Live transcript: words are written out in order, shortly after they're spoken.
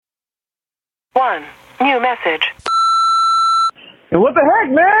1. New message. Hey, what the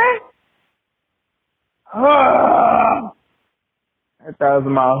heck, man? That 1,000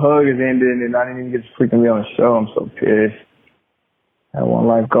 Mile Hug is ending and I didn't even get to freaking be on the show. I'm so pissed. I had one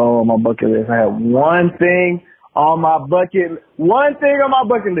life goal on my bucket list. I had one thing on my bucket list.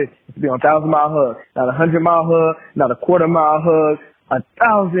 To be on 1,000 Mile Hug. Not a 100 Mile Hug, not a quarter mile hug,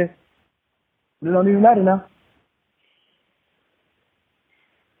 1,000. It don't even matter now.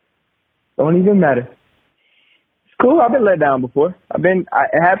 Don't even matter. It's cool. I've been let down before. It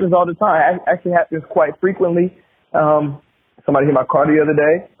happens all the time. It actually happens quite frequently. Somebody hit my car the other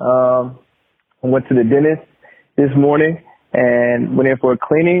day. I went to the dentist this morning and went in for a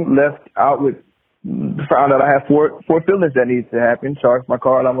cleaning, found out I have four fillings that needs to happen, charged my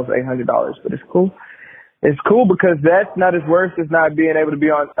car at almost $800, but it's cool. It's cool because that's not as worse as not being able to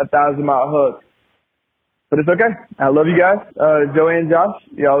be on 1,000 Mile Hug. But it's okay. I love you guys. Joey and Josh,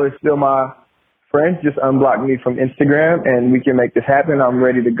 y'all are still my friends. Just unblock me from Instagram and we can make this happen. I'm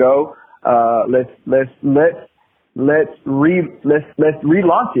ready to go. Let's relaunch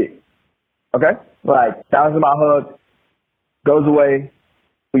it. Okay? Like 1,000 Mile Hug goes away.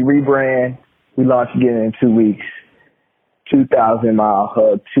 We rebrand. We launch again in 2 weeks. 2,000 Mile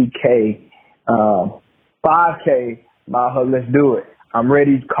Hug, 2K, 5K Mile Hug. Let's do it. I'm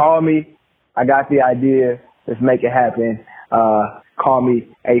ready. Call me. I got the idea. Let's make it happen. Call me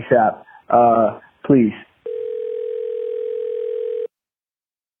ASAP. Please.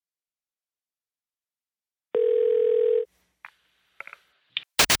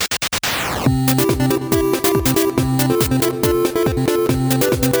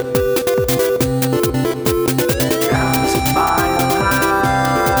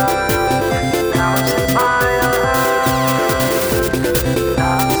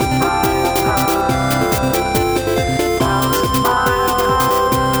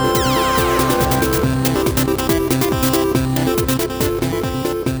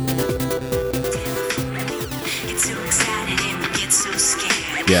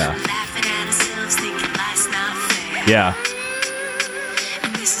 Yeah.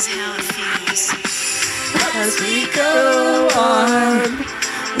 And this is how it feels. As we go on,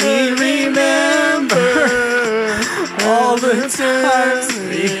 we remember all the times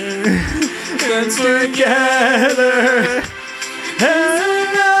we've been together.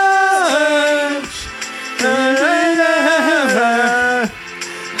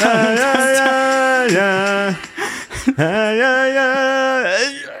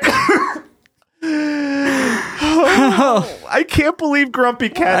 I can't believe Grumpy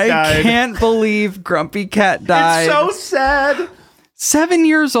Cat died. I can't believe Grumpy Cat died. It's so sad. 7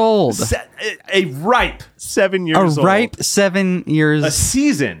 years old. A ripe 7 years old. A ripe 7 years. A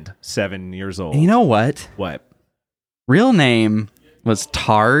seasoned 7 years old. You know what? What? Real name was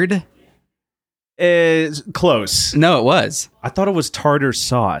Tard. Is close. No, it was. I thought it was tartar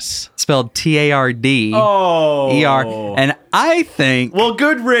sauce. Spelled T-A-R-D. Oh. E-R. And I think... Well,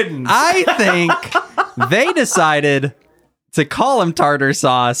 good riddance. I think they decided to call him tartar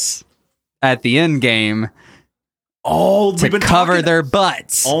sauce at the end game. Oh, to cover their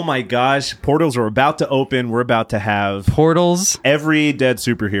butts. Oh my gosh. Portals are about to open. We're about to have portals. Every dead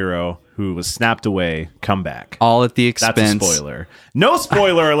superhero who was snapped away come back. All at the expense. That's a spoiler. No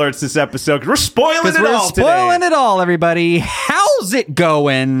spoiler alerts this episode because we're spoiling it all today. We're spoiling it all, everybody. How's it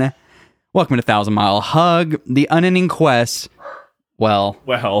going? Welcome to 1,000 Mile Hug, the unending quest. Well,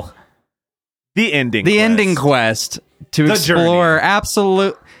 the ending quest to explore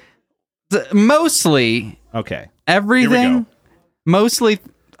mostly everything, mostly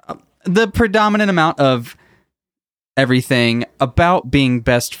the predominant amount of everything about being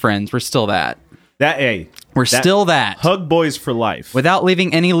best friends. We're still that. Still that. Hug boys for life. Without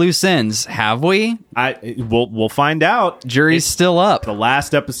leaving any loose ends, have we? We'll find out. Jury's still up. The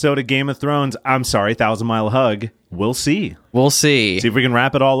last episode of Game of Thrones. I'm sorry, 1,000 Mile Hug. We'll see. See if we can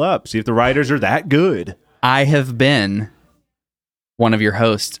wrap it all up. See if the writers are that good. I have been one of your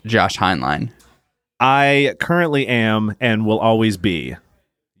hosts, Josh Heinlein. I currently am and will always be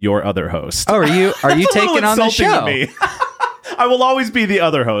your other host. Oh, are you taking on the show? I will always be the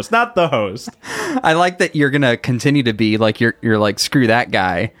other host, not the host. I like that you're gonna continue to be like you're like screw that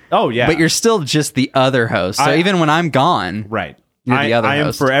guy. Oh yeah, but you're still just the other host. So even when I'm gone, right, you're the other host. I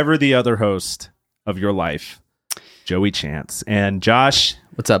am forever the other host of your life, Joey Chance. And Josh,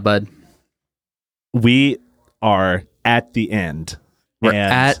 what's up, bud? We are at the end.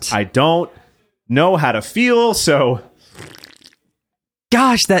 I don't know how to feel, so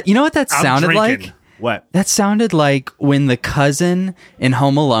gosh, you know what that sounded like? What? That sounded like when the cousin in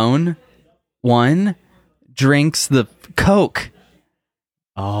Home Alone 1 drinks the Coke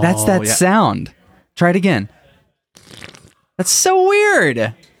Oh, That's that sound. Try it again. That's so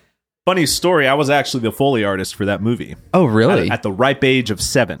weird. Funny story. I was actually the Foley artist for that movie. Oh, really? At the ripe age of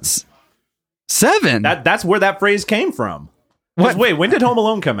 7. 7? That's where that phrase came from. What? Wait, when did Home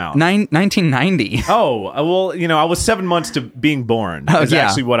Alone come out? 1990. Oh, well, I was 7 months to being born. Is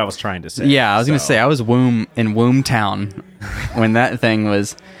actually what I was trying to say. Yeah, I was going to say, I was in Womb Town when that thing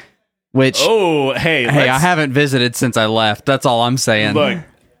was, which... Oh, hey, I haven't visited since I left. That's all I'm saying. Look,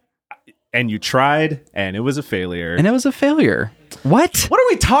 and you tried, and it was a failure. And it was a failure. What? What are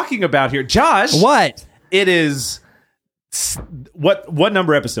we talking about here? Josh? What? It is... What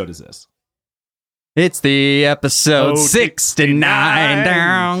number episode is this? It's the episode 69.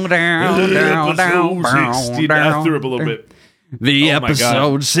 Down. I threw up a little bit. The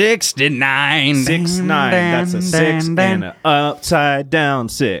episode 69. 69. That's a 6 and an upside down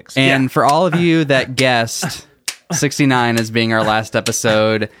 6. And for all of you that guessed 69 as being our last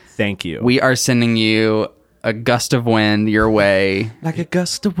episode, thank you. We are sending you a gust of wind your way. Like a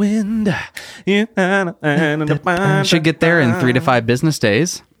gust of wind. Should get there in 3 to 5 business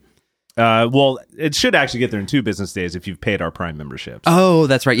days. Well, it should actually get there in 2 business days if you've paid our Prime memberships. Oh,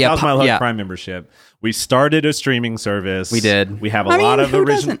 that's right. Yeah, That was my Hug Prime membership. We started a streaming service. We did. We have a lot of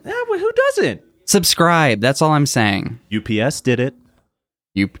original. Who doesn't? Subscribe. That's all I'm saying. UPS did it.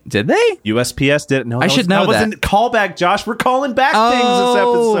 Did they? USPS did it. No, I should know that. Wasn't callback, Josh. We're calling back things this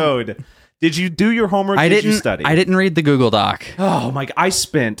episode. Did you do your homework? Did you study? I didn't read the Google Doc. Oh my! I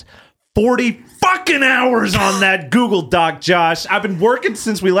spent 40 fucking hours on that Google Doc, Josh. I've been working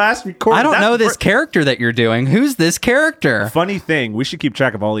since we last recorded. I don't know this character that you're doing. Who's this character? Funny thing, we should keep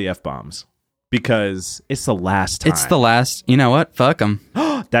track of all the F-bombs because it's the last time. It's the last. You know what? Fuck them.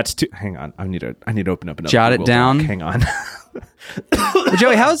 That's too. Hang on. I need to open up another. Jot Google it down. Doc. Hang on. Well,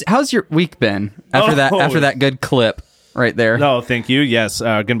 Joey, how's your week been after that good clip right there? No, thank you. Yes,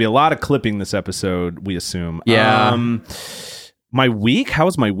 going to be a lot of clipping this episode. We assume. Yeah. My week?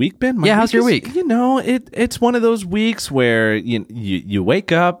 How's my week been? How's your week? It's one of those weeks where you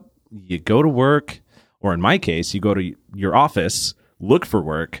wake up, you go to work, or in my case, you go to your office, look for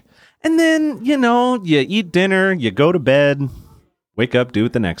work, and then, you eat dinner, you go to bed, wake up, do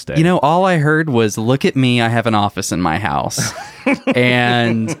it the next day. All I heard was, look at me, I have an office in my house.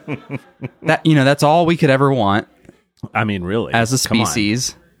 And that's all we could ever want. I mean, really. As a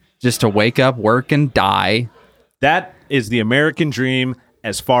species, just to wake up, work, and die. That is the American dream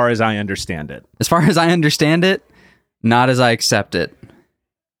as far as I understand it. As far as I understand it, not as I accept it.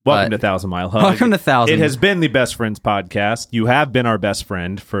 Welcome to Thousand Mile Hug. Welcome to Thousand. It has been the Best Friends podcast. You have been our best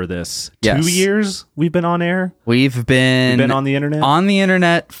friend for this 2 years we've been on air. We've been on the internet? On the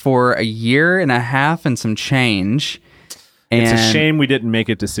internet for a year and a half and some change. It's a shame we didn't make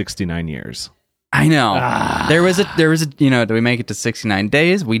it to 69 years. I know. There was a, do we make it to 69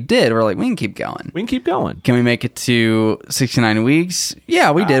 days? We did. We're like, we can keep going. We can keep going. Can we make it to 69 weeks?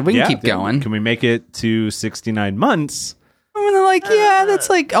 Yeah, we did. We can keep going. Can we make it to 69 months? And they're like, that's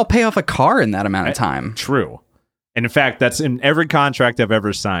like, I'll pay off a car in that amount of time. True. And in fact, that's in every contract I've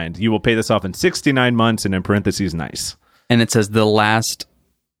ever signed. You will pay this off in 69 months and in parentheses, nice. And it says the last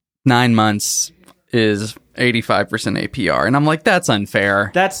 9 months is 85% APR. And I'm like, that's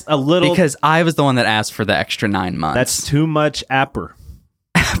unfair. That's a little... Because I was the one that asked for the extra 9 months. That's too much apper.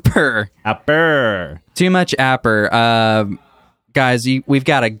 Apper. Too much apper. Guys, we've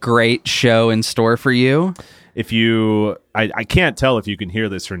got a great show in store for you. If you... I can't tell if you can hear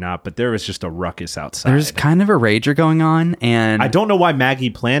this or not, but there is just a ruckus outside. There's kind of a rager going on, and... I don't know why Maggie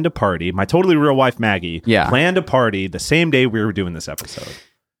planned a party. My totally real wife, Maggie, planned a party the same day we were doing this episode.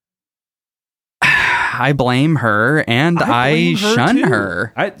 I blame her, and I shun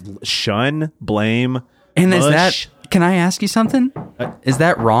her. I shun, blame, and mush. Is that? Can I ask you something? Is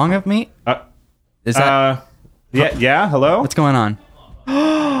that wrong of me? Is that? Yeah. Hello. What's going on?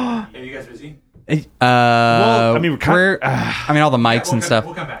 Are you guys busy? Well, I mean, all the mics and stuff.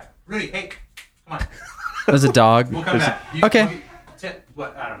 We'll come back. Rudy, hey, come on. There's a dog. We'll come back. Okay.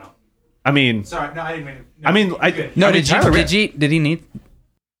 What? I don't know. I mean, sorry. No, I didn't mean. Did he need?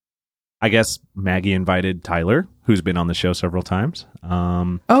 I guess Maggie invited Tyler, who's been on the show several times.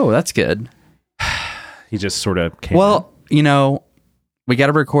 Oh, that's good. He just sort of came. Well, we got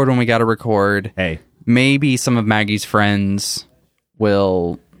to record when we got to record. Hey, maybe some of Maggie's friends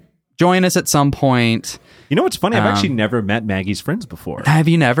will join us at some point. You know what's funny? I've actually never met Maggie's friends before. Have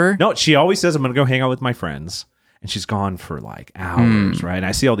you never? No, she always says, I'm going to go hang out with my friends. And she's gone for like hours, right? And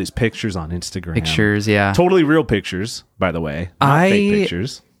I see all these pictures on Instagram. Pictures, yeah. Totally real pictures, by the way. Not fake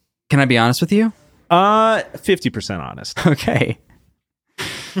pictures. Can I be honest with you? 50% honest. Okay.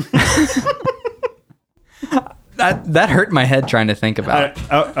 That hurt my head trying to think about.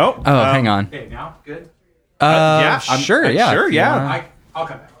 Hang on. Okay, now good. Sure, yeah. Sure, yeah. I'll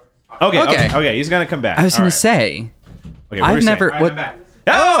come back. Okay. He's gonna come back. I was All going right. to say, Okay, what were I've you never. saying? All right, I'm back.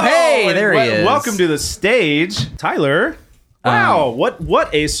 Oh, hey, there he is. Welcome to the stage, Tyler. Wow,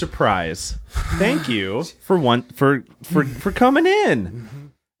 what a surprise! Thank you for coming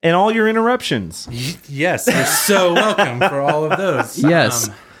in and all your interruptions. Yes, you're so welcome for all of those. Yes.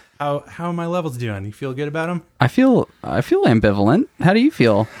 How are my levels doing? You feel good about them? I feel ambivalent. How do you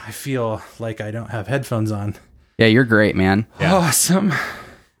feel? I feel like I don't have headphones on. Yeah, you're great, man. Awesome.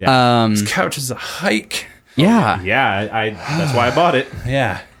 This couch is a hike. Yeah. Yeah, that's why I bought it.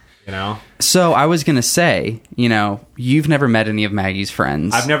 Yeah. You know, So I was gonna say, you've never met any of Maggie's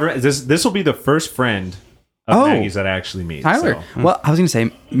friends. I've never. This will be the first friend of Maggie's that I actually meet. Tyler. so. Well, I was gonna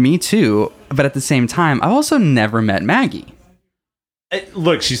say me too, but at the same time, I've also never met Maggie.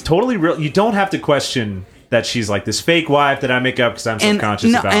 Look, she's totally real. You don't have to question that she's like this fake wife that I make up because I'm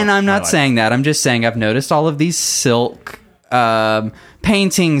subconscious about. And I'm my not life. saying that. I'm just saying I've noticed all of these silk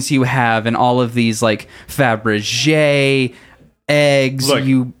paintings you have, and all of these like Fabergé eggs Look,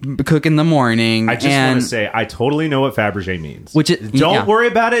 you cook in the morning. I just want to say I totally know what Fabergé means. Don't worry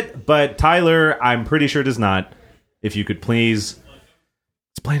about it, but Tyler, I'm pretty sure does not. If you could please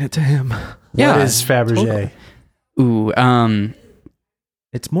explain it to him. Yeah. What is Fabergé? Ooh,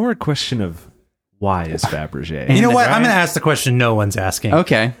 It's more a question of why is Fabergé. You know what? I'm Right? going to ask the question no one's asking.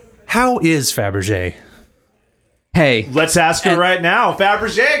 okay. How is Fabergé? Hey. Let's ask her right now.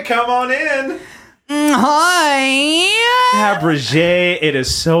 Fabergé, come on in. Hi. Fabergé, it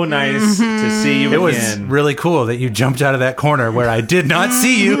is so nice to see you It was again. really cool that you jumped out of that corner where I did not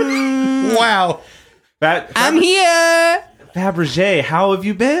see you. Wow. I'm here. Fabergé, how have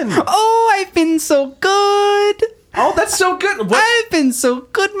you been? Oh, I've been so good. Oh, that's so good. What? I've been so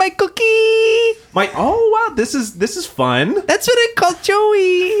good, my cookie. Oh wow, this is fun. That's what I call Joey.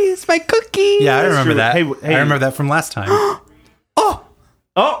 It's my cookie. Yeah, I remember true. that. Hey. I remember that from last time. Oh,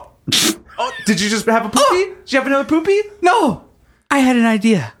 did you just have a poopy? Did you have another poopy? No, I had an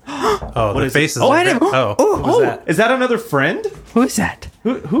idea. Oh, the is face it? is Oh, like I that. didn't- Oh, oh, what was that? Is that another friend? Who is that?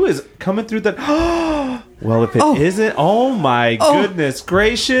 Who is coming through that? Well, if it Oh. not oh my goodness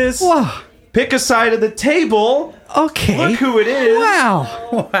gracious! Whoa. Pick a side of the table. Okay. Look who it is.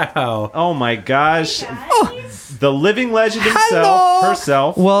 Wow. Wow. Oh my gosh. The living legend Hello.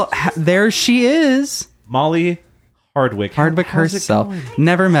 herself, Well, there she is. Molly Hardwick. Hardwick How's it herself. going?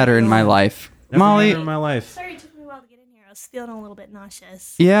 Never met her in my life. Never Molly. met her in my life. Sorry it took me a while to get in here. I was feeling a little bit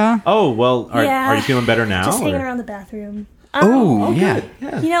nauseous. Yeah. Oh well, are Yeah. you feeling better now? Just hanging or- around the bathroom. Oh, yeah.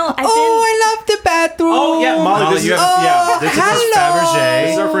 You know, I've been. I love the bathroom. Oh yeah, Molly. Molly, This you is, have- yeah, this is Fabergé.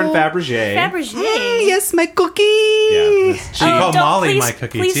 This is our friend Fabergé. Fabergé. Yes, my cookie. Yeah, She called Don't- Molly please, my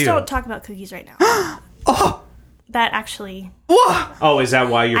cookie, please too. don't talk about cookies right now. That actually, Whoa. Oh, is that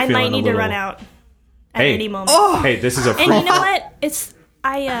why you're I feeling might need a little? to run out at Hey. any moment. Hey, this is a free. And you know what? It's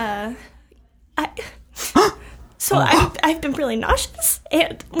So I've been really nauseous,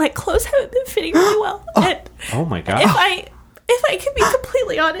 and my clothes haven't been fitting really well. And Oh my god. if I can be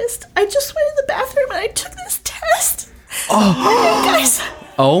completely honest, I just went in the bathroom and I took this test. Oh, guys,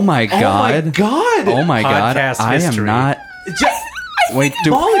 Oh my Oh my god. god. Oh my god. Podcast I am history. not. Wait,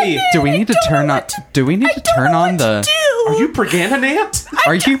 Molly, do we need to turn on? Do we need to turn on the? are you pregnant?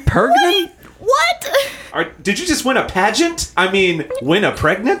 Are you pregnant? what? Did you just win a pageant? I mean, win a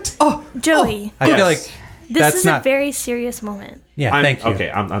pregnant? Oh, Joey, I feel Yes. like this that's is not. a very serious moment. Yeah, I'm, thank you. Okay,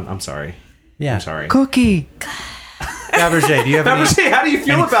 I'm sorry. Yeah. I'm sorry. Cookie. Fabergé, do you have any? Fabergé, how do you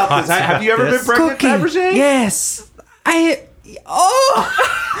feel any about this? thoughts Have you about ever been this? pregnant, Cookie. Fabergé? Yes. Oh.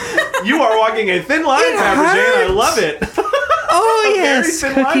 You are walking a thin line, It Fabergé, and I hurts. love it. Oh very yes.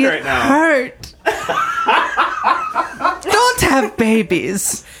 thin line Cookie. right It now. hurt. Don't have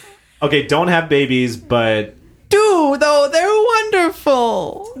babies. Okay, don't have babies, but Do though. They're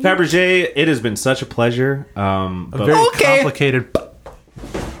wonderful. Fabergé, it has been such a pleasure. A But very Okay. complicated.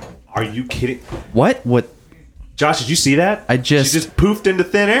 are you kidding? What? What? Josh, did you see that? I just- She just poofed into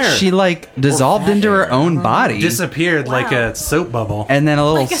thin air. She like dissolved into her own body, Disappeared like Wow. a soap bubble. and then a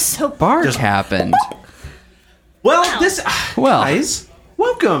little Like a soap- spark Just- happened. Well, this Well. guys,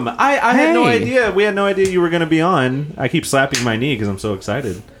 welcome. I had no Hey. idea. We had no idea you were going to be on. I keep slapping my knee because I'm so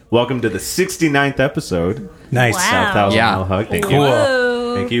excited. Welcome to the 69th episode. Nice. Wow. 1,000 Yeah. Mile Hug. Thank Cool. you.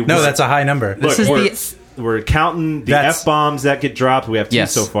 Whoa. Thank you. No, that's a high number. Look, This is we're counting the That's- F-bombs that get dropped. We have 2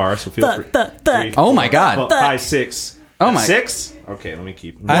 Yes. so far, so feel free. Fuck. Three, Oh my god. 5, 6. Oh my- 6? Okay, let me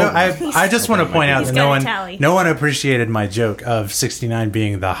keep. I just want to point out He's that got a tally. no one appreciated my joke of 69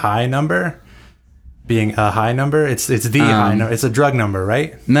 being the high number. being a high number. It's the high number. It's a drug number,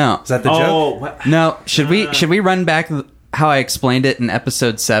 right? No. Is that the joke? Oh, what? No. Should we run back how I explained it in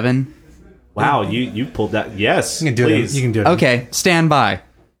episode 7? Wow, you pulled that. Yes, You can do please. it. You can do it. Okay, stand by.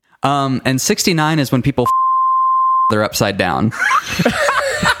 And 69 is when people they're upside down.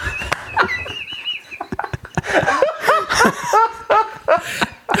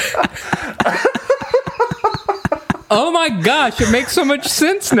 Oh my gosh, it makes so much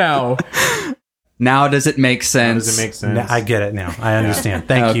sense now. Now does it make sense? Does it make sense? I get it now. I understand.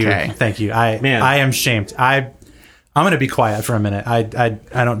 Thank Okay. you. Thank you. I am shamed. I'm going to be quiet for a minute. I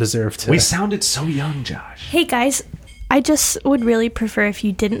don't deserve to. We sounded so young, Josh. Hey guys, I just would really prefer if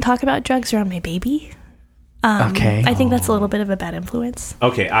you didn't talk about drugs around my baby. Okay. I think that's a little bit of a bad influence.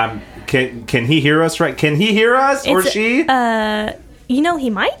 Okay, can he hear us? Right? Can he hear us or It's- she? You know, he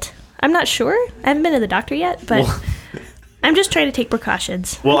might. I'm not sure. I haven't been to the doctor yet, but I'm just trying to take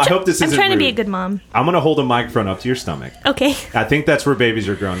precautions. Well, I hope this I'm isn't trying to be a rude. good mom. I'm gonna hold a microphone up to your stomach. Okay. I think that's where babies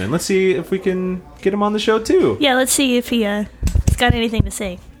are grown in. Let's see if we can get him on the show too. Yeah, let's see if he's got anything to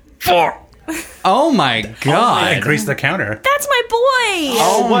say. Oh my god. Increase the counter. That's my boy!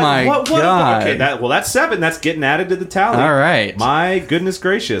 Oh my God. Okay, that's 7. That's getting added to the tally. All right. My goodness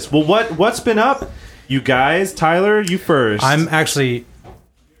gracious. Well, what's been up, you guys? Tyler, you first. I'm actually.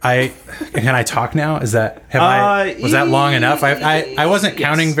 Can I talk now? Is that was that long enough? I wasn't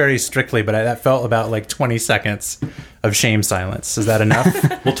counting very strictly, but that felt about like 20 seconds of shame silence. Is that enough?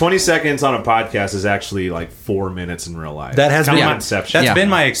 Well, 20 seconds on a podcast is actually like 4 minutes in real life. That has Count been on Inception. That's Yeah. been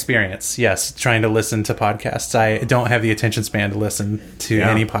my experience. Yes, trying to listen to podcasts. I don't have the attention span to listen to Yeah.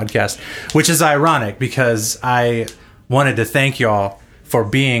 any podcast, which is ironic because I wanted to thank y'all for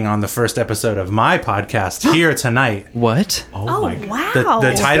being on the first episode of my podcast here tonight. What? Oh, my God. wow.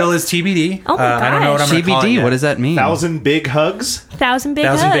 The title is TBD. Oh my I don't know what I'm going to call it TBD, yet. what does that mean? 1,000 big hugs. 1,000 big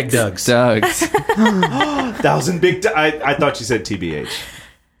Thousand hugs. Big Dougs. Doug's. 1,000 big. I thought you said TBH.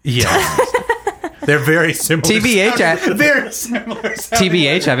 Yeah. They're very similar. TBH. Very similar.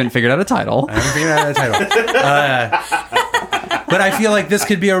 TBH, I haven't figured out a title. I haven't figured out a title. But I feel like this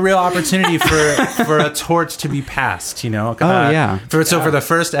could be a real opportunity for a torch to be passed, you know? yeah. For the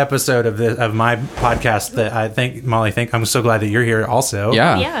first episode of my podcast that I think, Molly, I'm so glad that you're here also.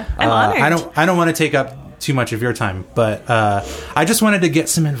 Yeah. Yeah, I'm honored. I don't want to take up too much of your time, but I just wanted to get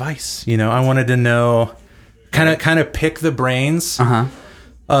some advice, you know? I wanted to know, kind of pick the brains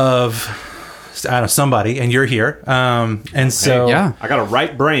of I don't know, somebody, and you're here. And so Yeah. I got a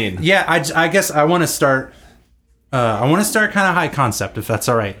right brain. yeah, I guess I want to start. I want to start kind of high concept, if that's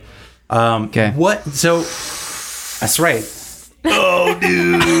all right. Okay. What? So that's right. Oh,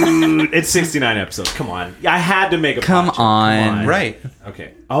 dude. It's 69 episodes. Come on. I had to make a Come pod joke. on. Right.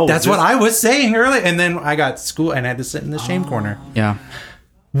 Okay. Oh, That's what I was saying earlier, and then I got school and I had to sit in the shame corner. Yeah.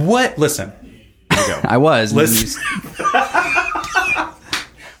 What? Listen. I was. Listen.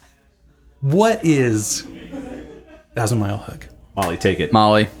 What is 1,000 Mile Hug? Molly, take it.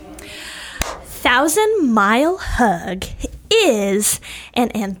 Molly. 1,000 Mile Hug is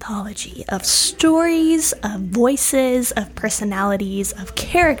an anthology of stories, of voices, of personalities, of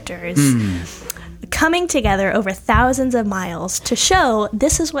characters coming together over thousands of miles to show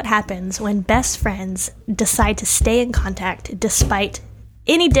this is what happens when best friends decide to stay in contact despite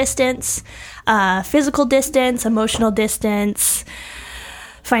any distance, physical distance, emotional distance,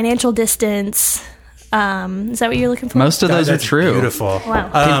 financial distance. Is that what you're looking for? Most of those are That's true. Beautiful.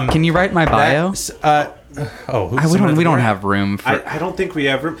 Wow. Can you write my bio? We We don't have room for. I don't think we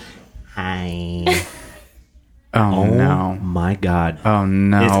ever. Hi. Oh no. My God. Oh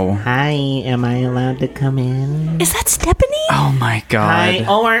no. Hi, am I allowed to come in? Is that Stephanie? Oh my god. Hi.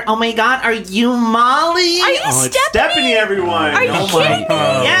 Oh my God, are you Molly? Are you Oh, it's Stephanie? Stephanie, everyone. Are you Oh, kidding me?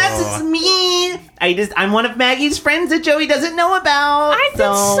 Yes, it's me. I'm one of Maggie's friends that Joey doesn't know about. I've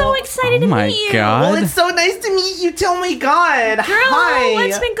been so excited Oh to my meet you. God. Well, it's so nice to meet you. Tell me, God. Girl, Hi.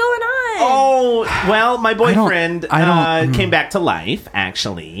 what's been going on? Oh, well, my boyfriend I don't- came back to life,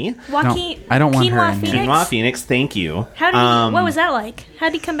 actually. Joaquin, I don't want her Quinoa in Phoenix? Quinoa Phoenix, thank you. How did he, what was that like? How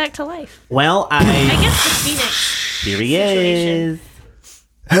did he come back to life? Well, I guess the Phoenix. here he is.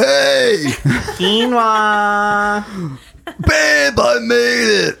 Hey, Quinoa. babe, I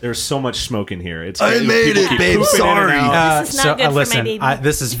made it. There's so much smoke in here. It's I made people it, keep babe. pooping in and Sorry. out. This is not good for my listen, baby.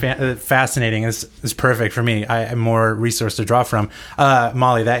 this is fascinating. This is perfect for me. I have more resource to draw from.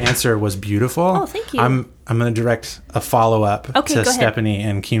 Molly, that answer was beautiful. Oh, thank you. I'm going to direct a follow up Okay, to go ahead. Stephanie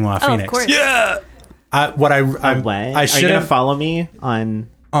and Quinoa Oh, Phoenix. of course. Yeah. What? I Are you should gonna have follow me on?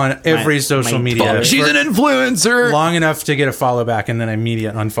 on every social my media. Twitter. She's an influencer. long enough to get a follow back and then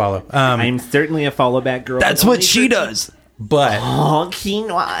immediate unfollow. I'm certainly a follow back girl. That's but what only she for- does. But Oh,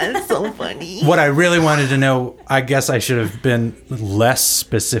 quinoa is so funny. what I really wanted to know, I guess I should have been less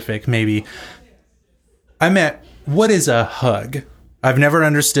specific. Maybe I meant, what is a hug? I've never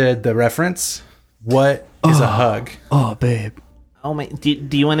understood the reference. What is a hug? Oh, babe. Oh my! Do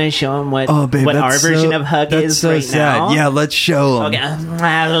you want to show him what Oh, babe. what that's our version so- of hug that's is so right sad. now? Yeah, let's show him. Okay.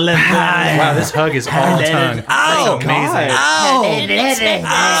 Wow, this hug is all tongue. Ow! That's amazing.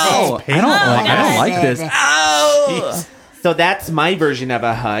 Ow! I don't like this. Ow! So that's my version of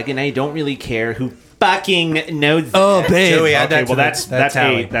a hug, and I don't really care who fucking knows. Oh, it. babe. Joey, add Okay, that well to that's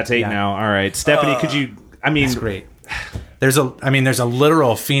tally. eight. That's eight Yeah. now. All right, Stephanie, could you? I mean, That's great. There's a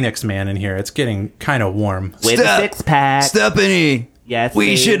literal Phoenix man in here. It's getting kind of warm. With a six pack. Stephanie. Yes, We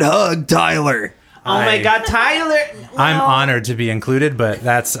babe. should hug Tyler. Oh my God, Tyler! I'm No. honored to be included, but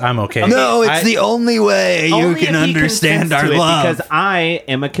I'm okay. No, it's I- the only way you Only can if he understand consents our to it, love. because I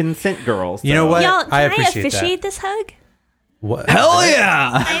am a consent girl. You know so- what? Y'all, can I I appreciate officiate this hug? What? Hell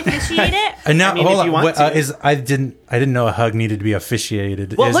yeah! I officiate it. No, I mean, hold if on. you want What, to. I didn't know a hug needed to be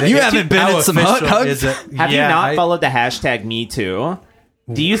officiated. Well, Is look, it? You haven't been How at some official hugs? is it? Have Yeah, you not I- followed the hashtag #MeToo?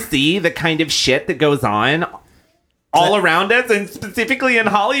 Do you see the kind of shit that goes on all around us, and specifically in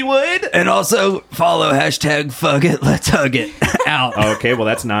Hollywood? And also follow hashtag fuck it, let's hug it. Out. okay, well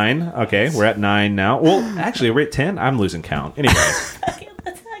that's 9. Okay, we're at 9 now. Well, actually, we're at 10. I'm losing count. Anyway, Okay,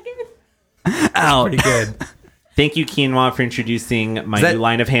 let's hug it. Out. Pretty good. Thank you, Quinoa, for introducing my Is that- new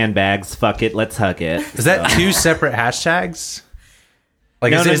line of handbags. Fuck it, let's hug it. Is that two separate hashtags?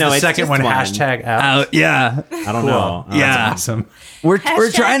 Like, No, is no, the no, it's second just one one. hashtag out? Out. Yeah. I don't know. Yeah. Awesome. We're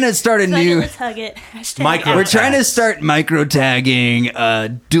Hashtag trying to start a fuck it, new. let's hug it. Hashtag Micro- We're trying to start micro tagging,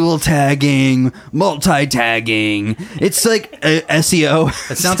 dual tagging, multi tagging. It's like SEO.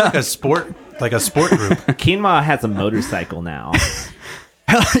 It sounds like a sport group. Quinoa has a motorcycle now.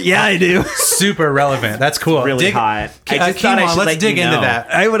 Yeah, I do. Super relevant. That's cool. Really hot. I just thought I Quinoa, should let's let dig you into know. that.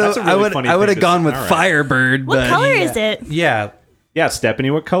 I would That's have. a really I would. funny I would thing have to gone say. with All right. Firebird. What but color is it? Yeah. Yeah,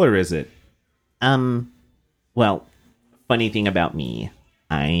 Stephanie, what color is it? Well, funny thing about me,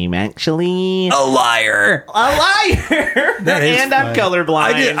 I'm actually a liar. a liar, That is and I'm funny.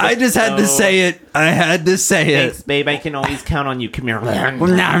 colorblind. I just had to so- say it. I had to say Thanks, it. babe. I can always count on you. Come here.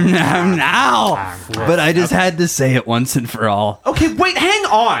 Now. But I just had to say it once and for all. Okay, wait. Hang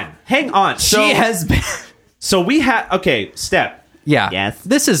on. So, She has been. So we had Step. Yeah. Yes.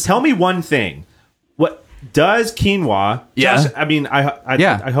 This is Tell me one thing. What does quinoa? Yeah. Josh, I mean, I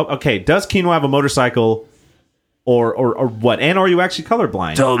Yeah. I hope. Okay, does quinoa have a motorcycle, or what? And are you actually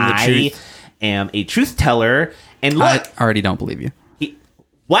colorblind? Tell them the I truth. am a truth teller. And I look, already don't believe you.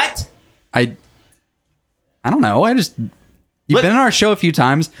 what? I don't know. You've Look- been on our show a few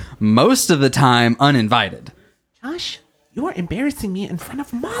times, most of the time uninvited. Josh, you are embarrassing me in front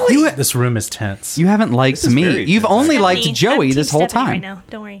of Molly. This room is tense. You haven't liked is me. very You've only liked Stephanie. Joey I'm this Team whole Stephanie time. right now.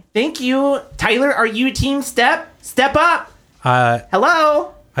 Don't worry. Thank you. Tyler, are you team Step? Step up.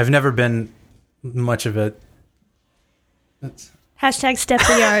 Hello? I've never been much of a. Hashtag step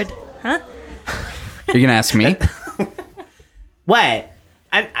the yard. Huh? You're gonna ask me? What?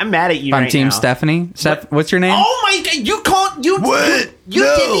 I'm mad at you If I'm right Team now. Stephanie. What's your name? Oh my god, you called you What? you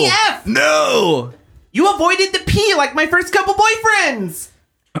no. did the F. No. You avoided the P like my first couple boyfriends.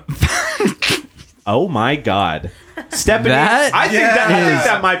 Oh my God, Stephanie! That I think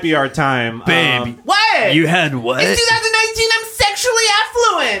that might be our time, Babe. What? You had what? It's 2019. I'm sexually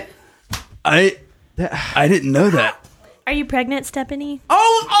affluent. I didn't know that. Are you pregnant, Stephanie?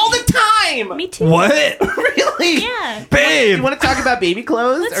 Oh, all the time. Me too. What? Really? Yeah. Babe. You want to talk about baby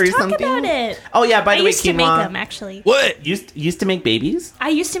clothes Let's or talk something? about it. Oh yeah. By I the way, used to make Quinoa them, actually. What? used to make babies. I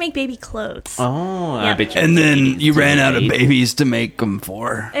used to make baby clothes. Oh, Yeah. I bet you. And then you ran out of babies. babies to make them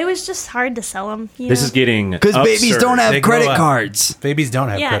for. It was just hard to sell them. This is getting Because babies absurd. don't have They grow credit up. cards. Babies don't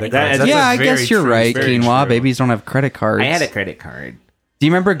have Yeah, credit exactly. cards. That's yeah, a I very guess you're true- right, very Quinoa. true. Babies don't have credit cards. I had a credit card. Do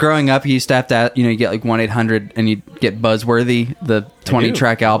you remember growing up? You used to have to, you get like 1-800 and you get Buzzworthy, the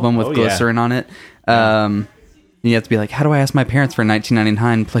 20-track album with Oh, yeah. glycerin on it. You have to be like, how do I ask my parents for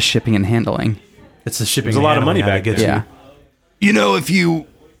 $19.99 plus shipping and handling? It's the shipping. There's a lot of and money handling back how to then. get Yeah. You know, if you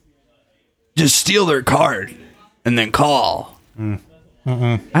just steal their card and then call. I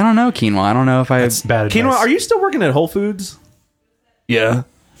don't know, Quinoa. I don't know if I. It's bad advice. Quinoa, are you still working at Whole Foods? Yeah.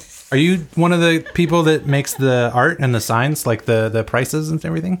 Are you one of the people that makes the art and the signs, like the prices and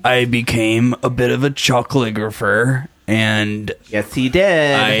everything? I became a bit of a chocolographer, and Yes, he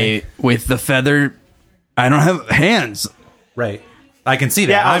did. with the feather, I don't have hands. Right. I can see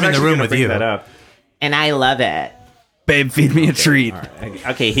that. I was I'm in the actually room gonna with bring you. That up. And I love it. Babe, feed me a treat.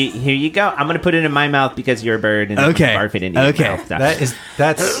 Okay, here you go. I'm gonna put it in my mouth because you're a bird, and Okay. barf it into your Okay. mouth. That's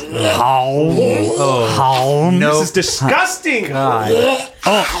This is disgusting.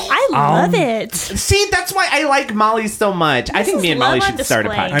 I love it. See, that's why I like Molly so much. I think is me and love Molly on should start a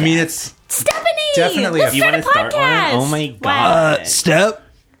display. podcast. I mean, it's Stephanie, Definitely let's a- You start a want to start one? podcast. Oh my god! Wow. Step,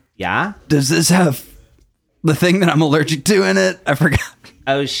 Yeah. does this have the thing that I'm allergic to in it? I forgot.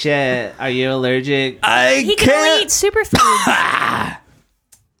 Oh shit! Are you allergic? He can only eat superfoods.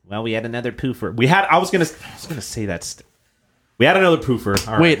 Well, we had another poofer. I was gonna say that. We had another poofer.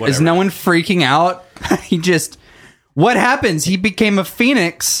 All right, Wait, is whatever. no one freaking out? What happens? He became a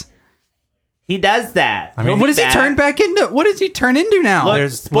phoenix. He does that. I mean, What does he turn back into? What does he turn into now? Look,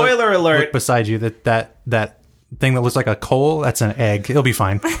 there's spoiler alert. Look beside you. That thing that looks like a coal. That's an egg. It'll be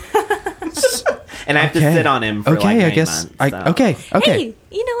fine. And I have to sit on him for okay, like 9 I guess. months, so. Okay. Hey,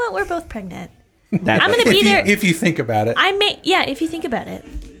 you know what? We're both pregnant. That- I'm gonna be there. If you think about it, If you think about it,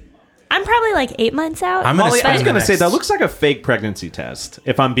 I'm probably like 8 months out. I'm gonna Molly, I was spend going to the say next- that looks like a fake pregnancy test,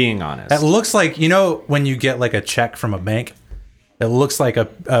 if I'm being honest. That looks like, you know, when you get like a check from a bank, it looks like a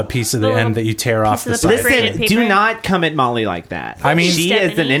piece of the end that you tear off the of the side. perforated Listen, do paper. not come at Molly like that. I mean- she is an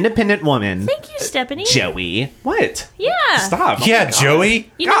Stephanie. independent woman. Thank you, Stephanie. Joey. What? Yeah. Stop. Oh Yeah, my God.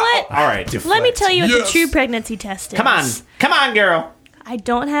 Joey. You know what? All right. Let me tell you what Yes. the true pregnancy test is. Come on, girl. I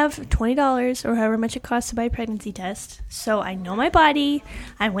don't have $20 or however much it costs to buy a pregnancy test. So I know my body.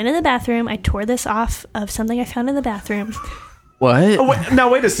 I went in the bathroom. I tore this off of something I found in the bathroom. What? Oh, wait, now,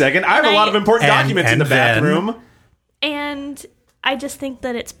 wait a second. I have a lot of important And- documents in and the then- bathroom. And I just think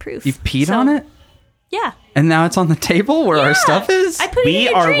that it's proof. You peed So, on it? Yeah. And now it's on the table where our stuff is? I put it in We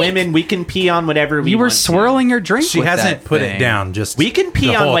your are drink. women. We can pee on whatever we You were want to. swirling your drink She with hasn't that put thing. it down. Just We can pee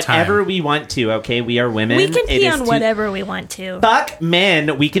the on whole whatever time. we want to, okay? We are women. We can It pee is on too- whatever we want to. Fuck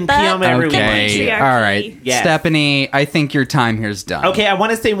men. We can pee But- on whatever we want Okay. to. Patriarchy. All right. Yes. Stephanie, I think your time here's done. Okay, I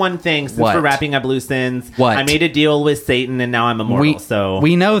want to say one thing since What? we're wrapping up loose ends. What? I made a deal with Satan and now I'm immortal.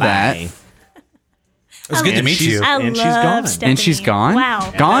 We know bye. that. It was good to And meet you. I And love she's gone. Stephanie. And she's gone?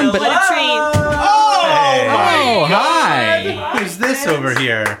 Wow. Gone, but- What a treat. Oh, hi. Who's this over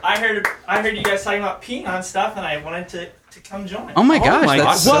here? I heard you guys talking about peeing on stuff, and I wanted to come join. Oh my gosh, my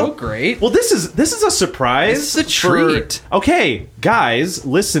that's God. so Well- great. Well, this is a surprise. This is a for- treat. Okay, guys,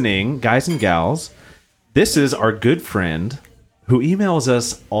 listening, guys and gals, this is our good friend who emails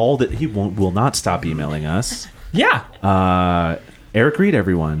us all that he will not stop emailing us. Yeah. Eric Reed,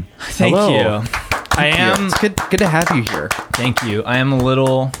 everyone. Thank Hello. you. I am. It's good to have you here. Thank you. I am a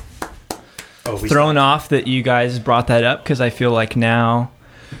little thrown off that you guys brought that up because I feel like now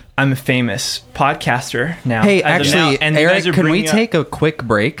I'm a famous podcaster now. Hey, as of now, actually, and you Eric, guys are can we bringing up- take a quick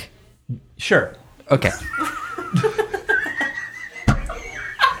break? Sure. Okay.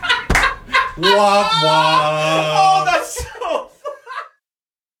 Wah, wah. Oh, that's so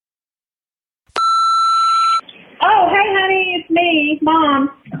Oh, hey, honey, it's me, Mom.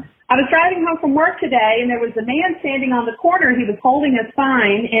 I was driving home from work today, and there was a man standing on the corner. He was holding a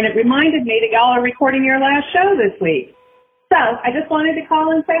sign, and it reminded me that y'all are recording your last show this week. So I just wanted to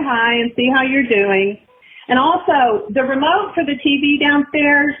call and say hi and see how you're doing. And also, the remote for the TV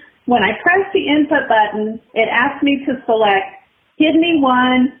downstairs, when I press the input button, it asks me to select Hid Me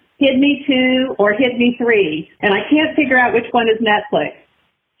 1, Hid Me 2, or Hid Me 3, and I can't figure out which one is Netflix.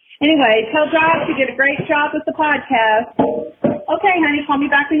 Anyway, tell Josh you did a great job with the podcast. Okay, honey, call me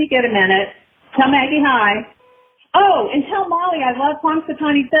back when you get a minute. Tell Maggie hi. Oh, and tell Molly I love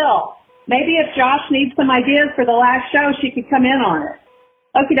Punxsutawney Phil. Maybe if Josh needs some ideas for the last show, she could come in on it.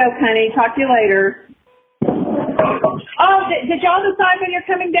 Okie doke, honey. Talk to you later. Oh, did y'all decide when you're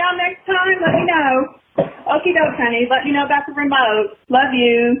coming down next time? Let me know. Okie doke, honey. Let me know about the remote. Love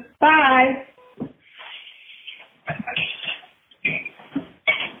you. Bye.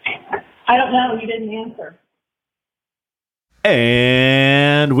 I don't know. You didn't answer.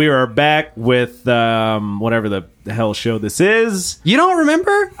 And we are back with whatever the hell show this is. You don't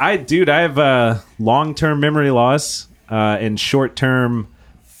remember? I have long-term memory loss and short-term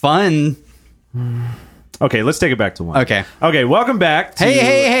fun. Okay, let's take it back to one. Okay. Welcome back to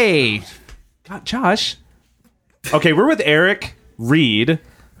Hey. God, Josh. Okay, we're with Eric Reed,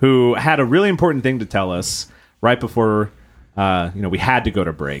 who had a really important thing to tell us right before we had to go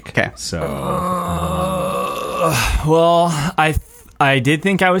to break. Okay. So Well, I did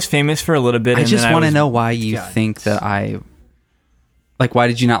think I was famous for a little bit. I and just then want to was- know why you think that why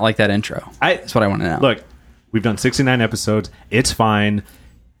did you not like that intro? That's what I want to know. Look, we've done 69 episodes. It's fine.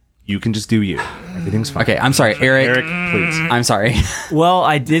 You can just do you. Everything's fine. Okay, I'm sorry, Eric. Eric, please. I'm sorry. Well,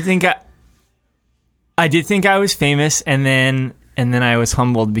 I did think I was famous, and then and then I was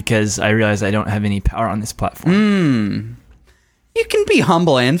humbled because I realized I don't have any power on this platform. You can be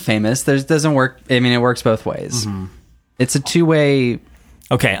humble and famous. Doesn't work. I mean, it works both ways. It's a two-way.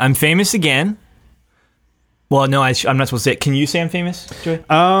 Okay, I'm famous again. Well, no, I'm not supposed to say it. Can you say I'm famous, Joey?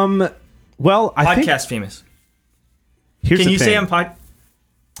 Well, I think Podcast famous. here's Can the you thing. say I'm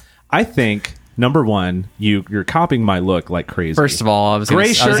I think number one, you're copying my look like crazy. First of all, I was gray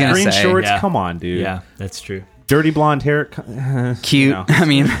gonna, shirt, I was gonna green say, shorts. yeah. Come on, dude. Yeah, that's true. Dirty blonde hair. cute. You know. I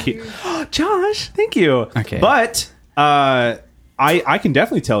mean, Cute. Josh, thank you. Okay. But I can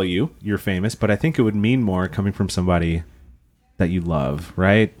definitely tell you're famous, but I think it would mean more coming from somebody that you love,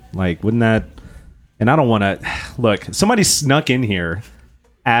 right? Like, wouldn't that? And I don't want to look. Somebody snuck in here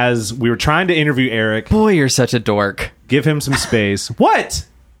as we were trying to interview Eric. boy, you're such a dork. Give him some space. What?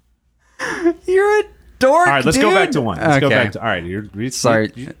 You're a dork. All right, let's go dude. back to one. Let's go Okay. back to. All right,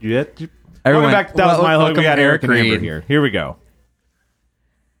 Sorry. Welcome Everyone- back to That Was My Luck. We welcome got Eric and Amber Reed. here. Here we go.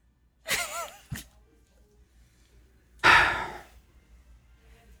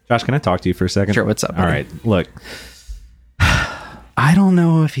 Josh, can I talk to you for a second? Sure, what's up, All buddy? right, look. I don't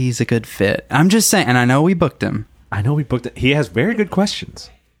know if he's a good fit. I'm just saying, and I know we booked him. I know we booked it. He has very good questions.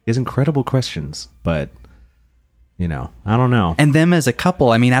 He has incredible questions, but I don't know. And them as a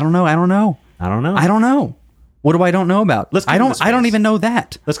couple, I mean, I don't know. I don't know. What do I don't know about? Let's give I him don't. the I don't space. even know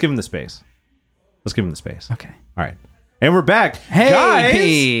that. Let's give him the space. Okay. All right. And we're back.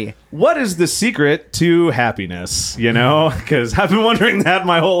 Hey. Guys, what is the secret to happiness? Because I've been wondering that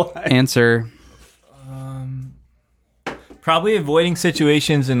my whole life. Answer. Probably avoiding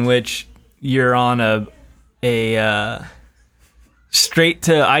situations in which you're on a straight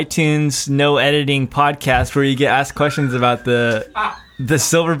to iTunes, no editing podcast where you get asked questions about the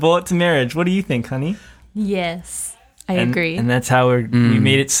silver bullet to marriage. What do you think, honey? Yes, I And- agree. And that's how we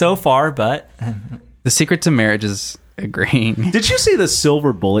made it so far, but The secret to marriage is agreeing. Did you see the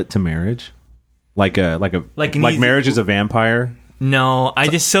silver bullet to marriage? Like an easy- marriage is a vampire? no, I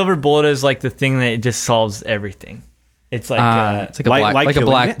just silver bullet is like the thing that just solves everything. It's like It's like a like killing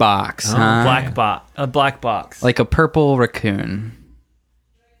black it? box. a black box. Like a purple raccoon.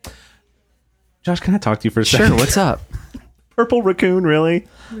 Josh, can I talk to you for a second? Sure. What's up? Purple raccoon, really?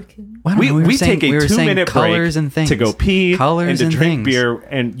 Well, I don't know, We were saying- take a we were saying 2-minute colors break and things. to go pee Colors and to drink things. beer,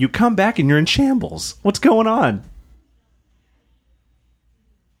 and you come back and you're in shambles. What's going on?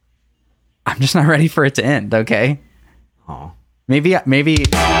 I'm just not ready for it to end. Okay. Oh. Maybe. What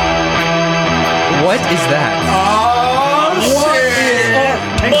is that?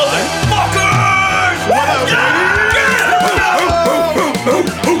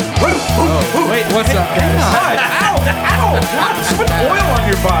 Wait, what's up? Ow! Josh, put oil on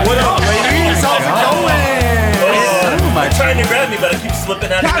your body. What up, ladies? How's it going? I'm trying to grab me, but I keep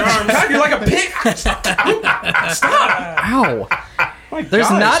slipping out of your arms. God, you're like a pig. Ow! There's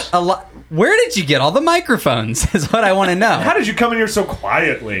gosh. not a lot. Where did you get all the microphones? Is what I want to know. How did you come in here so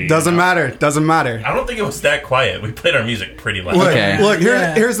quietly? Doesn't matter. I don't think it was that quiet. We played our music pretty loud. Look, Okay. look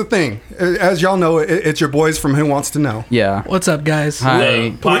here's the thing. As y'all know, it's your boys from Who Wants to Know. Yeah. What's up, guys?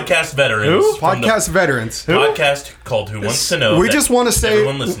 Hi. Podcast veterans. Who? from the Podcast veterans. podcast called Who Wants to Know. We that just want to say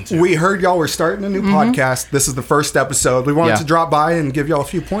everyone listen to. we heard y'all were starting a new podcast. This is the first episode. We wanted Yeah. to drop by and give y'all a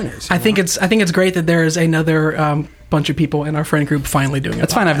few pointers. I think it's great that there is another bunch of people in our friend group finally doing it.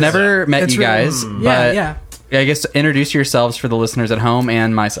 That's fine. I've never met It's you really- guys, Yeah, but I guess introduce yourselves for the listeners at home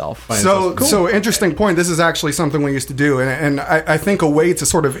and myself. So interesting point. This is actually something we used to do, and I think a way to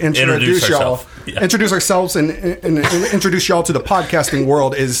sort of introduce y'all, introduce ourselves, and introduce y'all to the podcasting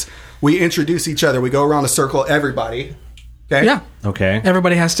world is we introduce each other. We go around a circle, everybody. Okay. Yeah. Okay.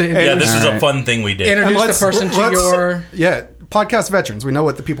 Everybody has to. Yeah, this is a fun thing we did. Introduce the person to your. Yeah, podcast veterans. We know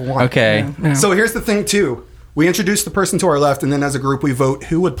what the people want. Okay. Yeah. So here's the thing, too. We introduce the person to our left, and then as a group, we vote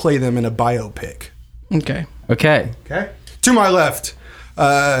who would play them in a biopic. Okay. Okay. Okay. To my left,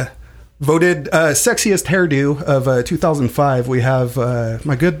 voted sexiest hairdo of 2005. We have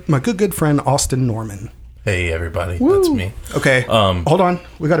my good friend Austin Norman. Hey, everybody. That's me. Okay. Hold on.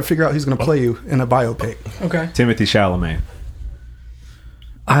 We got to figure out who's going to play you in a biopic. Okay. Timothy Chalamet.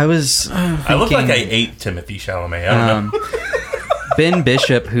 I was. I look like I ate Timothy Chalamet. I don't know. Ben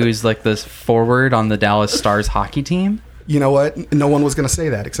Bishop, who's like this forward on the Dallas Stars hockey team. You know what? No one was going to say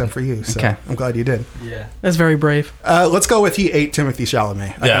that except for you. So Okay. I'm glad you did. Yeah. That's very brave. Let's go with he ate Timothy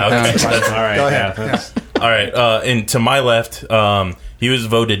Chalamet. Yeah, okay. All right. Go ahead. Yeah, All right. And to my left, he was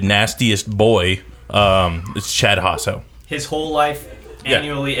voted nastiest boy. It's Chad Hasso. His whole life, Yeah.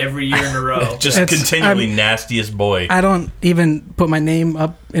 annually, every year in a row. Just continually nastiest boy. I don't even put my name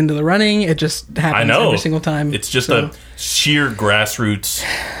up into the running. It just happens I know. every single time. It's just So, a sheer grassroots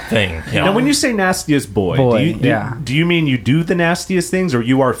thing. Yeah. Now, when you say nastiest boy, do you mean you do the nastiest things, or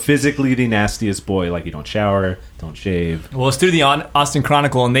you are physically the nastiest boy? Like you don't shower, don't shave. Well, it's through the Austin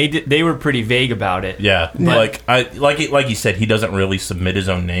Chronicle, and they were pretty vague about it. Yeah, like you said, he doesn't really submit his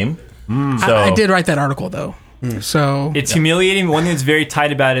own name. So I did write that article though. So it's humiliating. One thing that's very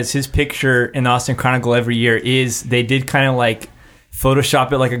tight about it is his picture in the Austin Chronicle every year is they did kind of like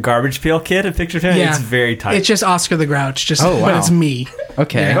Photoshop it like a Garbage Pail Kid, a picture of him. It's very tight. It's just Oscar the Grouch, but it's me.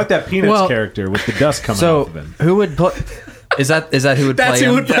 Okay. How about that Peanuts character with the dust coming off of him? Who would play? Is that who would That's play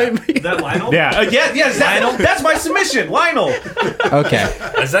who him? would play me. Is that Lionel? Yeah. Lionel? That's my submission. Lionel. Okay.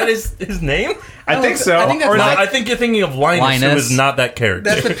 Is that his name? I think so. I think that's I think you're thinking of Linus, who is not that character.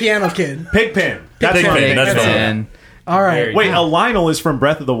 That's the piano kid. Pigpen. That's Pigpen. That's Pigpen. All right. Wait, a Lionel is from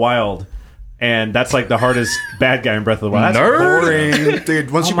Breath of the Wild, and that's like the hardest bad guy in Breath of the Wild. That's boring,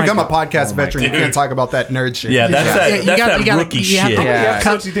 dude. Once you become a podcast veteran, you can't talk about that nerd shit. Yeah, that's that rookie shit. How many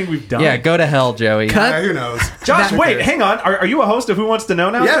episodes do you think we've done? Yeah, go to hell, Joey. Who knows? Josh, wait, hang on. Are you a host of Who Wants to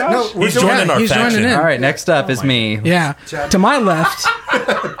Know now? Yeah, Josh? no, He's joining our faction. joining in. All right, next up is me. Yeah. To my left.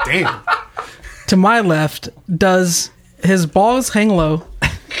 Damn. To my left, does his balls hang low?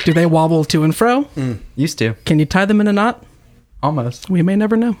 Do they wobble to and fro? Used to. Can you tie them in a knot? Almost. We may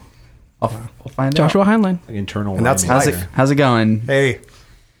never know. We'll find Joshua Heinlein. Internal. And that's out. How's it going? Hey.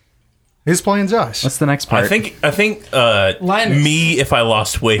 Who's playing Josh? What's the next part? I think me, if I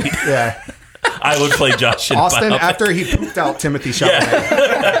lost weight, Yeah. I would play Josh in Austin, Final after he pooped out Timothy Chalamet.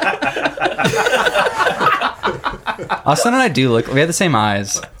 Austin and I do look. We have the same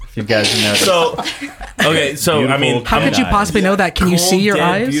eyes. If you guys noticed. I mean, how could you possibly know that? Can you see your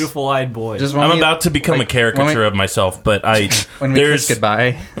eyes? Beautiful-eyed boy. Just I'm about to become a caricature of myself, but when we kiss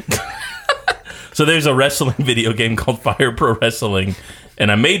goodbye. So there's a wrestling video game called Fire Pro Wrestling, and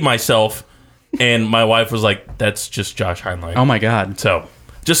I made myself, and my wife was like, "That's just Josh Heinlein." Oh my god! So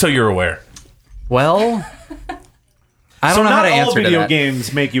just so you're aware. Well, I don't know how to answer all video that.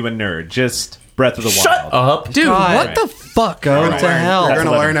 games make you a nerd. Just Breath of the Wild. Shut up, dude! God. What the fuck? Go to hell! You're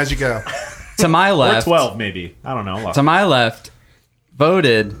gonna learn as you go. To my left, or 12 maybe. I don't know. To my left,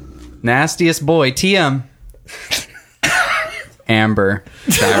 voted nastiest boy TM. Amber.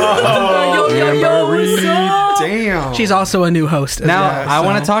 Amber Reed. Damn. She's also a new host. Now, I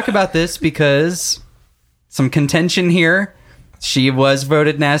want to talk about this because some contention here. She was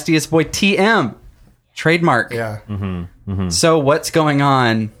voted nastiest boy TM. Trademark. Yeah. So what's going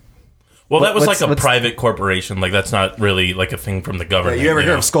on? Well, that was like a private corporation. Like, that's not really like a thing from the government. You ever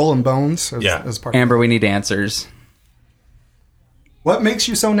hear of Skull and Bones? As part Amber, we need answers. What makes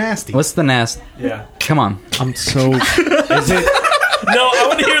you so nasty? What's the nast? Yeah. Come on. I'm so... Is it... No, I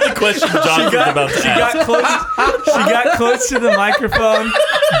want to hear the question John was about to ask. She got close to the microphone,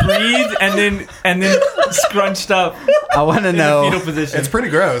 breathed, and then scrunched up. I want to know. In the fetal position. It's pretty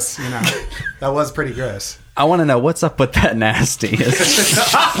gross, you know. That was pretty gross. I want to know what's up with that nasty.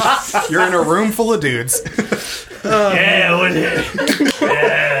 You're in a room full of dudes.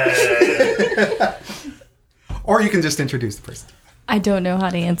 Or you can just introduce the person. I don't know how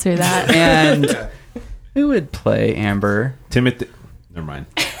to answer that. And who would play Amber? Timothy. Never mind.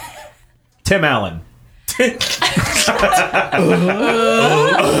 Tim Allen.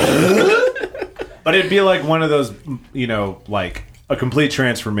 But it'd be like one of those, you know, like a complete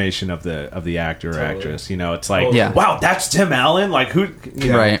transformation of the actor or actress. You know, it's like, wow, that's Tim Allen. Like who?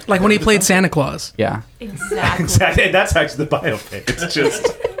 You know. Right. Like when he played Santa Claus. Yeah. Exactly. That's actually the biopic. It's just.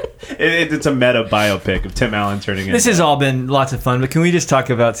 It's a meta biopic of Tim Allen turning into... This has all been lots of fun, but can we just talk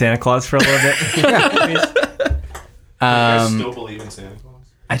about Santa Claus for a little bit? I still believe in Santa Claus.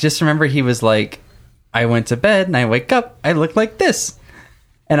 I just remember he was like, I went to bed and I wake up, I look like this.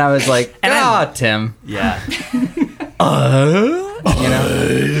 And I was like, Tim. Yeah. You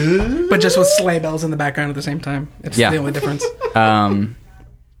know? But just with sleigh bells in the background at the same time. It's the only difference.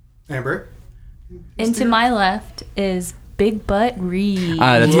 Amber? And to my left is Big Butt Reed.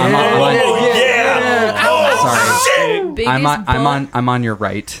 That's Yeah. Sorry. Biggest I'm on your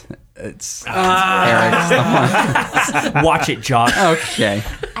right. It's Eric's. Watch it, Josh. Okay.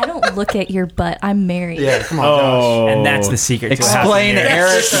 I don't look at your butt. I'm married. Yeah, come on, Josh. And that's the secret. Explain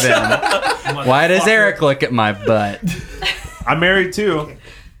Eric then. Why does Eric look at my butt? I'm married too.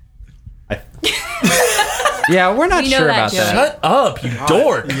 Yeah, we're not We know sure that, about Joey. that. Shut up, you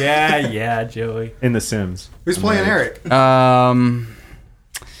dork. Yeah, Joey. In The Sims. Who's playing Eric?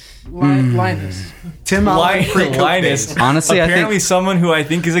 Linus. Tim Allen, pre-Coke Linus. days. Honestly, apparently someone who I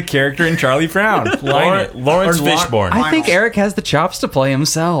think is a character in Charlie Brown. Lawrence Fishburne. I think Eric has the chops to play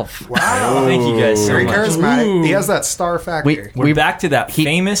himself. Wow. Thank you guys so Very much. charismatic. He has that star factor. We're back to that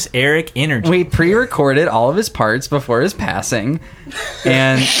famous Eric energy. We pre-recorded all of his parts before his passing,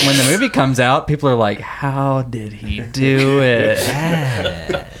 and when the movie comes out, people are like, "How did he do it?"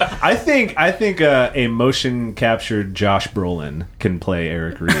 I think a motion captured Josh Brolin can play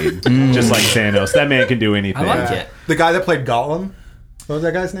Eric Reed, just like Thanos. That man can do anything. I like it. The guy that played Gollum. What was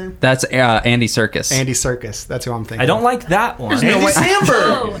that guy's name? That's Andy Serkis. Andy Serkis. That's who I'm thinking. I don't like that one. There's no way.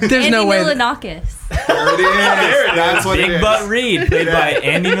 Oh, There's Andy no way. Milonakis. There it is. That's what it Big is. Butt Reed, played by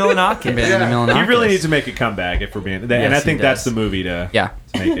Andy Milonakis. He really needs to make a comeback if we're being, and I Yes, think he that's does. the movie to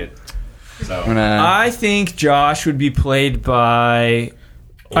make it. So I think Josh would be played by.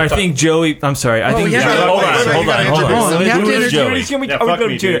 I think Joey. I'm sorry. I think. Hold on. Who is Joey?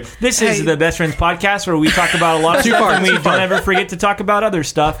 This is the Best Friends podcast where we talk about a lot of Too stuff far, and we too don't far. ever forget to talk about other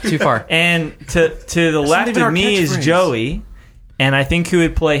stuff. Too far. And to the left even of our me is catchphrase. Joey, and I think who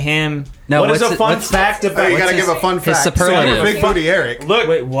would play him. No, what is a fun fact about? You gotta give a fun fact. his superlative? Big booty Eric. Look,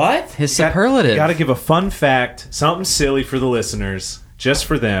 Wait, what? His superlative. Got to give a fun fact, something silly for the listeners, just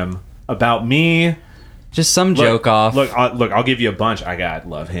for them, about me. Just some joke off. Look, I'll give you a bunch. I got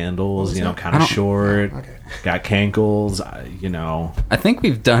love handles, kind of short. Okay. Got cankles, I think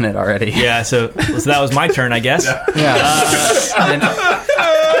we've done it already. Yeah, so that was my turn, I guess. Yeah.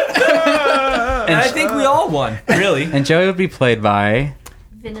 And I think we all won, really. And Joey would be played by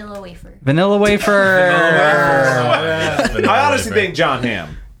Vanilla wafer. Vanilla Wafer. I honestly think John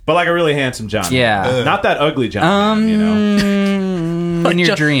Hamm, but like a really handsome John. Yeah. Hamm. Not that ugly John. Hamm, In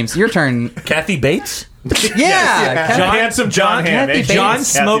your dreams. Your turn. Kathy Bates? Yeah. Handsome John Hamm. Kathy Bates. John Kathy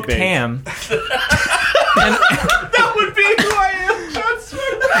smoked Bates. ham. That would be who I am, John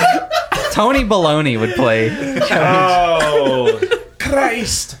Smoked. Tony Baloney would play. Oh,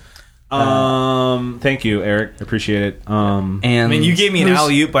 Christ. Thank you, Eric. Appreciate it. And I mean, you gave me an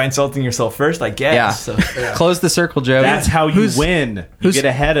alley-oop by insulting yourself first, I guess. Yeah. So. Close the circle, Joey. That's how you win. You get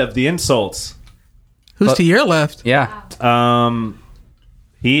ahead of the insults. Who's to your left? Yeah.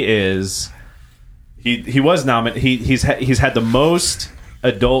 He is. He was nominated. He's had the most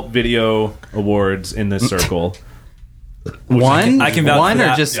adult video awards in this circle. One? I can vouch one for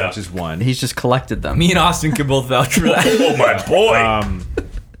or that. just one? He's just collected them. Me and Austin can both vouch for that. Oh my boy!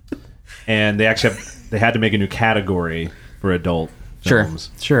 And they actually they had to make a new category for adult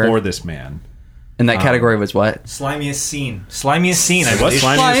films for this man. And that category was what? Slimiest scene. Slimiest scene. I What? believe.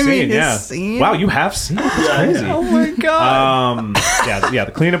 Slimiest scene, yeah. scene? Wow, you have seen it. That's crazy. Oh my god. Yeah,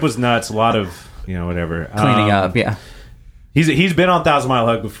 the cleanup was nuts. A lot of, whatever. Cleaning up, yeah. He's been on Thousand Mile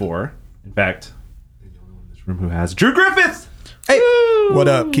Hug before. In fact, the only one in this room who has Drew Griffith. Hey, what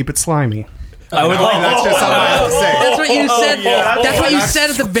up? Keep it slimy. I would like That's just something I have to say. That's what you said. That's what you said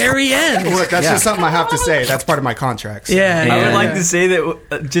at the very end. Look, that's just something I have to say. That's part of my contracts. Yeah, I would like to say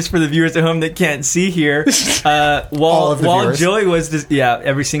that just for the viewers at home that can't see here, while viewers. Joey was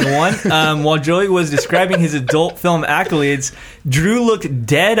every single one. While Joey was describing his adult film accolades, Drew looked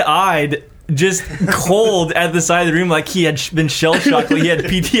dead-eyed, just cold at the side of the room, like he had been shell shocked, like he had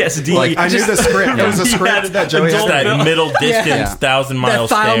PTSD. Like, I knew the script. It was a script that Joey Just had. that middle distance, 1,000-mile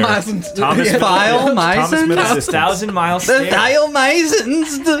stare. Thomas Thomas 1,000-mile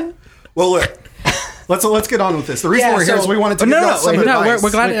stare. Well, look. Let's get on with this. The reason we're here is we wanted to give y'all some advice.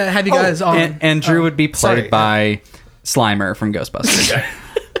 we're glad to have you guys on. And Drew would be played sorry. by Slimer from Ghostbusters.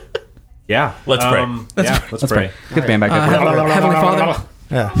 Yeah. Let's pray. Let's pray. Good band back there. Heavenly Father.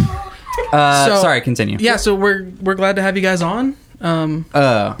 Yeah. Sorry, continue. Yeah, so we're glad to have you guys on.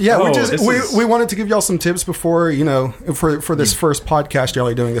 Yeah, we wanted to give y'all some tips before, for this first podcast y'all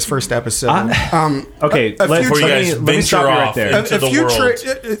are doing, this first episode. Okay, before you guys let me venture stop you right off there. into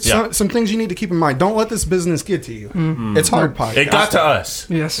the world. Some things you need to keep in mind. Don't let this business get to you. It's hard podcast. It got to us.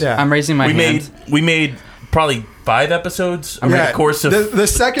 Yes. Yeah. I'm raising my hand. We made probably 5 episodes over the course of the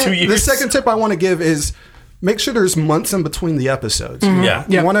second 2 years. The second tip I want to give is make sure there's months in between the episodes. Yeah.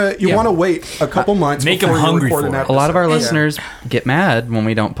 You want to wait a couple months. Make before them you hungry record for an it. episode. A lot of our listeners get mad when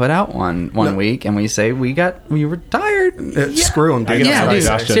we don't put out one week, and we say we were tired. Screw them, dude. Yeah,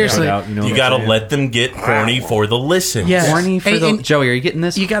 dude. Seriously. You got to let them get horny for the listen. Yeah. Horny for Joey, are you getting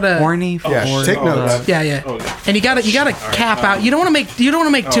this? You gotta horny for take notes. Yeah. And you gotta cap out. You don't want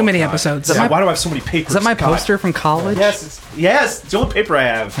to make too many episodes. Why do I have so many papers? Is that my poster from college? Yes. Yes, it's the only paper I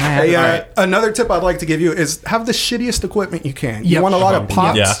have. Hey, another tip I'd like to give you is have the shittiest equipment you can. You Yep. want a lot of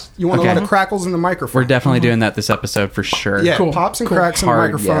pops. Yeah. You want a lot of crackles in the microphone. We're definitely doing that this episode for sure. Yeah, Cool. pops and Cool. cracks in the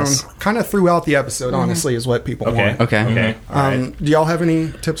Hard, microphone. yes. Kind of throughout the episode, honestly, is what people want. Okay. Do y'all have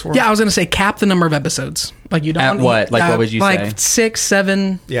any tips for Yeah, I was gonna say cap the number of episodes. Like you don't At what? Like, what would you like say? 6,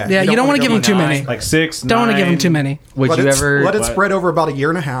 7. Yeah, Yeah, you don't want to give them too many. Like 6, Don't want to give them too many. Would Let you it, ever let it spread over about a year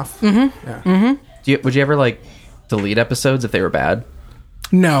and a half. would you ever like delete episodes if they were bad?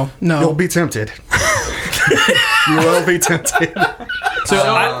 No. You'll be tempted. You will be tempted. So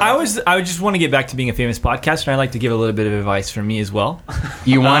I would just want to get back to being a famous podcaster, and I'd like to give a little bit of advice from me as well.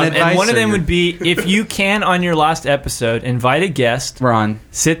 You want advice? And one of or them you're- would be, if you can, on your last episode, invite a guest, Ron.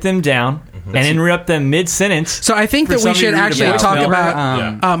 sit them down, and interrupt them mid-sentence. So I think for that we somebody should to read actually about. talk No. about.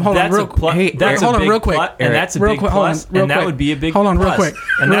 Hold on, That's real a plu- quick. that's a Hold on, big real quick. plus, and that's a real big quick. Hold on, plus, real and that quick. would be a big Hold on, real plus. quick.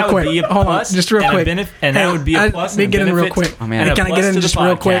 And real that quick. would be a Hold on, plus just real and a quick. and that would be a plus. Me and get in real benefit- quick. Oh, man. and a Can I plus get in to the just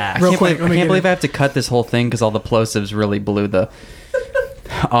real quick? podcast. Real quick. I can't believe I have to cut this whole thing because all the plosives really blew the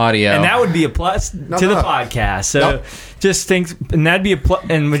audio. And that would be a plus to the podcast. So just think, and that'd be a plus.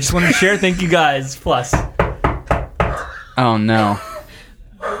 And we just wanted to share. Thank you guys. Plus. Oh no.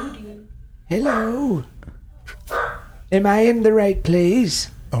 Hello. Am I in the right place?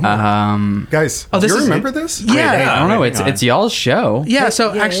 Guys, Oh, this you is- remember this? Yeah. I don't know. It's y'all's show. Yeah,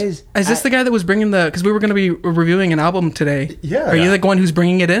 so Yes, actually, is this the guy that was bringing the? Because we were going to be reviewing an album today. Yeah. Are you the one who's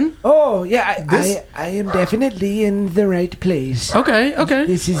bringing it in? Oh, yeah. I am definitely in the right place. Okay.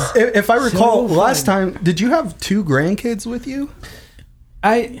 This is. If I recall, so last fun. time, did you have 2 grandkids with you?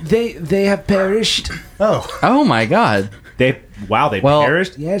 They have perished. Oh my God. They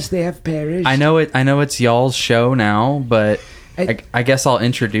perished. Yes, they have perished. I know it's y'all's show now, but I guess I'll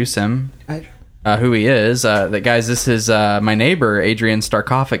introduce him. Who he is. Guys, this is my neighbor, Adrian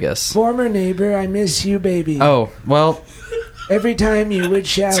Starkophagus. Former neighbor, I miss you, baby. Oh, well, Every time you would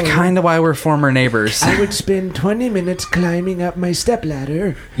shower, it's kind of why we're former neighbors. I would spend 20 minutes climbing up my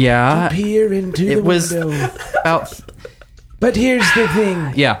stepladder Yeah. to peer into the It was window. about... But here's the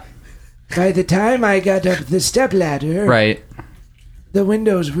thing. Yeah, By the time I got up the stepladder, right. the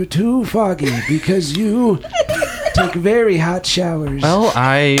windows were too foggy because you take very hot showers. Well,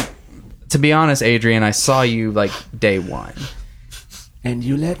 to be honest, Adrian, I saw you like day one. And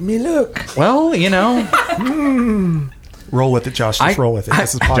you let me look. Well, you know. Roll with it, Josh. Just roll with it.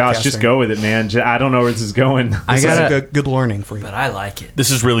 This is podcasting. Josh, just go with it, man. I don't know where this is going. This is a good learning for you. But I like it. This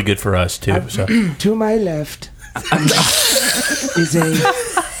is really good for us too. So. To my left is a.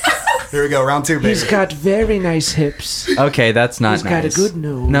 Here we go, round 2, baby. He's got very nice hips. Okay, that's not He's nice. got a good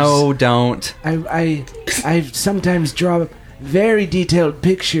nose. No, don't. I sometimes draw very detailed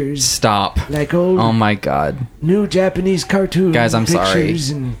pictures. Stop. Like old. Oh my God. New Japanese cartoon Guys, I'm sorry. pictures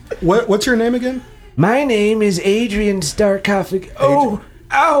and What's your name again? my name is Adrian Starkophagus. Oh,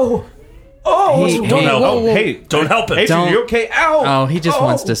 ow. Oh, Hey, Don't help whoa, him. whoa. Hey, don't help him. Adrian, you okay? Ow! Oh, he just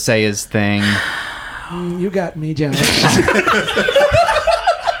wants to say his thing. You got me, Josh.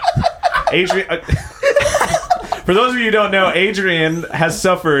 Adrian. For those of you who don't know, Adrian has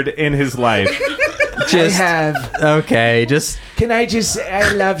suffered in his life. Just I have. okay. Just Can I just say,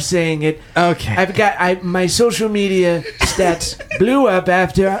 I love saying it. okay. I've got my social media stats blew up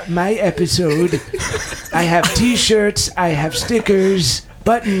after my episode. I have t-shirts, I have stickers,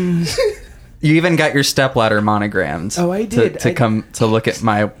 buttons. You even got your stepladder monogrammed. Oh, I did. To come to look at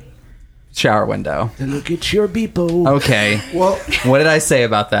my shower window. To look at your people. Okay. Well, what did I say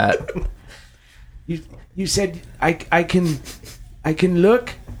about that? You said I can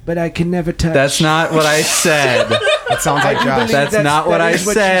look, but I can never touch. That's not what I said. That sounds like Josh. That's not what I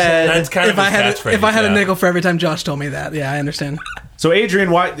said. That's kind If of I his had catchphrase, if I had a yeah. nickel for every time Josh told me that, yeah, I understand. So,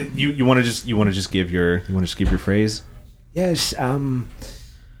 Adrian, why you want to just give your phrase? Yes.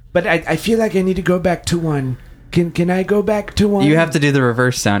 But I feel like I need to go back to one. Can I go back to one? You have to do the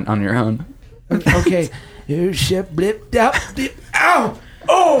reverse sound on your own. Okay. Blip, up, dip, ow!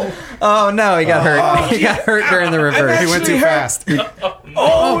 Oh! Oh no, he got hurt. He got hurt during the reverse. He went too fast.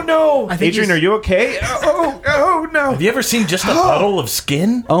 Oh no! I think Adrian, are you okay? Oh no! Have you ever seen just a puddle of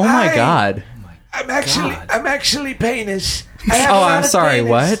skin? Oh my Hi. God. I'm actually penis. I have a Oh, lot I'm of sorry. penis.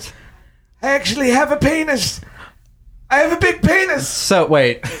 What? I actually have a penis. I have a big penis. So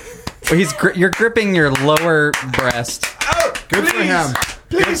wait, you're gripping your lower breast. Oh, Good for him.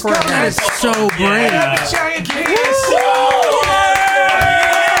 Please for come him. on. That's so brave. I have a giant penis.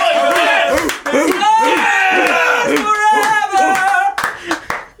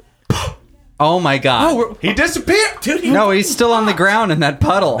 Oh my God. He disappeared. Dude, No, he's still on the ground in that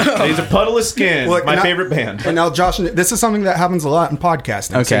puddle. he's a puddle of skin. Look, my now- favorite band. And now, Josh, this is something that happens a lot in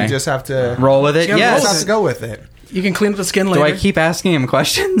podcasting. So Okay. you just have to Roll with it. You just have Yes. to go with it. You can clean up the skin Do later. I keep asking him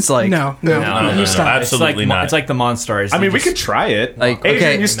questions? Like, No. No, stop. Absolutely not. It's like the Monstars. I mean, we could try it. Like, Adrian,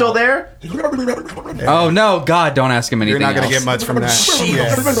 okay. you still there? Oh no, God! Don't ask him anything. You're not going to else. get much from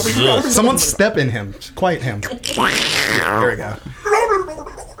that. Yeah. Someone step in him. Quiet him. There we go.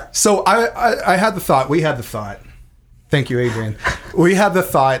 So I had the thought. We had the thought. Thank you, Adrian. We had the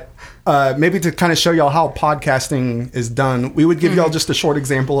thought. Maybe to kind of show y'all how podcasting is done, we would give y'all just a short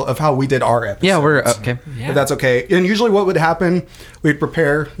example of how we did our episodes. Yeah, we're okay. If that's okay. And usually what would happen, we'd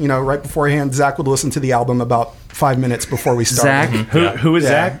prepare, right beforehand. Zach would listen to the album about 5 minutes before we started. Zach? Who is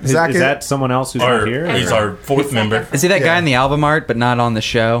Zach? Zach is that someone else who's not here? He's our fourth member. Is he that guy in the album art, but not on the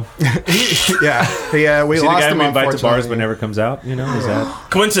show? Yeah. We Is he lost the guy him, we invite to bars unfortunately. but never comes out? Is that?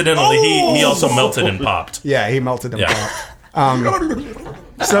 Coincidentally, he also melted and popped. Yeah, he melted and Yeah. popped.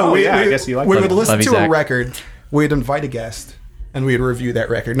 So Oh, we yeah, I guess you like we that. would listen Love you, to a Zach. record, we'd invite a guest, and we'd review that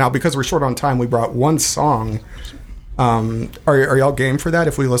record. Now, because we're short on time, we brought one song. Are y'all game for that?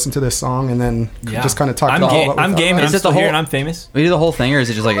 If we listen to this song and then just kind of talk about all I'm game, and Is I'm it still the here, whole- and I'm famous. We do the whole thing, or is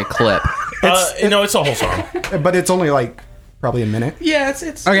it just like a clip? It's a whole song. But it's only like probably a minute. Yeah, it's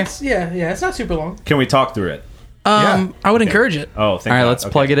Okay. It's not super long. Can we talk through it? Yeah. I would encourage it. Oh, thank All right, God. let's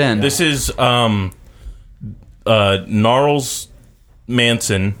Okay. plug it in. This is Gnarls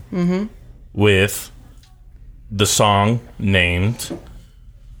Manson with the song named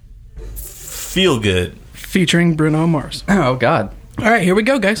Feel Good. Featuring Bruno Mars. Oh God! All right, here we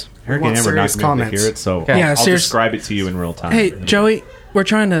go, guys. Hurricane want Amber not serious going to comments. hear it, so Okay. Yeah, I'll serious- describe it to you in real time. Hey, Joey, we're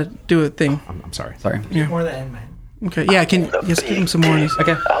trying to do a thing. I'm sorry. Sorry. Yeah. More than end, man. Okay, yeah, just give him some more.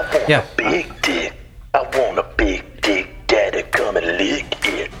 Okay. Yeah. Big dick. I want a big dick. Daddy, come and lick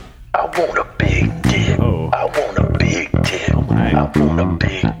it. I want a big dick. Oh. I want a big dick. my. I want a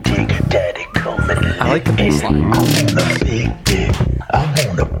big dick. Daddy, come and lick it. I like the bass line. I want a big dick. I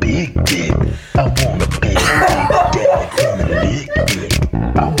want a big dick. I want a big dick. Daddy, come and lick it.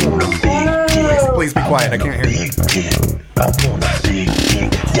 I want a big dick. Please be quiet. I can't hear you. Big dick. I want a big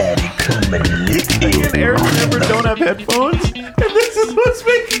dick. Daddy, come and lick it. Eric and Amber don't have headphones, and this is what's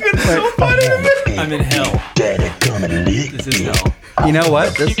making it so funny to me. I'm in hell. Daddy, come and lick This is hell. You know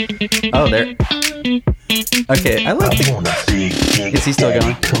what? This. Oh, there. Okay, I like the. want a big dick. Is he still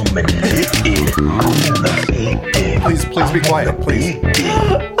going? Come and lick it. I want a big dick. Please be quiet, please.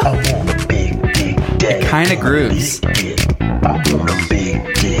 I want a big dick. Daddy, Kind of grooves. I want a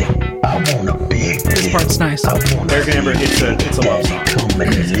big dick. I want a big dick. This part's nice. Eric and Amber, it's a love song. Come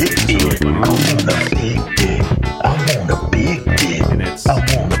and lick it. I want a big dick. I want a big dick. And it's I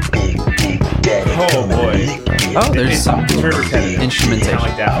want a big dick. Daddy, oh come and boy. lick it. Oh, there's some It's very repetitive. instrumentation. Kinda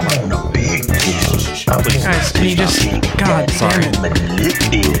like that. I want a big dick. I want Guys, can you just... God damn it. come and lick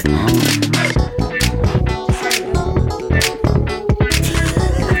it.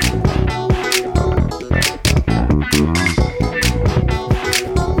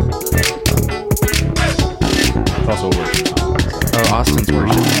 It's also a worship song. Oh, Austin's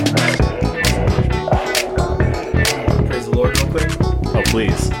worship. Praise the Lord, real quick. Oh,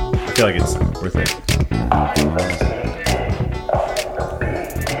 please. I feel like it's worth it.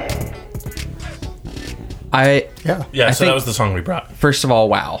 Yeah. Yeah, I so that think- was the song we brought. First of all,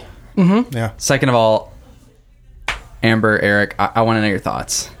 wow. Yeah. Second of all, Amber, Eric, I want to know your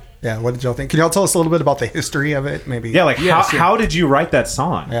thoughts. Yeah. What did y'all think? Can y'all tell us a little bit about the history of it? Maybe. Yeah, like Yes, yeah. how did you write that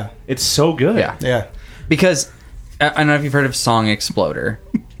song? Yeah. It's so good. Yeah. Yeah. Because I don't know if you've heard of Song Exploder.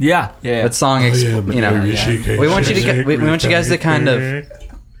 Yeah, yeah. That song, you know, we want you to we want you guys to kind of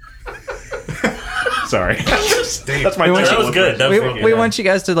Sorry. That's my We want That terrible was good. That was we want you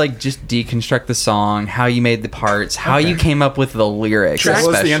guys to like just deconstruct the song, how you made the parts, how you came up with the lyrics. What was the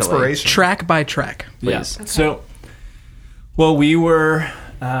especially. inspiration? Track by track. Please. Yeah. So, well, we were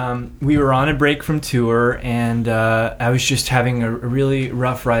on a break from tour, and I was just having a really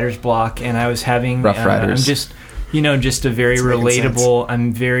rough writer's block, and I was having Rough Riders. I'm just, just a very It's making relatable.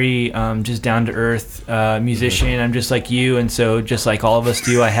 I'm very just down to earth musician. I'm just like you, and so just like all of us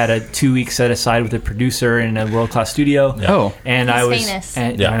do, I had a 2 week set aside with a producer in a world class studio. Yeah. Oh. and He's I was famous.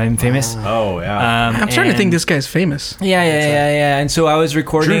 and Yeah. I'm famous. Oh yeah. I'm starting to think and- this guy's famous. Yeah. And so I was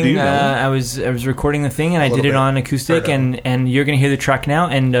recording. Drew, do you know him? I was recording the thing, and I did little it bit. on acoustic. And you're gonna hear the track now.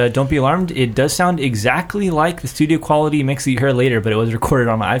 And don't be alarmed, it does sound exactly like the studio quality mix that you hear later, but it was recorded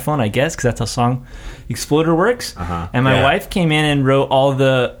on my iPhone, I guess, because that's how Song Exploder works. Uh-huh. And my Yeah. wife came in and wrote all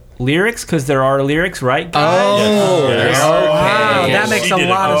the lyrics because there are lyrics, right? guys? Oh, Yes. Wow, Okay. that makes She a did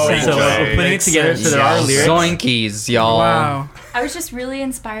lot it. of Oh, sense. So okay. we're putting it together, so there are lyrics. Zoinkies, y'all. Wow. I was just really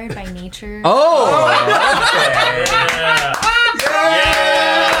inspired by nature. Oh,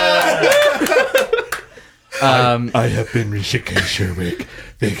 I have been Rishikesh Sherwick.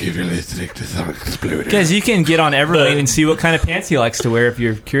 Thank you for listening to Song Exploded. Guys, you can get on Everlane and see what kind of pants he likes to wear if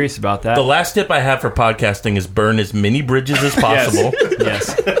you're curious about that. The last tip I have for podcasting is burn as many bridges as possible.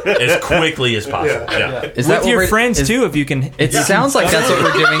 Yes. As quickly as possible. Yeah. Is With your friends, too, if you can. It sounds like that's what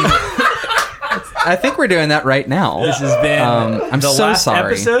we're doing. I think we're doing that right now. This has been I'm the so last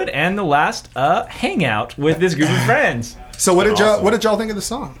sorry. episode and the last hangout with this group of friends. So what did y'all think of the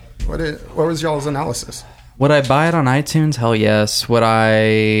song? What was y'all's analysis? Would I buy it on iTunes? Hell yes. Would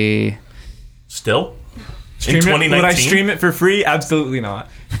I Still? Stream In it, 2019? would I stream it for free? Absolutely not.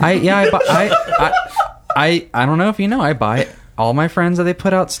 I don't know if you know, I buy all my friends that they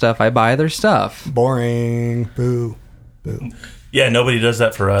put out stuff. I buy their stuff. Boring. Boo. Yeah, nobody does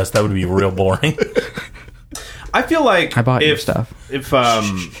that for us. That would be real boring. I feel like I bought your stuff. If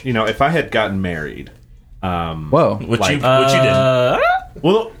if I had gotten married, whoa, which you didn't.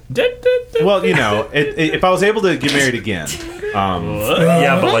 Well, if I was able to get married again,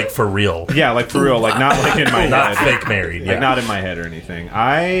 yeah, but like for real, like not like in my not head, fake married, like not in my head or anything.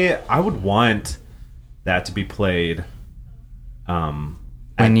 I would want that to be played.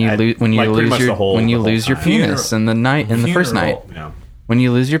 When you lose your penis in the first night. Yeah. When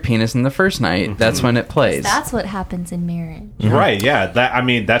you lose your penis in the first night, that's when it plays. That's what happens in marriage. Right, yeah.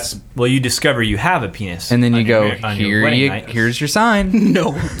 That's well, you discover you have a penis. And then you go, night. here's your sign.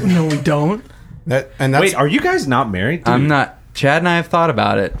 No, we don't. Wait, are you guys not married? Dude, I'm not. Chad and I have thought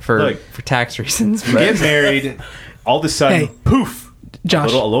about it for tax reasons. You get married, all of a sudden, poof,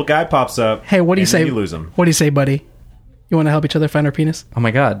 Josh. a little guy pops up. Hey, what do you say? You lose him. What do you say, buddy? You want to help each other find our penis? Oh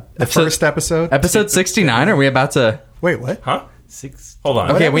my god. First episode? Episode 69? Are we about to... Wait, what? Huh? Hold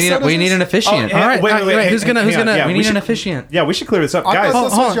on. Okay, we need an officiant. All right, wait. Who's gonna? we need an officiant. Yeah, we should clear this up, I guys. thought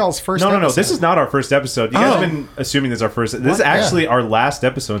this was y'all's first No. episode. This is not our first episode. You guys have been assuming this is our first. This is actually our last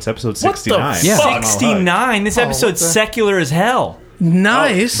episode. It's episode 69. Yeah. 69. This episode's secular as hell.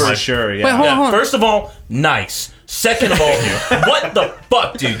 Nice. For sure. Yeah. Wait, hold on. First of all, nice. Second of all, what the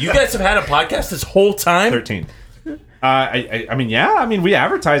fuck, dude? You guys have had a podcast this whole time? 13. I mean, we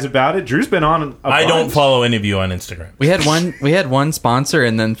advertise about it. Drew's been on. I don't follow any of you on Instagram. We had one sponsor,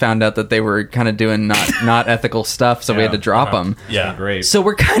 and then found out that they were kind of doing not ethical stuff, so we had to drop them. Yeah, great. So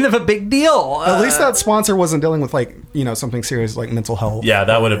we're kind of a big deal. At least that sponsor wasn't dealing with something serious like mental health. Yeah,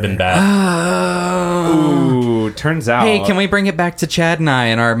 that would have been bad. Ooh, turns out. Hey, can we bring it back to Chad and I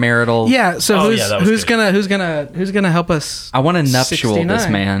and our marital? Yeah. So who's gonna help us? I want to nuptial 69. this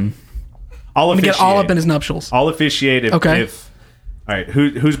man. I'll get all up in his nuptials. I'll officiate if. Okay. All right.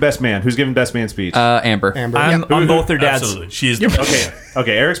 Who's best man? Who's giving best man speech? Amber. I'm both their dads. Absolutely. She is the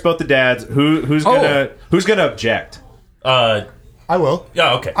Okay. Eric's both the dads. Who's gonna object? I will.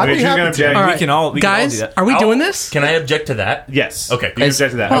 Yeah, okay. I'd be Drew's happy gonna to. object. All right. We can all do Guys, that. are we doing this? Can I object to that? Yes. Okay. You can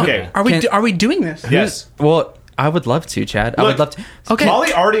object to that. Okay. Are we doing this? Yes. Well, I would love to, Chad. I would love to. Okay.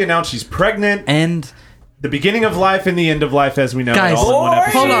 Molly already announced she's pregnant. And the beginning of life and the end of life, as we know, Guys, all in one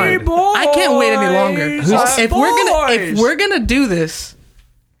episode. hold on. I can't wait any longer. If we're gonna do this,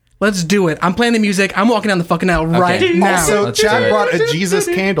 let's do it. I'm playing the music. I'm walking down the fucking aisle right now. Also, Let's do Chad it. brought a Jesus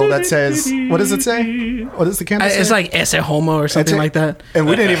candle that says, what does it say? What does the candle say? It's like esse homo or something like that. And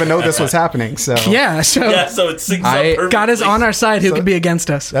we didn't even know this was happening. So Yeah. So it syncs up perfectly. God is on our side. Who could be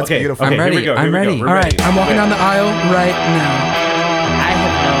against us? that's beautiful. I'm ready. Here we go. I'm ready. We're All ready. right. I'm walking down the aisle right now. I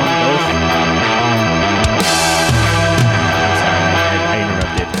have known both. I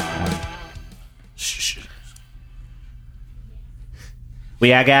interrupted.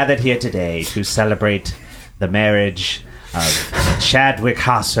 We are gathered here today to celebrate the marriage of Chadwick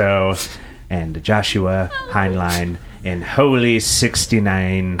Hasso and Joshua Heinlein in holy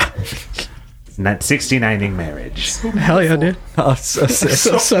 69ing marriage. Hell yeah, dude. Oh, so sick.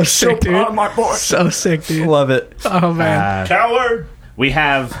 So sick, dude. my boy. So sick, dude. Love it. Oh man. Coward. We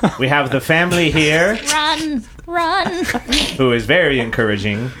have the family here Run. who is very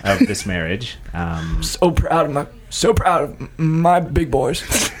encouraging of this marriage. So proud of my big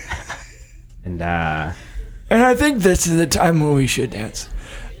boys. And I think this is the time when we should dance.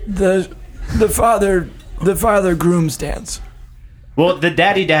 The father groom's dance. well, the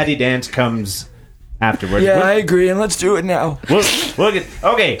daddy dance comes afterwards. Yeah, I agree, and let's do it now. We'll get,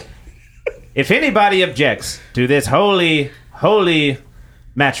 okay. If anybody objects to this holy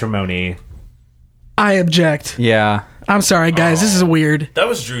matrimony, I object. Yeah. I'm sorry, guys. This is weird. That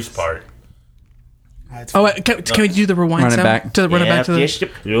was Drew's part. Oh, wait, can we do the rewind Run it sound? back. Run it back to the...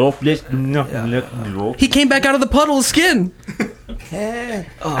 He came back out of the puddle of skin. I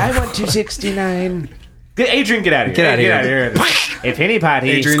want 269. Adrian, get out of here. Get out of here. If anybody,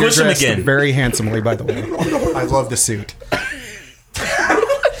 Adrian, Squish you're him dressed again. very handsomely, by the way. I love the suit.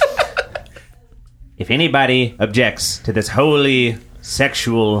 if anybody objects to this holy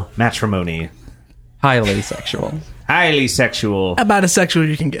sexual matrimony, highly sexual, About as sexual as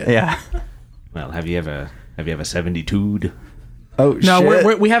you can get. Yeah. Well, have you ever 72'd? Oh No,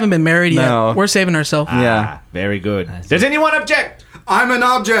 we haven't been married No. yet. We're saving ourselves. Very good. Does anyone object? I'm an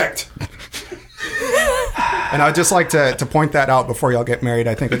object. And I'd just like to point that out before y'all get married.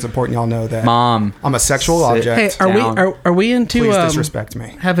 I think it's important y'all know that. Mom, I'm a sexual sit object. Hey, are we into Please disrespect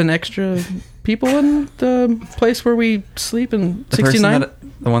me. having extra people in the place where we sleep in the person 69?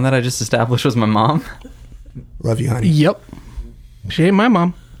 the one that I just established was my mom. Love you, honey. Yep. She ain't my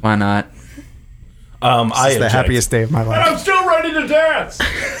mom. Why not? This is the happiest day of my life. I'm still ready to dance.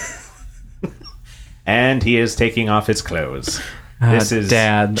 And he is taking off his clothes. This is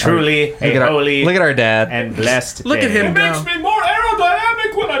Dad. truly Look a at our- holy look at our dad. and blessed Look day. at him It makes me more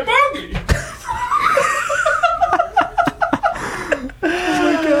aerodynamic when I boogie.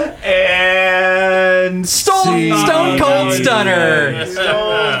 And Stone Cold Stunner.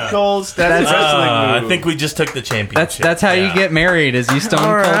 Stone Cold Stunner. I think we just took the championship. That's how you get married. Is you Stone All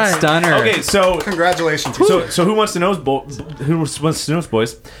Cold right. Stunner. Okay, so Congratulations. so who wants to know, who wants to know,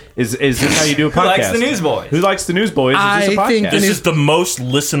 boys? Is this how you do a podcast? Who likes the Newsboys? Who likes the Newsboys? Is this a I think podcast? This is the most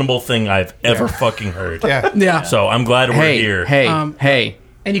listenable thing I've ever fucking heard. Yeah. Yeah. So I'm glad we're Hey, here. hey, Hey.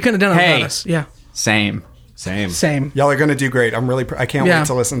 And you couldn't have done it Hey. without us. Yeah. Same. Same. Y'all are going to do great. I'm really, I can't Yeah. wait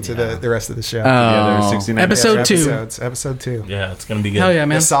to listen to the rest of the show. Yeah, there's 69 Episode 2. Episode 2. Yeah, it's gonna be good. Hell yeah, The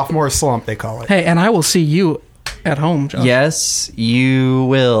man. sophomore slump, they call it. Hey, and I will see you at home, Josh. Yes, you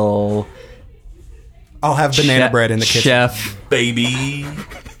will. I'll have banana Chef- bread in the kitchen. Chef, Baby.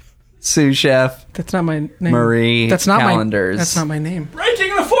 sous chef, That's not my name. Marie That's not Calendars. That's not my name.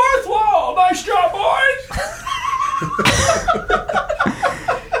 Breaking the fourth wall. Nice job, boys.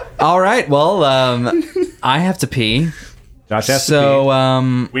 All right. Well, I have to pee. Josh has to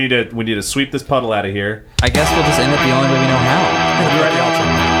So, we need to sweep this puddle out of here. I guess we'll just end it the only way we know how. You're right, y'all.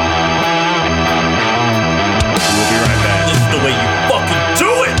 We'll be right back. This is the way you fucking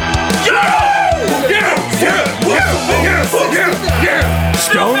do it.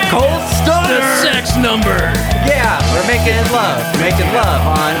 Stone Cold Stunner. The sex number. Yeah, we're making love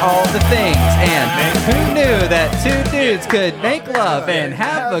on all the things. And who knew that two dudes could make love and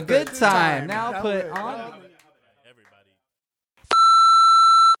have a good time? Now put on.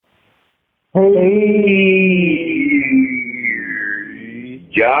 Hey,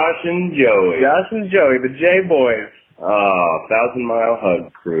 Josh and Joey, the J Boys. 1,000 Mile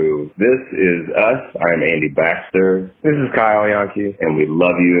Hug Crew. This is us. I'm Andy Baxter. This is Kyle Yankee. And we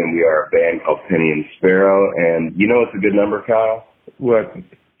love you, and we are a band called Penny and Sparrow. And you know what's a good number, Kyle? What?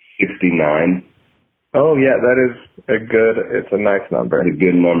 69. Oh, yeah, it's a nice number. It's a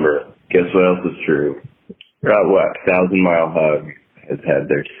good number. Guess what else is true? What? 1,000 Mile Hug has had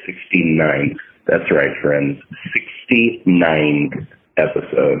their 69th. That's right, friends. 69th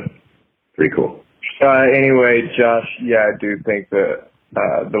episode. Pretty cool. Anyway, Josh, yeah, I do think that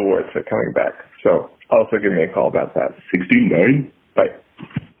the warts are coming back. So also give me a call about that. 69. Bye.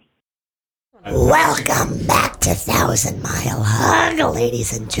 Welcome back to 1,000 Mile Hug,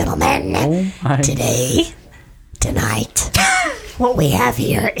 ladies and gentlemen. Tonight, what we have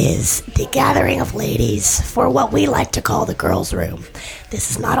here is the gathering of ladies for what we like to call the girls' room.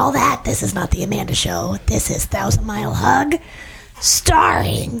 This is not all that. This is not the Amanda Show. This is 1,000 Mile Hug,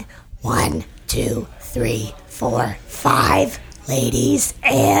 starring 1, 2, 3, 4, 5 ladies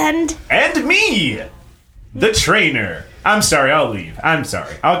and me, the trainer. I'm sorry, I'll leave. I'm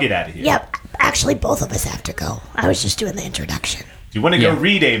sorry, I'll get out of here. Yep, actually both of us have to go. I was just doing the introduction. Do you want to go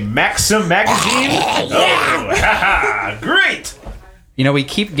read a Maxim magazine? Yeah. Oh, haha, great. You know, we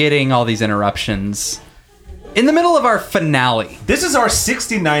keep getting all these interruptions in the middle of our finale. This is our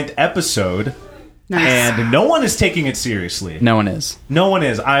 69th episode. Nice. And no one is taking it seriously. No one is. No one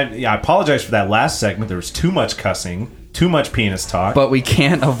is. I apologize for that last segment. There was too much cussing, too much penis talk. But we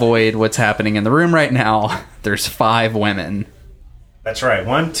can't avoid what's happening in the room right now. There's 5 women. That's right.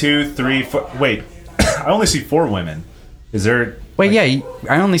 1, 2, 3, 4. Wait, I only see 4 women. Is there? Wait, yeah,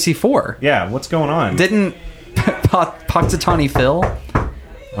 I only see 4. Yeah, what's going on? Didn't Poxitani Phil?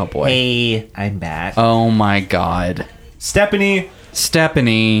 Oh boy. Hey, I'm back. Oh my god. Stephanie.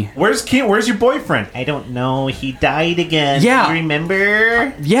 Where's your boyfriend? I don't know. He died again. Yeah. You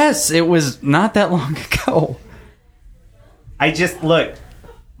remember? Yes, it was not that long ago. Look,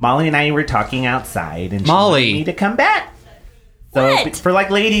 Molly and I were talking outside, and she Molly. wanted me to come back. So What? for like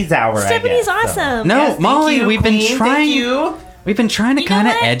ladies' hour, Stephanie's I guess, so. awesome. No, Yes, thank Molly, you, we've been Queen. trying. Thank you. We've been trying to You know kind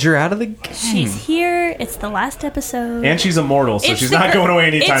of what? edge her out of the game. She's here. It's the last episode. And she's immortal, so It's she's the not gir- going away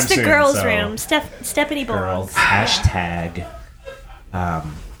anytime It's the soon. girls' so. room. Stephanie belongs. Girls, hashtag,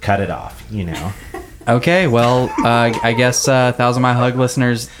 cut it off, you know. Okay, well, I guess 1,000 Mile Hug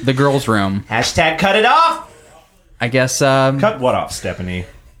listeners, the girls' room. Hashtag cut it off. I guess. Cut what off, Stephanie?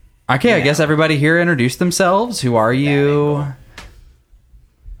 Okay, I guess everybody here introduce themselves. Who are you?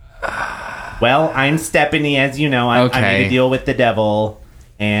 Well, I'm Stephanie, as you know. I Okay. made a deal with the devil,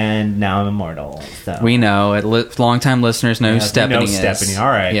 and now I'm immortal. So We know. Longtime listeners know who Yes, we Stephanie know is. Stephanie. All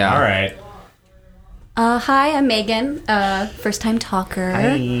right. Yeah. All right. Hi, I'm Megan, first time talker.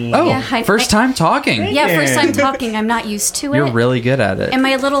 Oh, yeah, hi, first time talking. Yeah, first time talking. I'm not used to You're it. really good at it. Am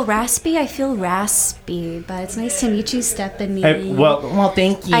I a little raspy? I feel raspy, but it's nice to meet you, Stephanie. Well,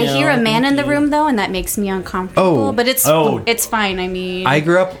 thank you. I hear a man in the Thank room though, and that makes me uncomfortable. Oh. But it's Oh. it's fine. I mean, I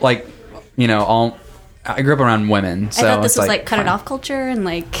grew up I grew up around women, so I thought this it's was like cut fine. it off culture, and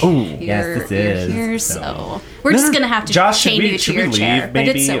like Ooh. you're, Yes, this you're is, here, so. so we're just gonna have to Josh, chain you to should your we chair, leave, but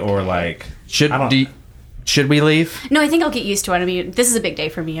it's maybe, okay. or like should we leave? No, I think I'll get used to it. I mean, this is a big day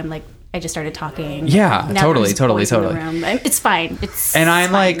for me. I'm like, I just started talking. Yeah, Now totally, there's totally, boys in the totally. room. It's fine. It's And I'm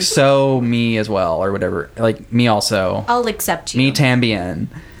fine. like so me as well, or whatever. Like me also. I'll accept you. Me Tambien.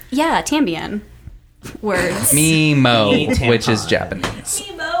 Yeah, Tambien. Words. Me Mo, Me which is tampon. Japanese.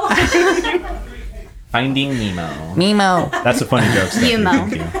 Finding Nemo. Nemo. That's a funny joke, Stephanie. Nemo.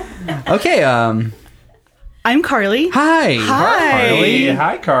 Thank you. Okay, I'm Carly. Hi. Carly.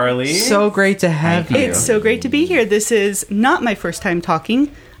 Hi, Carly. So great to have you. It's so great to be here. This is not my first time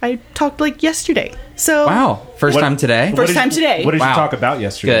talking. I talked like yesterday. So Wow. First time today? First time today. What did Wow. you talk about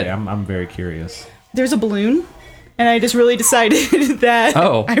yesterday? Good. I'm very curious. There's a balloon, and I just really decided that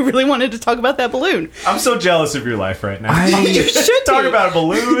Oh. I really wanted to talk about that balloon. I'm so jealous of your life right now. You should talk be. about a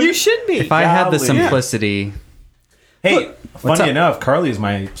balloon. You should be. If I had the Golly. simplicity. Hey, What's funny up? enough, Carly is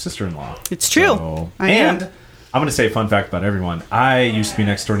my sister-in-law. It's true. I am. And I'm going to say a fun fact about everyone. I used to be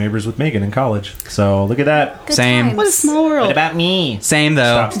next door neighbors with Megan in college. So look at that. Good Same. times. What a small world. What about me? Same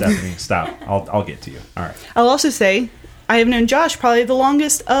though. Stop, Stephanie. Stop. I'll get to you. All right. I'll also say I have known Josh probably the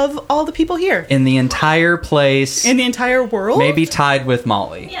longest of all the people here In the entire place. in the entire world. Maybe tied with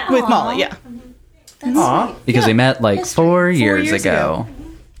Molly. with Molly. Yeah. Aw. Because we met like 4 years, years ago.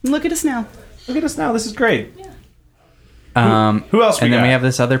 Look at us now. Look at us now. This is great. Who else we And then got? we have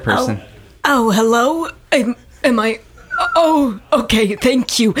this other person. Oh, hello. Am I? Oh, okay.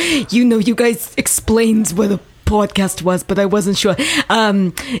 Thank you. You know, you guys explained what a podcast was, but I wasn't sure.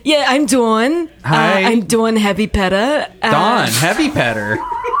 Yeah, I'm Dawn. Hi. I'm Dawn Heavy Petter. Dawn, Heavy Petter.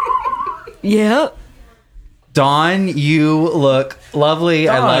 Yeah. Dawn, you look lovely.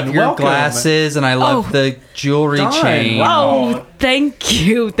 I Dawn, love your welcome. glasses, and I love Oh. the jewelry Dawn, chain. Oh, thank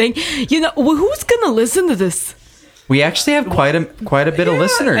you. You know, who's gonna listen to this? We actually have quite a bit of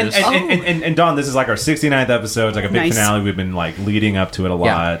listeners. And Dawn, this is like our 69th episode. It's like a big Nice. finale. We've been like leading up to it a lot.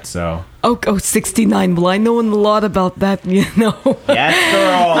 Yeah. So Oh, 69. Well, I know a lot about that, you know. yes,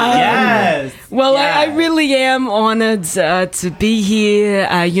 girl. Yes. Well, Yes. I really am honored to be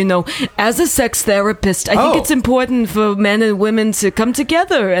here. You know, as a sex therapist, I think Oh. it's important for men and women to come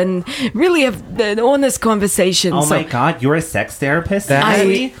together and really have an honest conversation. Oh So my God, you're a sex therapist? I-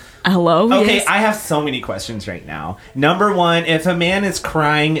 Stephanie? hello? Okay, Yes. I have so many questions right now. Number one, if a man is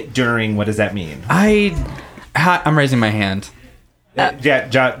crying during, what does that mean? I'm raising my hand.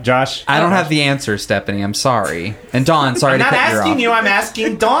 Josh? I don't have the answer, Stephanie. I'm sorry. And Dawn, sorry I'm to not cut you off. asking you. I'm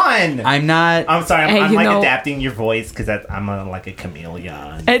asking Dawn. I'm not. I'm sorry. Hey, I'm you like know- adapting your voice because I'm like a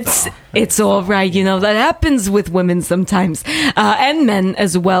chameleon. It's all right, you know, that happens with women sometimes, and men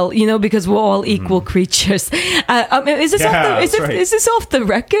as well, you know, because we're all equal creatures. Is this Yeah, off that's right. is this off the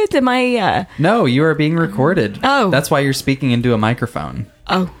record? Am I? No, you are being recorded. Oh. That's why you're speaking into a microphone.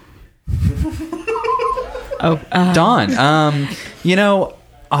 Oh. Dawn, you know,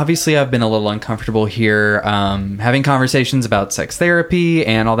 obviously I've been a little uncomfortable here having conversations about sex therapy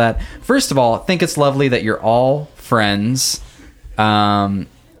and all that. First of all, I think it's lovely that you're all friends.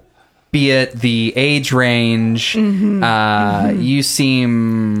 Be it the age range, you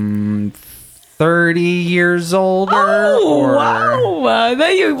seem 30 years older. Oh, or... wow.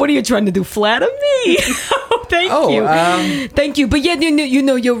 What are you trying to do? Flatter me? Thank you. Thank you. But yeah, you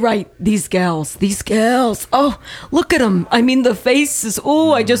know, you're right. These gals. Oh, look at them. I mean, the faces.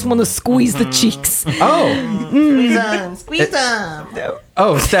 Oh, I just want to squeeze the cheeks. Oh. Squeeze them. Squeeze them.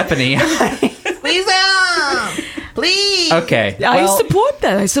 Oh, Stephanie. Squeeze them. Please. Okay. I well- support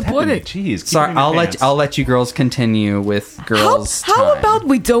that. I support it. Jeez. Sorry, I'll let you girls continue with girls. How time. about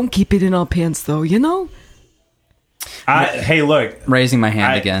we don't keep it in our pants, though, you know? Hey, look. Raising my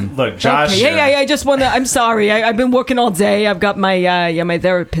hand again. Look, Josh. Okay. Hey, I just want to. I'm sorry. I've been working all day. I've got my my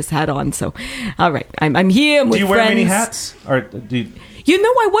therapist hat on. So, all right. I'm here. I'm Do with you wear friends. many hats? Or do you...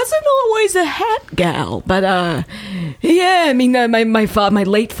 I wasn't always a hat gal, but yeah, I mean, my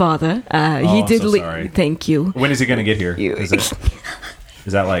late father, he I'm did. so sorry. Thank you. When is he going to get here?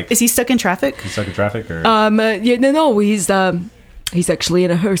 Is that like? Is he stuck in traffic? He's stuck in traffic, or? Yeah, no, he's actually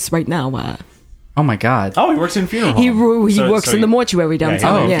in a hearse right now. Oh my God! Oh, he works in funeral He home. works in the mortuary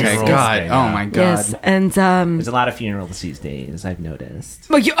downtown. Yeah, yes. okay, God! Oh my God! Yes, and there's a lot of funerals these days. I've noticed.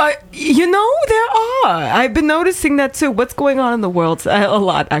 Well, there are. I've been noticing that too. What's going on in the world? A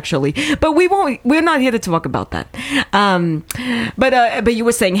lot, actually. But we're not here to talk about that. But you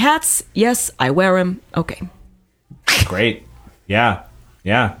were saying hats. Yes, I wear them. Okay. Great. Yeah.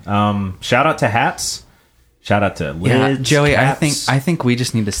 Shout out to hats. Shout out to lids. Yeah, Joey, caps. I think we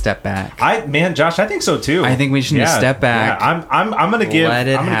just need to step back. Josh, I think so too. I think we just need to step back. Yeah, I'm gonna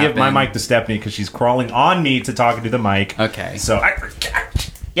give my mic to Stephanie because she's crawling on me to talk into the mic. Okay. So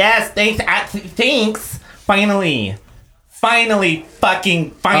Yes, thanks. Finally.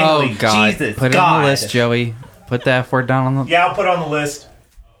 Oh God! Jesus, put it on the list, Joey. Put the F word down on the. Yeah, I'll put it on the list.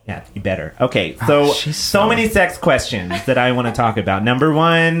 Yeah, you better. Okay, so many sex questions that I want to talk about. Number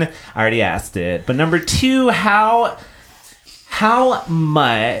 1, I already asked it, but number 2, how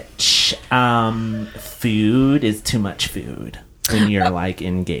much food is too much food when you're like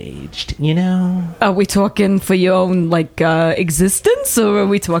engaged? Are we talking for your own existence, or are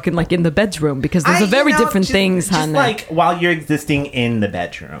we talking like in the bedroom? Because those are very different things, just Hannah. like while you're existing in the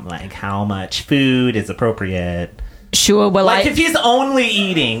bedroom, like how much food is appropriate? Sure. Well, like if he's only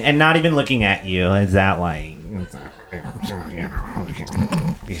eating and not even looking at you, is that like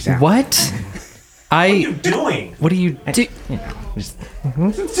What? What are you doing? What do you do? It's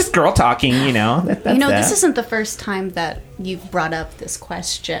just girl talking, That's this isn't the first time that you've brought up this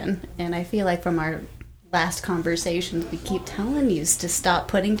question, and I feel like from our last conversations, we keep telling you to stop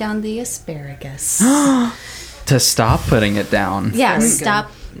putting down the asparagus. To stop putting it down. Yeah,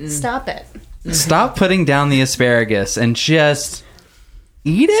 stop it. Stop putting down the asparagus and just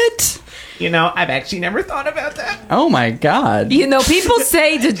eat it? I've actually never thought about that. Oh my God. People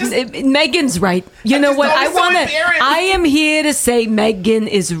say that Megan's right. You know what? I am here to say Megan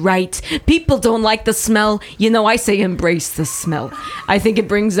is right. People don't like the smell. I say embrace the smell. I think it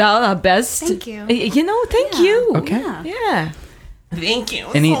brings out our best. Thank you. Thank you. Okay. Yeah. Thank you.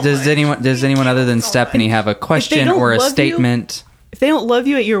 Does anyone other than Stephanie have a question or a statement? If they don't love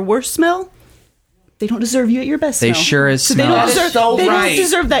you at your worst smell, they don't deserve you at your best They smell. sure as So smell. they don't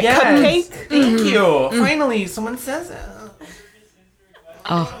deserve that cupcake. Thank you. Finally, someone says it.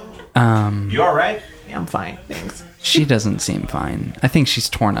 You all right? Yeah, I'm fine. Thanks. She doesn't seem fine. I think she's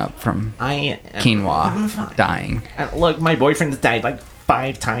torn up from quinoa dying. Look, my boyfriend's died like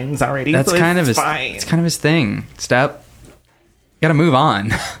 5 times already. That's so kind of it's his. fine. It's kind of his thing. Step. Gotta move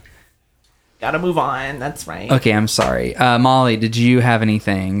on. Gotta move on. That's right. Okay, I'm sorry. Molly, did you have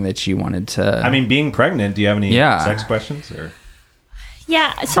anything that you wanted to? I mean, being pregnant. Do you have any sex questions or?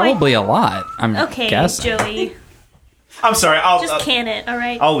 Yeah, so Probably a lot. I'm okay, guessing. Joey. I'm sorry. Just can it, all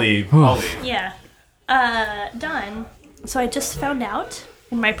right? I'll leave. Yeah. Done. So I just found out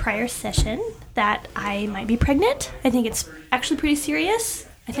in my prior session that I might be pregnant. I think it's actually pretty serious.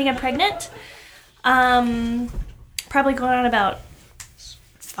 I think I'm pregnant. Probably going on about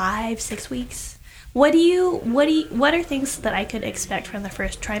 5-6 weeks. What are things that I could expect from the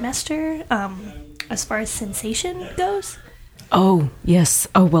first trimester as far as sensation goes? Oh, yes.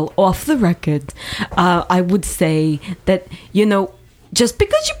 Oh, well, off the record, I would say that, just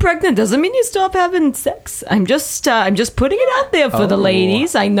because you're pregnant doesn't mean you stop having sex. I'm just putting it out there for the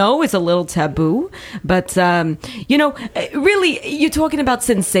ladies. I know it's a little taboo, but, really, you're talking about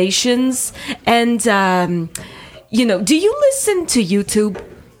sensations and, do you listen to YouTube?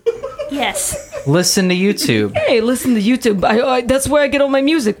 Yes. Listen to YouTube. Hey, listen to YouTube. That's where I get all my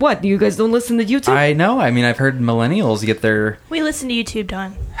music. What? You guys don't listen to YouTube? I know. I mean, I've heard millennials get their. We listen to YouTube,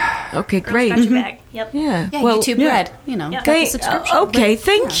 Don. Okay, great. Got your back. Yep. Yeah. YouTube Red. Yeah. Okay, okay,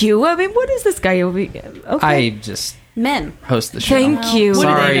 thank you. I mean, what is this guy over here? Okay. I just men host the show. Thank you.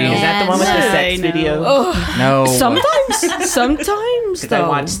 Sorry. Is that the one with the sex video? Oh, No. Sometimes I though.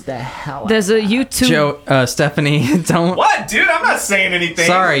 watched the hell. There's a YouTube. Joe, Stephanie, don't. What, dude? I'm not saying anything.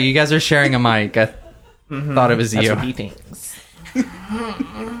 Sorry, you guys are sharing a mic. I thought it was That's you. what he thinks.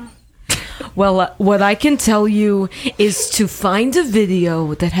 Well, what I can tell you is to find a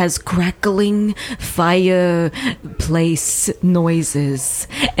video that has crackling fireplace noises.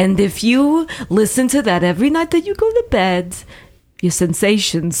 And if you listen to that every night that you go to bed, your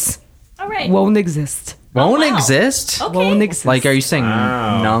sensations All right. won't exist. Won't exist? Okay. Won't exist. Like, are you saying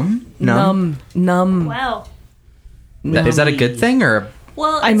numb? Numb. Wow. Is that a good thing or?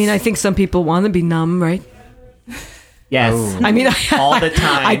 Well, I mean, I think some people want to be numb, right? Yes. I mean, all the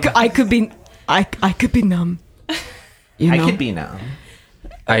time. I could be numb. You know? I could be numb.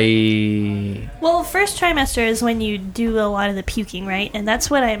 Well, first trimester is when you do a lot of the puking, right? And that's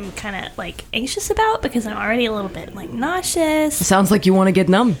what I'm kind of like anxious about because I'm already a little bit like nauseous. It sounds like you want to get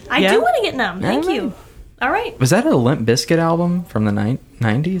numb. I do want to get numb. Thank you. All right. Was that a Limp Bizkit album from the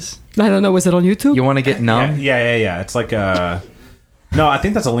 90s? I don't know. Was it on YouTube? You want to get numb? Yeah. It's like a... No, I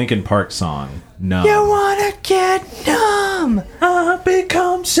think that's a Linkin Park song. No. You wanna get numb? I've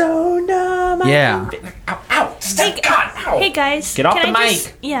become so numb. Yeah. Hey guys. Get off can the I mic.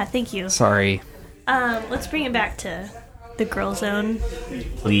 just- yeah, thank you. Sorry. Let's bring it back to the girl zone.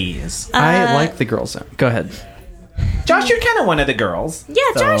 Please. I like the girl zone. Go ahead. Josh, you're kind of one of the girls. Yeah,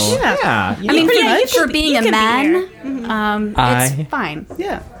 So, Josh. Yeah. I mean, pretty much for you being a can be man, I- it's fine.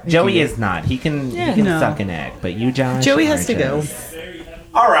 Yeah. Joey is not. He can No. suck an egg, but you, Josh, Joey has are to go. just-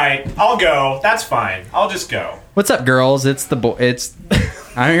 All right, I'll go. That's fine. I'll just go. What's up, girls? It's the boy. It's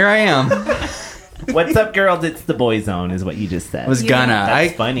here I am. What's up, girls? It's the boy zone, is what you just said. I was gonna.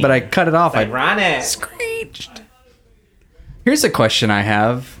 That's funny. But I cut it off. It's ironic. Screeched. Here's a question I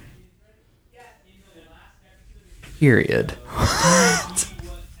have. Period.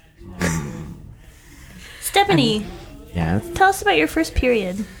 Stephanie, Yes. tell us about your first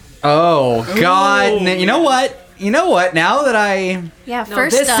period. Oh God! You know what? Now that I Yeah, No,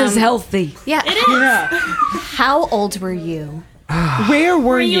 first this is healthy. Yeah, it is. How old were you? Where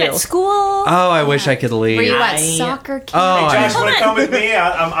were you at school? I wish I could leave. Were you at soccer camp? Oh, Hey, Josh, I- want to come with me?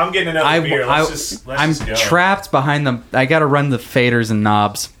 I'm getting another beer. Let's I'm just go. trapped behind them. I got to run the faders and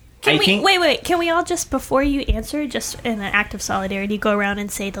knobs. Can we wait? Can we all just before you answer, just in an act of solidarity, go around and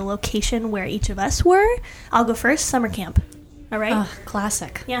say the location where each of us were? I'll go first. Summer camp. All right.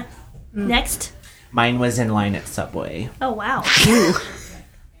 Classic. Yeah. Next. Mine was in line at Subway. Oh wow.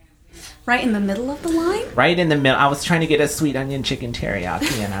 Right in the middle of the line? Right in the middle. I was trying to get a sweet onion chicken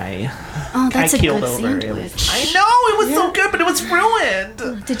teriyaki, and Oh, that's I a keeled good over. It sandwich. was, I know it was so good, but it was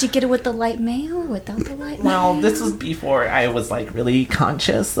ruined. Did you get it with the light mayo or without the light mayo? Well, this was before I was like really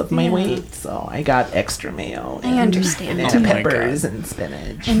conscious of my Yeah. weight, so I got extra mayo. I understand. And Oh my peppers and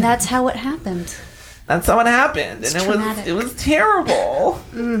spinach. And that's how it happened. That's how it happened, It's and traumatic. it was terrible.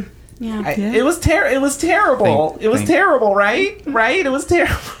 Yeah. It was terrible. It was terrible. It was terrible, right? Right? It was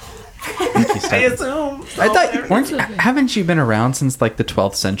terrible. I assume. I thought haven't you been around since like the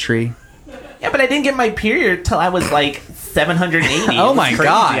 12th century? Yeah, but I didn't get my period till I was like 780. Oh It was my crazy.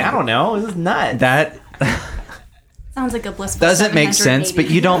 God. I don't know. It was nuts. That Sounds like a blissful doesn't make sense, but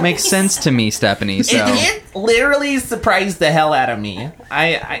you don't make sense to me, Stephanie. So It literally surprised the hell out of me.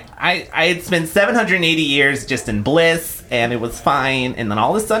 I had spent 780 years just in bliss, and it was fine. And then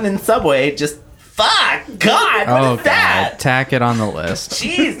all of a sudden in Subway, just fuck, God, what is that? tack it on the list.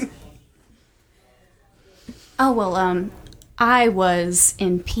 Jeez. Oh, well, I was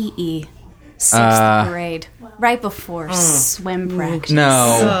in PE, 6th Uh, grade, right before swim practice.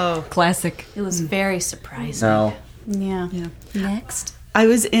 No. Classic. It was very surprising. No. Yeah. Next. I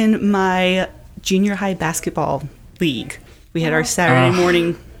was in my junior high basketball league. We had our Saturday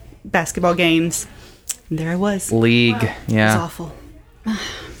morning basketball games. And there I was. League, It was yeah. awful.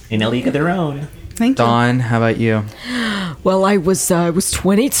 In a league of their own. Thank you. Dawn, how about you? Well, I was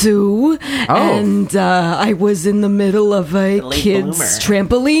 22, and I was in the middle of a The late kids'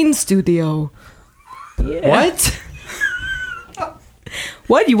 trampoline studio. What?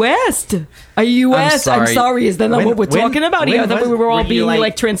 What you asked? You I'm asked. I'm sorry. sorry. Is that not When- what we're when- talking about here? I when thought was- we were all were you being like-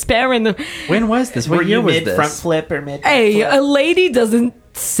 like transparent. When was this? What Were year you was mid this? front flip or mid? Hey, flip? a lady doesn't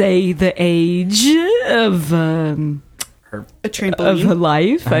say the age of A of trampoline. her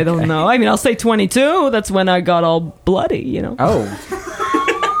life. I don't know. I mean, I'll say 22. That's when I got all bloody. You know. Oh.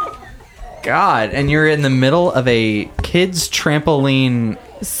 God, and you're in the middle of a kids trampoline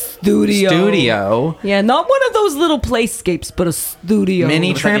studio. Yeah, not one of those little playscapes, but a studio.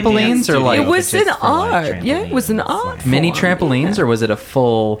 Mini was like a trampolines dance or studio. like It was Just an for, like, art. Yeah, it was an art. mini form. trampolines, or was it a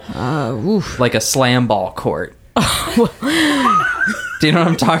full like a slam ball court? Do you know what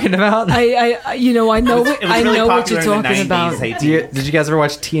I'm talking about? I you know, I know, It was I really know what popular you're in the talking 90s, about. hey, Did you guys ever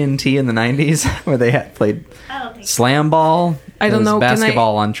watch TNT in the 90s where they had played slam ball? I don't It was know, can I-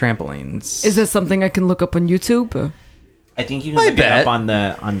 basketball on trampolines. Is that something I can look up on YouTube? I think you can I look it bet. up on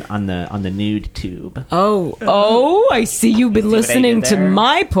the nude tube. Oh, I see you've been what I did listening to there?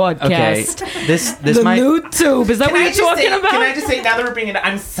 my Okay, podcast. this The might nude tube. Is that Can what I you're just talking say, about? Can I just say now that we're bringing it,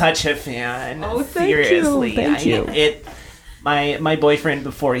 I'm such a fan. Oh, thank you, Seriously, thank you. My boyfriend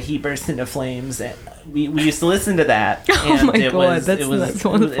before he burst into flames. We used to listen to that. Oh and my it God, was, that's it was,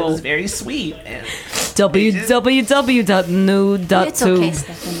 wonderful. It was very sweet. And www.nude.tube. It's okay,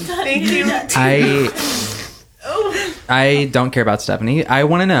 Stephanie. thank you. I don't care about Stephanie. I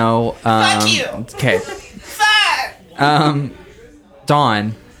want to know. Fuck you. Okay.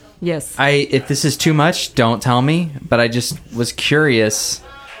 Dawn. Yes. If this is too much, don't tell me. But I just was curious.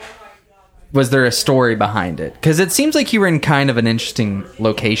 Was there a story behind it? Because it seems like you were in kind of an interesting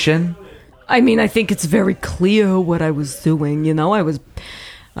location. I mean, I think it's very clear what I was doing. You know, I was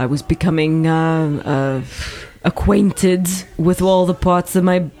becoming acquainted with all the parts of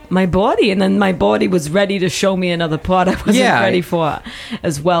my body, and then my body was ready to show me another part I wasn't ready for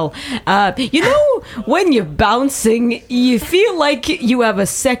as well. You know, when you're bouncing, you feel like you have a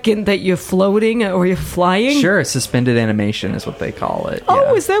second that you're floating or you're flying. Sure, suspended animation is what they call it.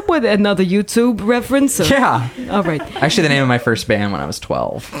 Oh, is that what, another YouTube reference? Or? Yeah. All right. Actually, the name of my first band when I was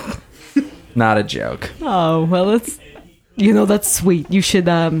 12. Not a joke. Oh, well, that's sweet. You should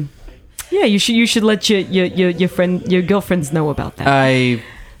you should let your girlfriends know about that.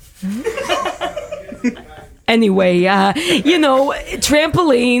 Anyway,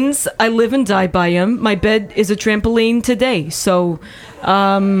 trampolines, I live and die by them. My bed is a trampoline today. So,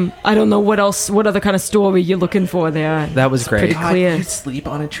 I don't know what other kind of story you're looking for there. That was great. Pretty clear. You sleep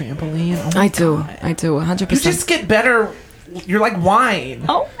on a trampoline? Oh my I do, God. 100%. You just get better. You're like wine.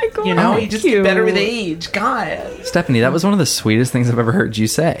 Oh my God. You know, you just get better with age. God. Stephanie, that was one of the sweetest things I've ever heard you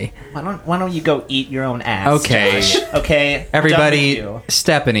say. Why don't you go eat your own ass? Okay. Josh? Okay. Everybody, Done with you.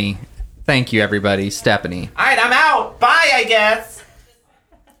 Stephanie. Thank you, everybody. Stephanie. All right, I'm out. Bye, I guess.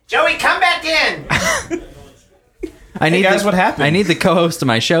 Joey, come back in. I need guys, what happened? I need the co-host of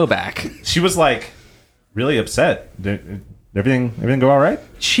my show back. She was like really upset. Did everything go all right?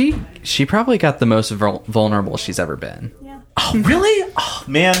 She probably got the most vulnerable she's ever been. Oh, really? Oh,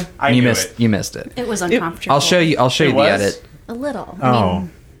 man, You missed it. It was uncomfortable. I'll show you the was? edit. A little. Oh.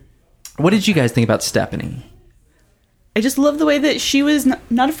 What did you guys think about Stephanie? I just love the way that she was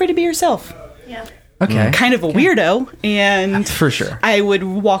not afraid to be herself. Yeah. Okay. Kind of a weirdo, and For sure. I would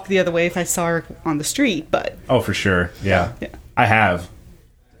walk the other way if I saw her on the street, but Oh, for sure. Yeah. I have.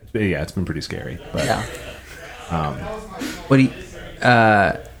 Yeah, it's been pretty scary. But, What do you...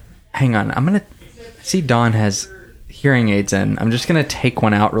 hang on. I'm going to... See, Dawn has hearing aids in. I'm just going to take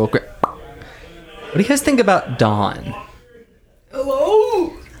one out real quick. What do you guys think about Dawn?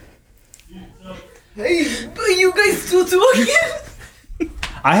 Hello? Hey, are you guys still talking?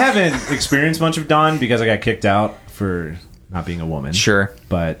 I haven't experienced much of Dawn because I got kicked out for not being a woman. Sure.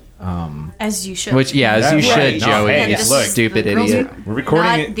 But, As you should. Which, yeah, as you should, Joey. Hey, You look, stupid The girls idiot. are we're recording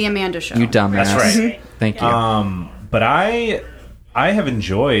not it. the Amanda Show. You dumbass. That's right. Thank you. But I have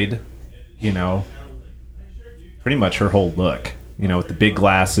enjoyed, pretty much her whole look. With the big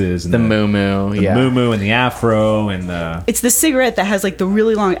glasses and the moo-moo, the moo-moo and the afro and the... it's the cigarette that has like the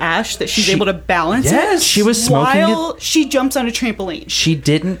really long ash that she's able to balance. Yes, she was smoking while she jumps on a trampoline. She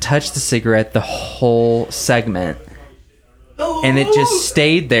didn't touch the cigarette the whole segment. And it just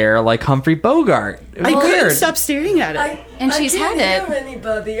stayed there like Humphrey Bogart. It was I couldn't weird. stop staring at it. And she's had it.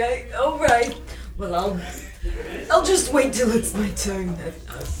 Anybody. All right. Well, I'll just wait till it's my turn.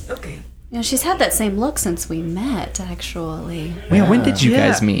 Okay. She's had that same look since we met, actually. Wait, when did you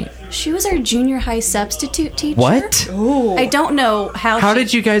guys meet? She was our junior high substitute teacher. What? I don't know How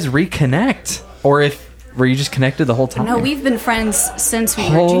did you guys reconnect? Or were you just connected the whole time? No, we've been friends since we were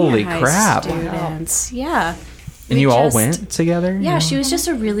Holy junior high crap. students. Yeah. And you all went together? Yeah, she was just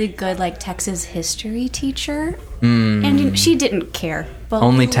a really good Texas history teacher. Mm. And she didn't care. But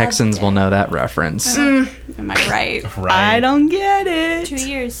Only we Texans loved will know that reference. it. Am I right? I don't get it. 2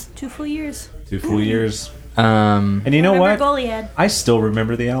 years. 2 full years. 2 full years. And you know what? Remember Goliad? I still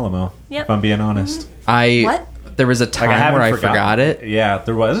remember the Alamo, Yep. if I'm being honest. What? There was a time haven't where I forgotten. forgot it. Yeah,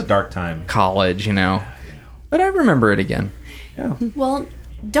 there was a dark time. College, But I remember it again. Well,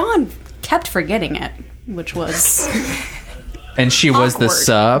 Dawn kept forgetting it, which was... And she was the Awkward.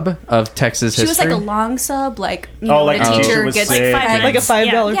 sub of Texas She was history. like a long sub, like like a a teacher teacher was gets sick. pregnant. Like a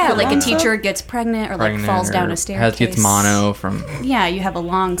 $5 Yeah, for like a long teacher sub? gets pregnant or Pregnant falls down or a staircase. gets mono from... Yeah, you have a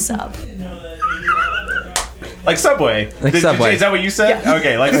long sub. Like Subway. Like Subway. Is that what you said? Yeah.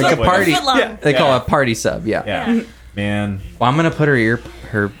 Okay, like Like a Subway. party. Yeah. They call it a party sub, yeah. Yeah. Man. Well, I'm going to put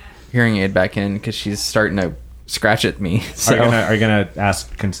her hearing aid back in because she's starting to scratch at me. So. Are you gonna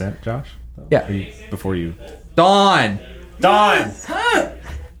ask consent, Josh? Yeah. Before you... Dawn! Dawn!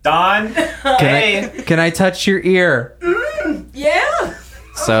 Dawn! Hey! Can I touch your ear? Yeah.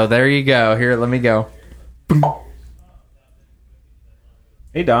 So there you go. Here, let me go.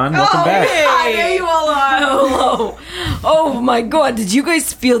 Hey, Dawn. Welcome back. Hi, there you all are. Hello. Oh my God, did you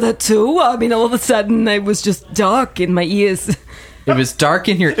guys feel that too? I mean, all of a sudden, it was just dark in my ears. It was dark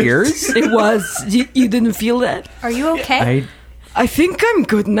in your ears? It was. You didn't feel that? Are you okay? I think I'm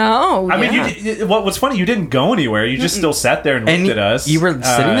good now. I mean, what's funny, you didn't go anywhere. You just still sat there and looked at us. You were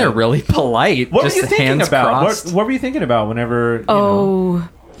sitting there really polite. What just were you thinking hands about? crossed. What were you thinking about whenever? You know?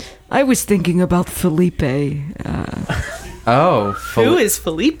 I was thinking about Felipe. Who is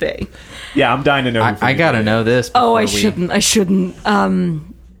Felipe? Yeah, I'm dying to know. I gotta know this. I shouldn't.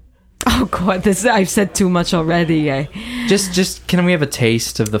 Oh God, I've said too much already. Just can we have a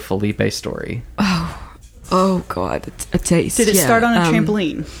taste of the Felipe story? Oh God, a taste. Did it start on a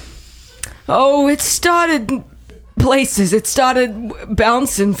trampoline? Oh, it started places. It started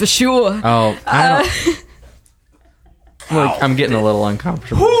bouncing for sure. Oh, Look, I'm getting a little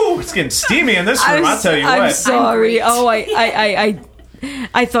uncomfortable. Whew, it's getting steamy in this room. I'll tell you what. I'm sorry. I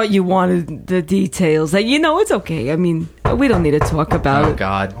thought you wanted the details. It's okay. I mean, we don't need to talk about it.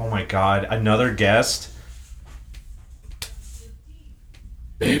 God. Oh my God. Another guest.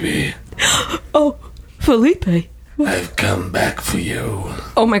 Baby. Oh, Felipe. I've come back for you.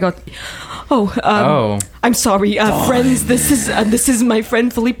 Oh my God. I'm sorry, friends. This is my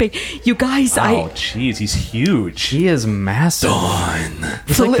friend Felipe. You guys, jeez, he's huge. He is massive. Dawn.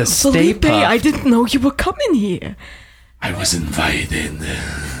 He's like the Stay Felipe, Puft. I didn't know you were coming here. I was invited.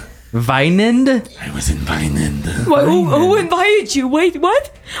 Vinand? I was invited. What, who invited you? Wait,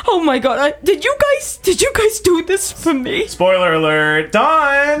 what? Oh my God! Did you guys do this for me? Spoiler alert,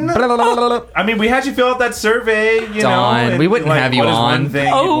 Dawn. I mean, we had you fill out that survey. Dawn, we wouldn't have you on.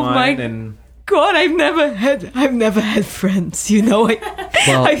 Oh my God! I've never had friends.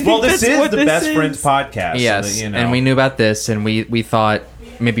 I think this is the Best is. Friends podcast. Yes, so that, and we knew about this, and we thought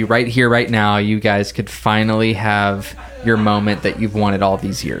maybe right here, right now, you guys could finally have your moment that you've wanted all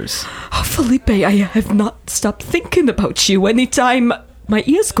these years. Oh, Felipe, I have not stopped thinking about you. Anytime my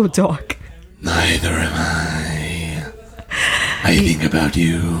ears go dark. Neither am I. I think about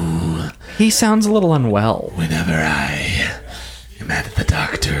you. He sounds a little unwell. Whenever I am at the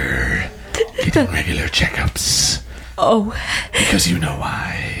doctor, getting regular checkups. Oh. Because you know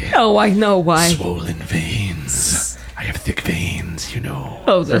why. Oh, I know why. Swollen veins. I have thick veins,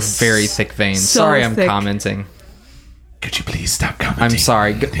 Oh, they're very thick veins. so Sorry, I'm thick. commenting. Could you please stop commenting? I'm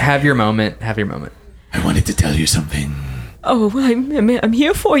sorry. Have your moment. Have your moment. I wanted to tell you something. Oh, I'm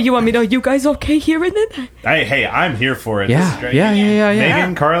here for you. I mean, are you guys okay hearing it? Hey, I'm here for it. Yeah, This is great. yeah.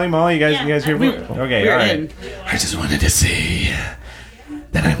 Megan, Carly, Molly, you guys here for it? Okay, all right. I just wanted to say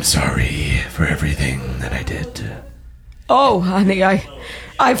that I'm sorry for everything that I did. Oh, honey,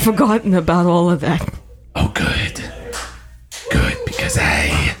 I've forgotten about all of that. Oh, good. Good, because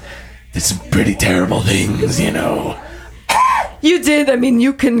I did some pretty terrible things, You did. I mean,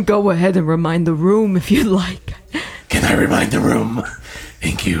 you can go ahead and remind the room if you'd like. Can I remind the room?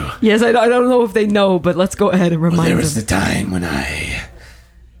 Thank you. Yes, I don't know if they know, but let's go ahead and remind There was them. the time when I,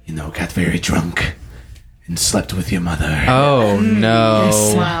 got very drunk and slept with your mother. Oh no!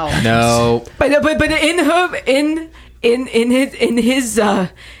 Yes. Wow. No. But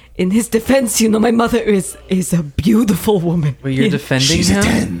in his defense, my mother is a beautiful woman. Well, you're defending She's him. a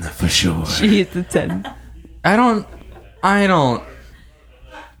 10 for sure. She is a 10. I don't.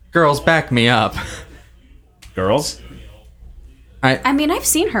 Girls, back me up. Girls. I mean, I've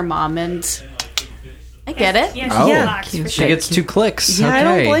seen her mom, and I get it. She gets 2 clicks. Yeah, okay. I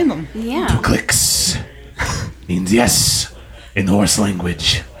don't blame him. Yeah. 2 clicks means yes in horse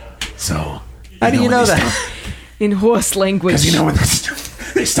language. So How do you know when they that? In horse language. Because when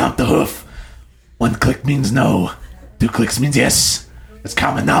they stomp the hoof, 1 click means no, 2 clicks means yes. It's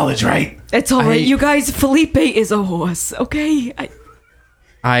common knowledge, right? It's all right, you guys. Felipe is a horse, okay?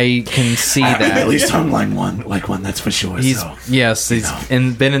 I can see I've that. at least hung one, that's for sure. He's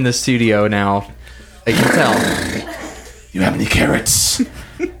been in the studio now. I can tell. You have any carrots?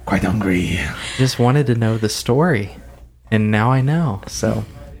 Quite hungry. Just wanted to know the story, and now I know. So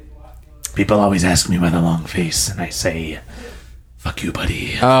people always ask me about the long face, and I say, "Fuck you,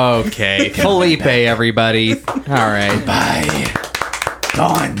 buddy." Okay, Felipe, everybody. All right, bye.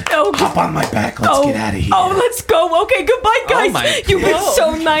 Dawn, hop on my back. Let's get out of here. Oh, let's go. Okay, goodbye, guys. my You've been God.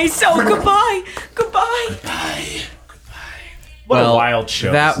 so nice. Oh, goodbye. Goodbye. What a wild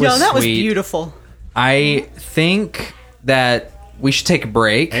show. That was that was sweet. beautiful. I think that we should take a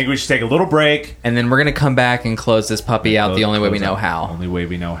break. I think we should take a little break. And then we're going to come back and close this puppy out the only way we know how. Only way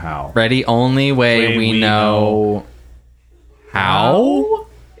we know how. Ready? Only way we know how?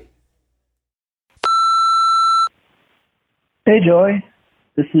 Hey, Joy.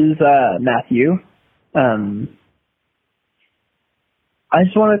 This is Matthew. I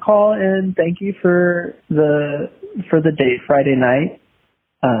just want to call and thank you for the date Friday night.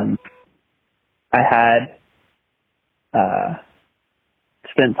 I had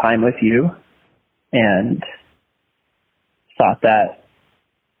spent time with you, and thought that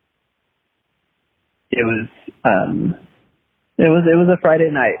it was a Friday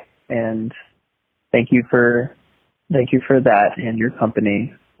night, and thank you for that and your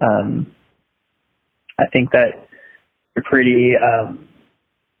company. I think that you're pretty.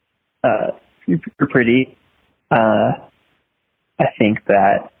 You're pretty. I think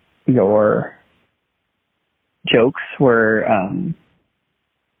that your jokes were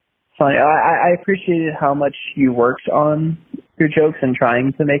funny. I appreciated how much you worked on your jokes and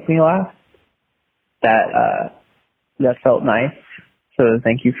trying to make me laugh. That felt nice. So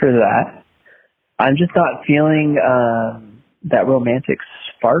thank you for that. I'm just not feeling that romantic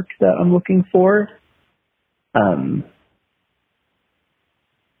spark that I'm looking for.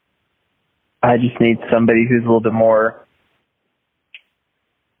 I just need somebody who's a little bit more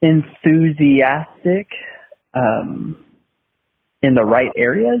enthusiastic in the right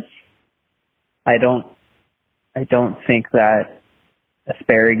areas. I don't think that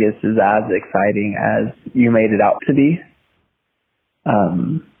asparagus is as exciting as you made it out to be.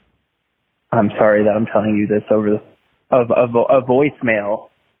 I'm sorry that I'm telling you this over a voicemail,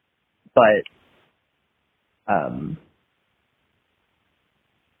 but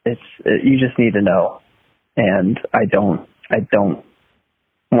you just need to know, and I don't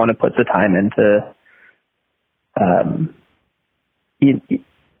want to put the time into.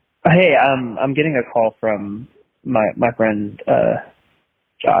 Hey, I'm getting a call from my friend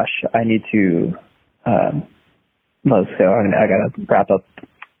Josh. I need to let's go. I gotta wrap up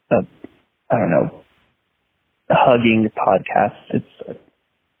a hugging podcast. It's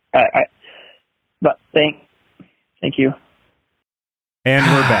but thank you. And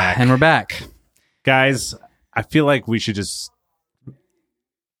we're back. And we're back. Guys, I feel like we should just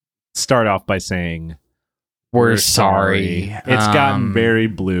start off by saying we're sorry. It's gotten very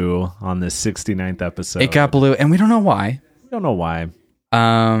blue on this 69th episode. It got blue, and we don't know why. We don't know why.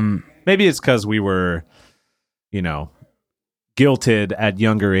 Maybe it's because we were, guilted at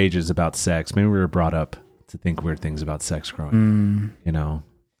younger ages about sex. Maybe we were brought up to think weird things about sex growing up.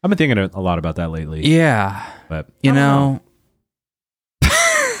 I've been thinking a lot about that lately. Yeah. But,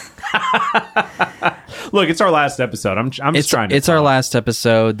 look, it's our last episode. I'm just trying to. It's our last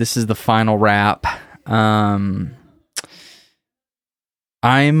episode. This is the final wrap. I'm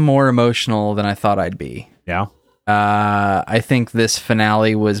more emotional than I thought I'd be. Yeah. I think this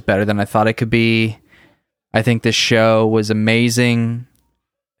finale was better than I thought it could be. I think this show was amazing.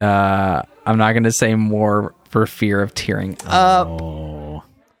 I'm not going to say more for fear of tearing up. Oh.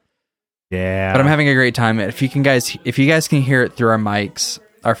 Yeah. But I'm having a great time. If you guys can hear it through our mics,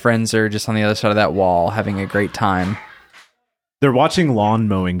 our friends are just on the other side of that wall having a great time. They're watching lawn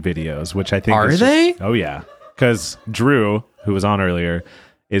mowing videos, which I think are they? Oh yeah, because Drew, who was on earlier,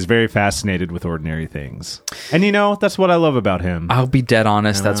 is very fascinated with ordinary things, and that's what I love about him. I'll be dead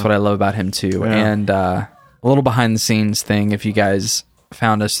honest. That's what I love about him too. Yeah. And a little behind the scenes thing. If you guys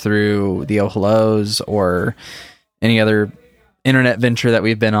found us through the Oh Hellos or any other internet venture that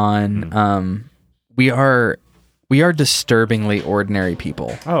we've been on, we are disturbingly ordinary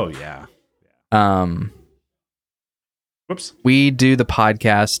people. Oh yeah. Whoops. We do the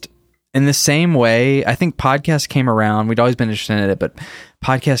podcast in the same way. I think podcasts came around. We'd always been interested in it, but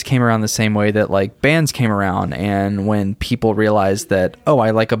podcasts came around the same way that like bands came around. And when people realized that, oh,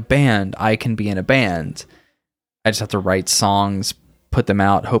 I like a band, I can be in a band. I just have to write songs, put them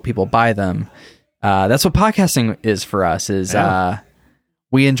out, hope people buy them. That's what podcasting is for us.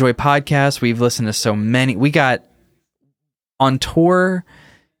 We enjoy podcasts. We've listened to so many. We got on tour.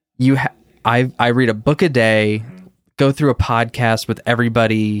 I read a book a day. Go through a podcast with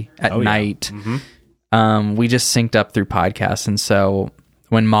everybody at night. Yeah. Mm-hmm. We just synced up through podcasts. And so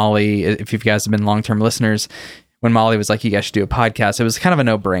when Molly, if you guys have been long-term listeners, when Molly was like, you guys should do a podcast, it was kind of a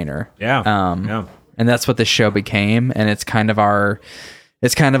no-brainer. Yeah. And that's what this show became. And it's kind of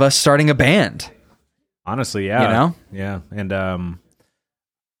us starting a band. Honestly, yeah. Yeah. And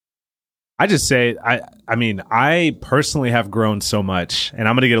I just say, I personally have grown so much, and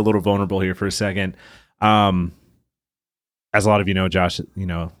I'm going to get a little vulnerable here for a second. As a lot of you know, Josh,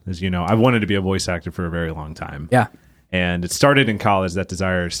 as you know, I've wanted to be a voice actor for a very long time. Yeah. And it started in college. That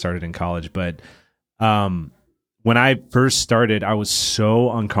desire started in college. But when I first started, I was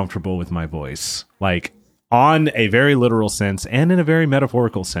so uncomfortable with my voice, like on a very literal sense and in a very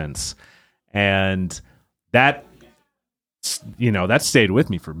metaphorical sense. And that stayed with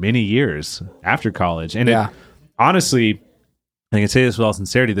me for many years after college. And honestly, I can say this with all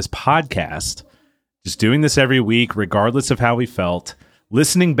sincerity, this podcast, just doing this every week, regardless of how we felt,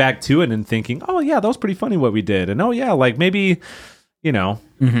 listening back to it and thinking, oh yeah, that was pretty funny what we did. And oh yeah, like maybe,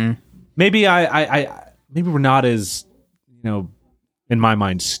 maybe maybe we're not as, in my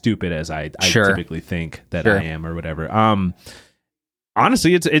mind, stupid as I Sure. typically think that Sure. I am or whatever.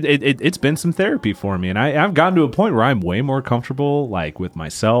 Honestly, it's been some therapy for me, and I've gotten to a point where I'm way more comfortable, like with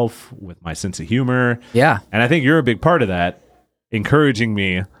myself, with my sense of humor. Yeah. And I think you're a big part of that, encouraging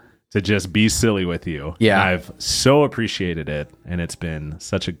me to just be silly with you. Yeah. And I've so appreciated it, and it's been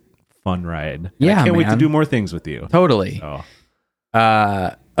such a fun ride. Yeah, I can't wait to man. do more things with you. Totally. So.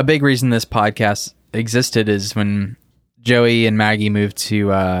 A big reason this podcast existed is when Joey and Maggie moved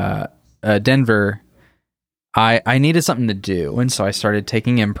to Denver, I needed something to do, and so I started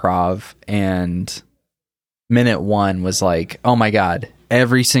taking improv, and minute one was like, oh my god,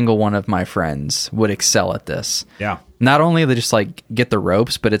 every single one of my friends would excel at this. Yeah. Not only they just like get the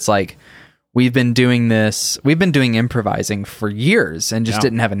ropes, but it's like we've been doing improvising for years and just Yeah.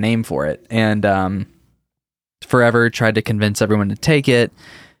 didn't have a name for it, and forever tried to convince everyone to take it,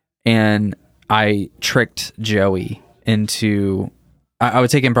 and I tricked Joey into I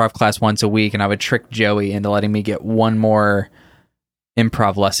would take improv class once a week, and I would trick Joey into letting me get one more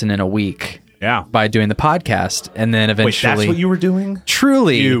improv lesson in a week. Yeah. By doing the podcast. And then eventually... Wait, that's what you were doing?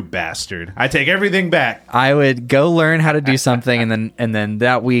 Truly. You bastard. I take everything back. I would go learn how to do something, and then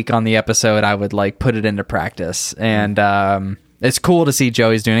that week on the episode, I would like put it into practice. And it's cool to see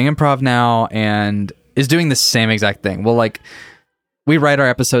Joey's doing improv now and is doing the same exact thing. Well, like, we write our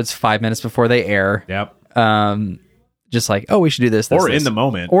episodes 5 minutes before they air. Yep. Just like, oh, we should do this. Or this. in the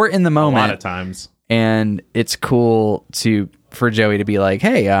moment. Or in the moment. A lot of times. And it's cool for Joey to be like,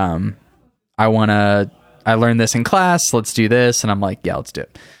 hey, I learned this in class. Let's do this. And I'm like, yeah, let's do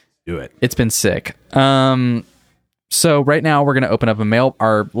it. Do it. It's been sick. So right now we're going to open up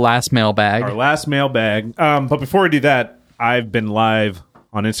our last mailbag. Our last mailbag. But before we do that, I've been live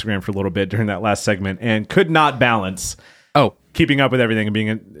on Instagram for a little bit during that last segment and could not balance keeping up with everything and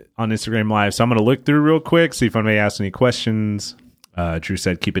being on Instagram Live. So I'm going to look through real quick, see if anybody asked any questions. Drew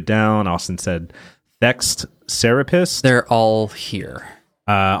said, keep it down. Austin said, next Serapist. They're all here.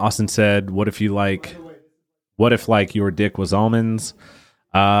 Austin said, what if your dick was almonds?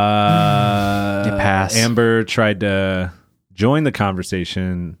 Pass. Amber tried to join the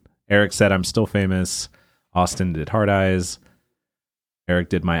conversation. Eric said, I'm still famous. Austin did Hard Eyes. Eric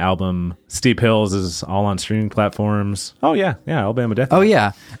did my album. Steep Hills is all on streaming platforms. Oh, yeah. Alabama Death Walk. Oh,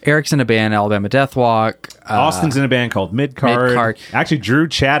 yeah. Eric's in a band, Alabama Death Walk. Austin's in a band called Midcard. Actually, Drew,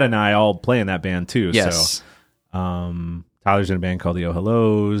 Chad, and I all play in that band, too. Yes. So, Tyler's in a band called the Oh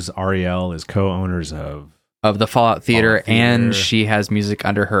Hellos. Ariel is co-owners of the Fallout Theater, and she has music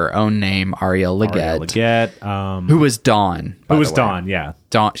under her own name, Ariel Leggett. Who was Dawn. Dawn, yeah.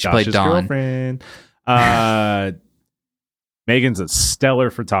 Dawn. She played Josh's Dawn. girlfriend. Megan's a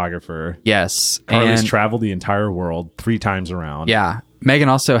stellar photographer. Yes. Carly's and traveled the entire world 3 times around. Yeah. Megan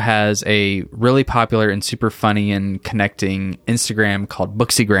also has a really popular and super funny and connecting Instagram called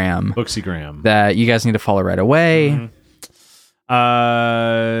Booksygram. That you guys need to follow right away.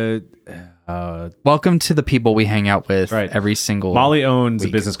 Welcome to the people we hang out with every single Molly owns week.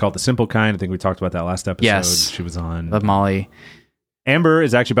 a business called The Simple Kind. I think we talked about that last episode. Yes. She was on. Love Molly. Amber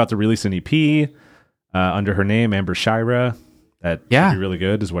is actually about to release an EP under her name, Amber Shira. That should be really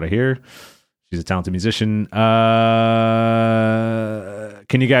good, is what I hear. She's a talented musician. Can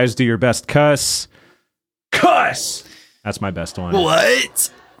you guys do your best cuss? Cuss! That's my best one.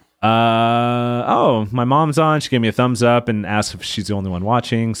 What? My mom's on. She gave me a thumbs up and asked if she's the only one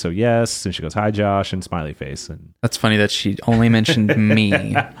watching. So yes. And she goes, hi, Josh, and smiley face. And that's funny that she only mentioned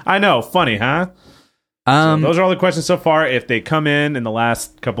me. I know. Funny, huh? So those are all the questions so far. If they come in the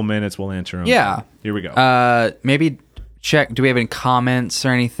last couple minutes, we'll answer them. Yeah. Here we go. Maybe check. Do we have any comments or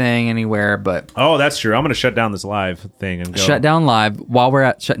anything anywhere? But oh, that's true. I'm going to shut down this live thing and go. Shut down live. While we're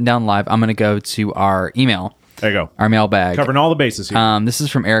at shutting down live, I'm going to go to our email. There you go. Our mailbag. Covering all the bases here. This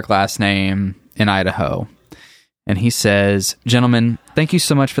is from Eric Last Name in Idaho. And he says, gentlemen, thank you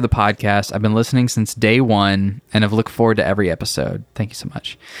so much for the podcast. I've been listening since day one and have looked forward to every episode. Thank you so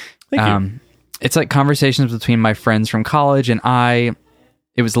much. Thank you. It's like conversations between my friends from college and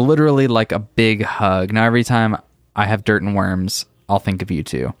it was literally like a big hug. Now, every time I have dirt and worms, I'll think of you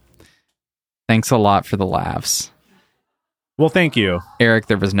two. Thanks a lot for the laughs. Well, thank you. Eric,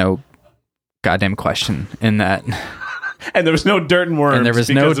 there was no goddamn question in that. And there was no dirt and worms. And there was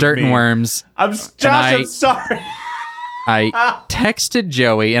no dirt and worms. I'm sorry. I texted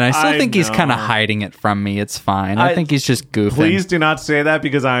Joey, and I still think he's kind of hiding it from me. It's fine. I think he's just goofing. Please do not say that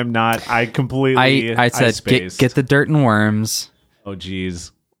because I'm not. I completely. I said, get the dirt and worms. Oh,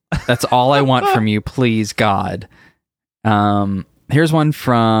 geez. That's all I want from you, please, God. Here's one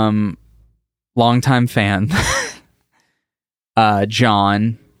from longtime fan,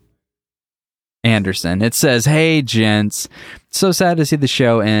 John. Anderson. It says, "Hey gents, so sad to see the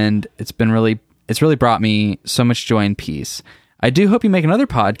show end. It's really brought me so much joy and peace. I do hope you make another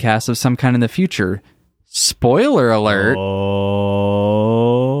podcast of some kind in the future. Spoiler alert.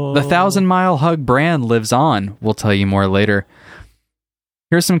 The 1,000 Mile Hug brand lives on. We'll tell you more later."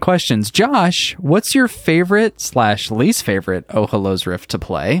 Here's some questions. Josh, what's your favorite/least favorite Oh Hello's riff to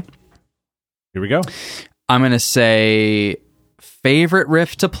play? Here we go. I'm going to say favorite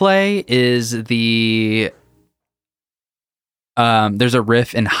riff to play is the... there's a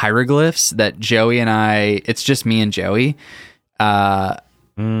riff in Hieroglyphs that Joey and I... It's just me and Joey. And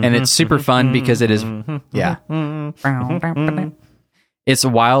it's super fun because it is... Yeah. It's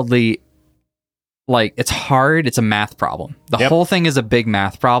wildly... Like, it's hard. It's a math problem. The whole thing is a big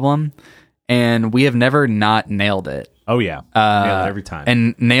math problem, and we have never not nailed it. Oh, yeah. Nail it every time.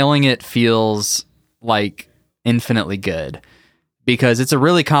 And nailing it feels like infinitely good because it's a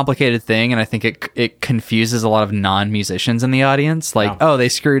really complicated thing, and I think it confuses a lot of non-musicians in the audience. Like, oh, they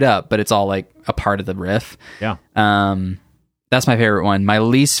screwed up, but it's all like a part of the riff. Yeah. That's my favorite one. My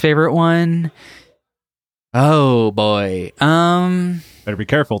least favorite one... Oh, boy. Better be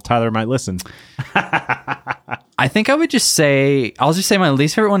careful. Tyler might listen. I think I would just say... I'll just say my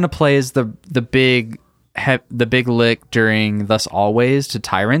least favorite one to play is the big lick during Thus Always to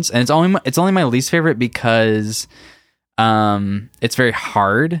Tyrants. And it's only my least favorite because it's very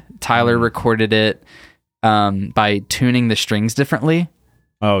hard. Tyler recorded it by tuning the strings differently.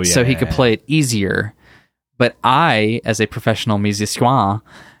 Oh, yeah. So he could play it easier. But I, as a professional musicien,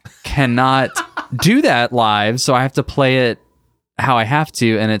 cannot do that live, so I have to play it how I have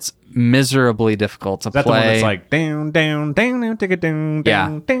to, and it's miserably difficult to play. Is that the one that's like down, down, down, down, dig it, down,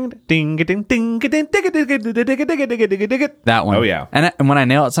 down, ding, ding, ding, ding, ding, ding, that one. Oh yeah. And when I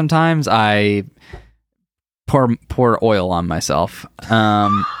nail it, sometimes I pour oil on myself.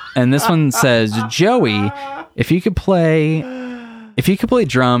 And this one says, Joey, if you could play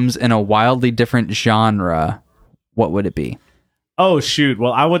drums in a wildly different genre, what would it be? Oh, shoot.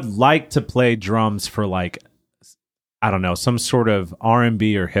 Well, I would like to play drums for like, I don't know, some sort of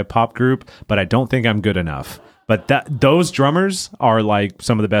R&B or hip hop group, but I don't think I'm good enough. But those drummers are like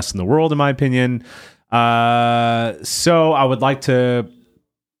some of the best in the world, in my opinion. So I would like to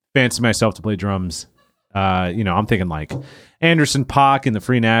fancy myself to play drums. I'm thinking like Anderson .Paak and the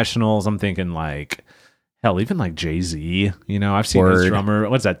Free Nationals. I'm thinking like, hell, even like Jay-Z. I've seen this drummer.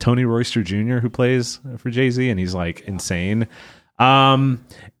 What's that? Tony Royster Jr. who plays for Jay-Z, and he's like insane.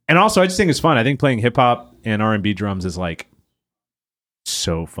 And also, I just think it's fun. I think playing hip hop and R&B drums is like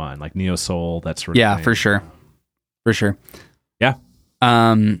so fun, like neo soul. That's sort of thing. For sure. Yeah.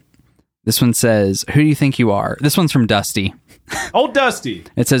 This one says, "Who do you think you are?" This one's from Dusty. Old Dusty.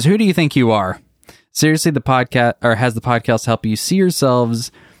 It says, "Who do you think you are? Seriously, the podcast has the podcast help you see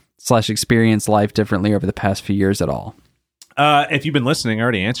yourselves / experience life differently over the past few years at all?" If you've been listening, I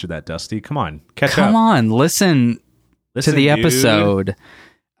already answered that, Dusty. Come on, catch up. Come on, listen to the episode.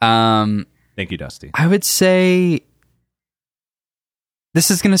 Thank you, Dusty. I would say this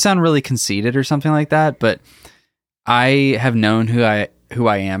is going to sound really conceited or something like that, but I have known who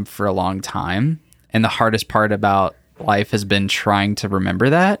I am for a long time, and the hardest part about life has been trying to remember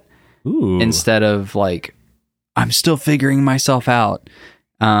that. Ooh. Instead of like, I'm still figuring myself out.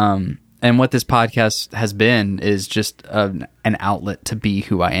 And what this podcast has been is just an outlet to be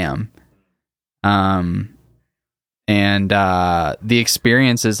who I am. And the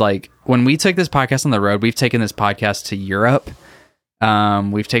experience is like, when we took this podcast on the road, we've taken this podcast to Europe.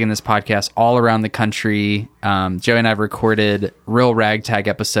 We've taken this podcast all around the country. Joey and I have recorded real ragtag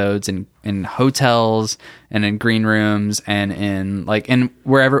episodes in hotels and in green rooms and in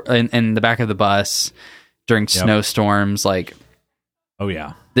wherever in the back of the bus during snowstorms. Like, oh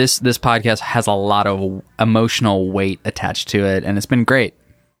yeah, this podcast has a lot of emotional weight attached to it, and it's been great.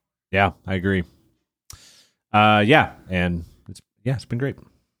 Yeah, I agree. And it's been great.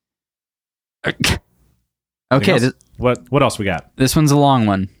 Okay, what else we got? This one's a long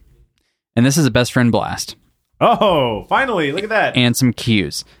one, and this is a best friend blast. Oh, finally! Look at that. And some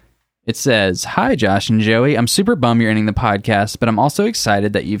cues. It says, "Hi, Josh and Joey. I'm super bummed you're ending the podcast, but I'm also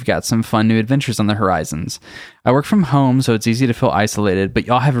excited that you've got some fun new adventures on the horizons. I work from home, so it's easy to feel isolated, but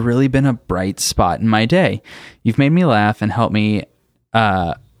y'all have really been a bright spot in my day. You've made me laugh and helped me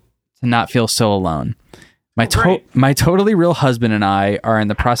to not feel so alone. My totally real husband and I are in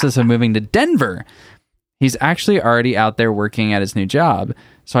the process of moving to Denver. He's actually already out there working at his new job,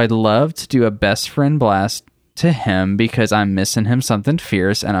 so I'd love to do a best friend blast to him because I'm missing him something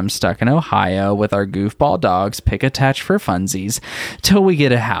fierce, and I'm stuck in Ohio with our goofball dogs pick attach for funsies till we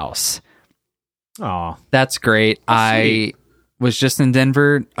get a house." Aw, that's great. I was just in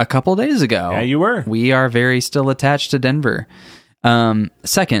Denver a couple days ago. Yeah, you were. We are very still attached to Denver.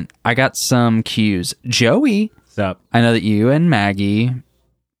 Second, I got some cues. Joey. What's up? I know that you and Maggie,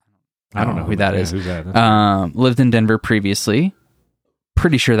 I don't know who that is. Who's that? Lived in Denver previously.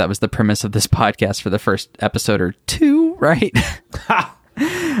 Pretty sure that was the premise of this podcast for the first episode or two, right?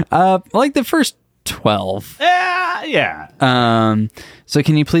 Like the first 12. Yeah. So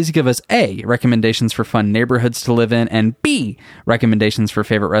can you please give us A, recommendations for fun neighborhoods to live in, and B, recommendations for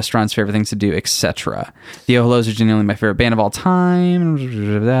favorite restaurants, favorite things to do, etc. The Oh-Hellos are genuinely my favorite band of all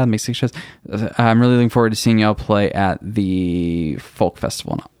time. That makes 6 shows. I'm really looking forward to seeing y'all play at the folk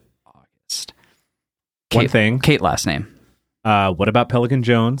festival in August. One thing. Kate last name. What about Pelican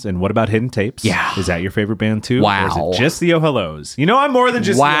Jones and what about Hidden Tapes? Yeah. Is that your favorite band too? Wow. Or is it just the Oh-Hellos? You know I'm more than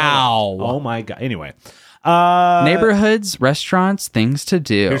just Wow. The Oh my God. Anyway. Neighborhoods, restaurants, things to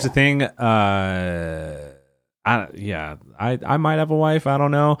do. Here's the thing. I might have a wife. I don't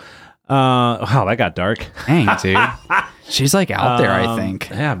know. Wow, that got dark. Dang, dude. She's like out there, I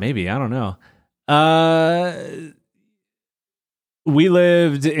think. Yeah, maybe. I don't know. We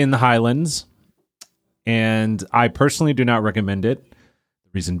lived in the Highlands, and I personally do not recommend it.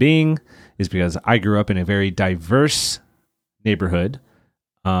 The reason being is because I grew up in a very diverse neighborhood.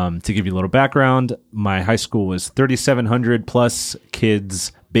 To give you a little background, my high school was 3,700 plus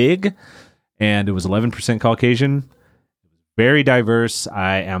kids big, and it was 11% Caucasian. Very diverse.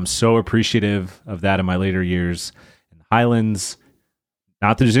 I am so appreciative of that in my later years in the Highlands.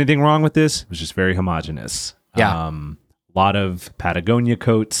 Not that there's anything wrong with this. It was just very homogenous. Yeah. A lot of Patagonia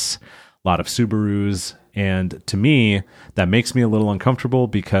coats, a lot of Subarus. And to me, that makes me a little uncomfortable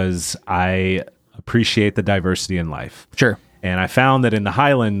because I appreciate the diversity in life. Sure. And I found that in the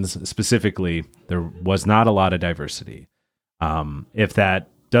Highlands specifically, there was not a lot of diversity. If that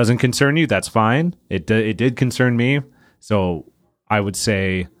doesn't concern you, that's fine. It did concern me. So I would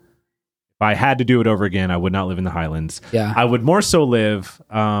say if I had to do it over again, I would not live in the Highlands. Yeah. I would more so live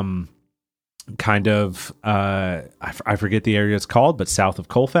I forget the area it's called, but south of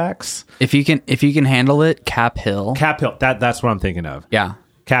Colfax. If you can handle it, Cap Hill. Cap Hill, that's what I'm thinking of. Yeah.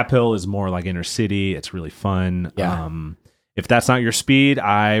 Cap Hill is more like inner city. It's really fun. Yeah. If that's not your speed,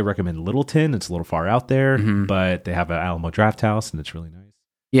 I recommend Littleton. It's a little far out there, but they have an Alamo Draft House, and it's really nice.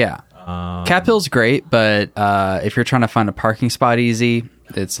 Yeah. Cap Hill's great, but if you're trying to find a parking spot easy,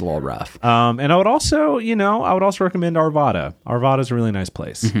 it's a little rough. And I would also recommend Arvada. Arvada's a really nice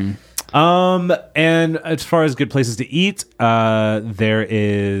place. And as far as good places to eat, there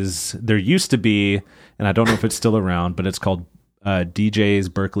used to be, and I don't know if it's still around, but it's called DJ's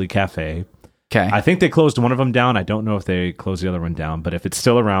Berkeley Cafe. Okay. I think they closed one of them down. I don't know if they closed the other one down, but if it's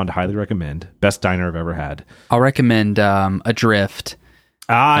still around, highly recommend. Best diner I've ever had. I'll recommend Adrift.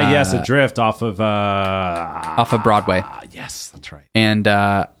 Yes, Adrift off of Broadway. Yes, that's right. And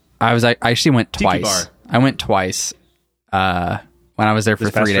I actually went Tiki twice. bar. I went twice when I was there for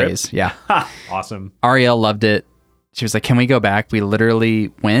 3 days. Yeah. Awesome. Ariel loved it. She was like, "Can we go back?" We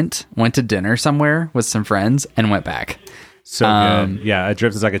literally went to dinner somewhere with some friends and went back. So good. Yeah,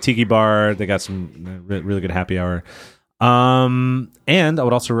 Adrift is like a tiki bar. They got some really good happy hour. And I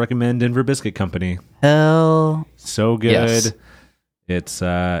would also recommend Denver Biscuit Company. Hell, so good. Yes.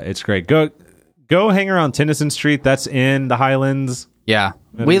 It's great. Go hang around Tennyson Street. That's in the Highlands. Yeah,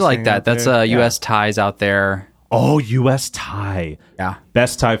 we like that. That's U.S. Thai's out there. Oh, U.S. Thai. Yeah,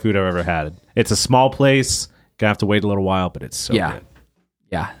 best Thai food I've ever had. It's a small place. Gonna have to wait a little while, but it's so good.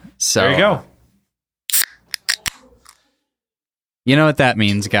 Yeah. So there you go. You know what that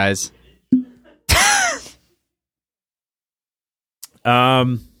means, guys.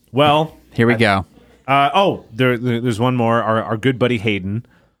 Well, here we go. There's one more. Our good buddy Hayden.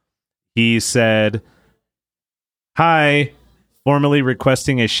 He said, "Hi, formally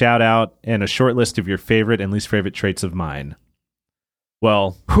requesting a shout out and a short list of your favorite and least favorite traits of mine."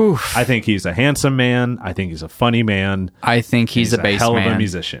 Well, I think he's a handsome man. I think he's a funny man. I think he's a bass hell man. of a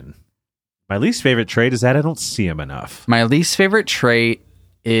musician. My least favorite trait is that I don't see him enough. My least favorite trait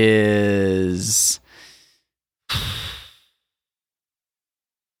is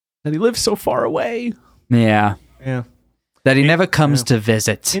that he lives so far away. Yeah. That he never comes to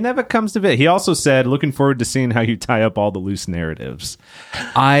visit. He never comes to visit. He also said, "Looking forward to seeing how you tie up all the loose narratives."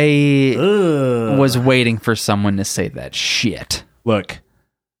 I was waiting for someone to say that shit. Look,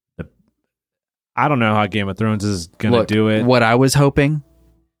 I don't know how Game of Thrones is going to do it. What I was hoping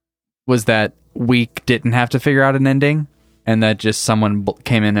was that we didn't have to figure out an ending, and that just someone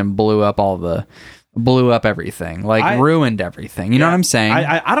came in and blew up everything, ruined everything. You know what I'm saying?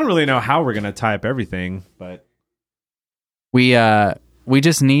 I don't really know how we're going to tie up everything, but we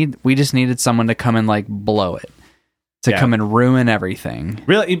just needed someone to come and blow it. to come and ruin everything.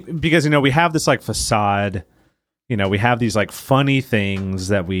 Really, because we have this like facade. We have these like funny things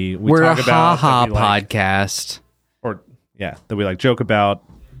that we're talk a about. Ha-ha that we, like, podcast. Or that we like joke about.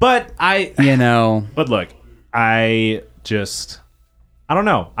 But But look, I don't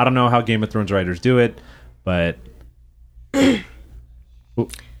know. I don't know how Game of Thrones writers do it, but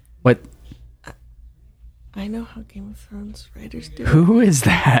what? I know how Game of Thrones writers do it. Who is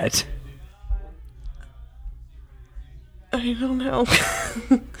that? I don't know.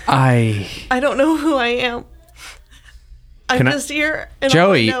 I don't know who I am. I'm just here, and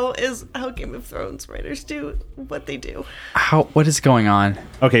Joey, all I know is how Game of Thrones writers do what they do. What is going on?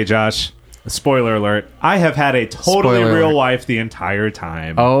 Okay, Josh. Spoiler alert. I have had a totally Spoiler real alert. life the entire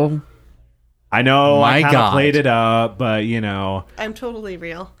time. Oh. I know My I kind of God. played it up, but I'm totally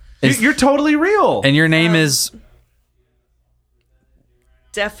real. You're totally real. And your name is...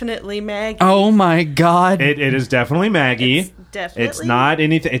 Definitely Maggie. Oh my God. It is definitely Maggie. It's definitely It's not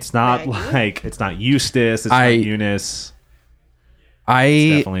anything. It's not like, it's not Eustace. It's not Eunice.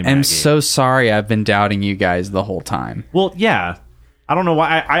 I definitely am Maggie. so sorry I've been doubting you guys the whole time. Well, yeah. I don't know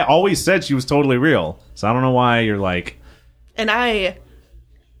why. I always said she was totally real. So I don't know why you're like... And I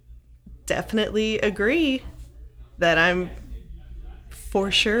definitely agree that I'm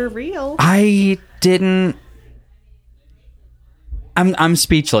for sure real. I didn't... I'm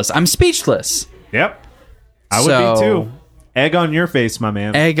speechless. I'm speechless. Yep. I would be too. Egg on your face, my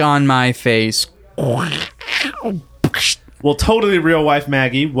man. Egg on my face. Well, totally real wife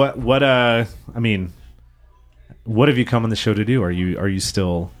Maggie. What have you come on the show to do? Are you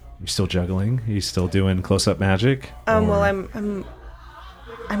still juggling? Are you still doing close up magic? Well, I'm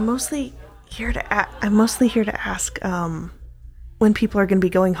mostly here to ask when people are going to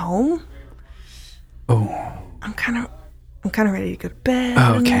be going home. Oh. I'm kind of ready to go to bed.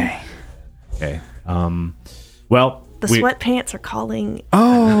 Okay. Well, the sweatpants are calling.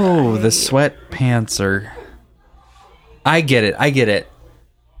 Oh, the sweatpants are... I get it.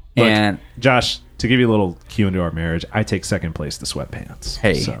 Look, and Josh, to give you a little cue into our marriage, I take second place to sweatpants.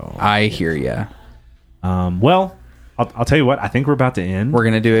 Hey, so, I hear ya. Well, I'll tell you what. I think we're about to end. We're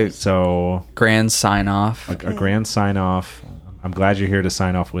gonna do it. So grand sign off. A grand sign off. I'm glad you're here to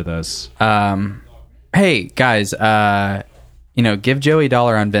sign off with us. Hey guys, give Joey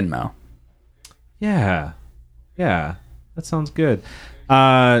 $1 on Venmo. Yeah, that sounds good.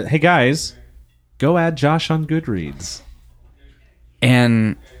 Hey guys, go add Josh on Goodreads.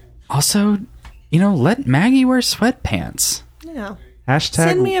 And also, let Maggie wear sweatpants. Yeah.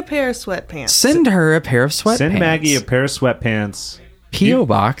 Send me a pair of sweatpants. Send her a pair of sweatpants. Send Maggie a pair of sweatpants. P.O.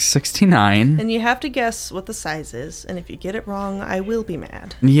 Box 69. And you have to guess what the size is, and if you get it wrong, I will be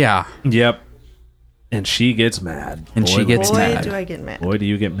mad. Yeah. Yep. And she gets mad. And she gets mad. Boy, do I get mad. Boy, do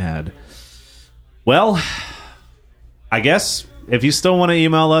you get mad. Well, I guess if you still want to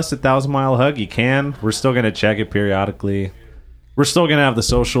email us at 1000 Mile Hug, you can. We're still going to check it periodically. We're still going to have the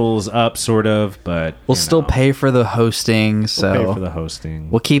socials up, sort of, but... We'll still pay for the hosting, so... We'll pay for the hosting.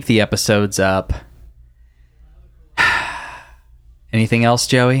 We'll keep the episodes up. Anything else,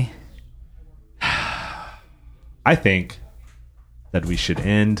 Joey? I think that we should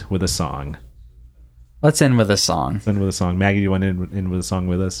end with a song. Let's end with a song. Let's end with a song. Maggie, do you want to end with a song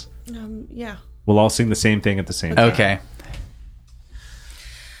with us? Yeah. We'll all sing the same thing at the same time. Okay.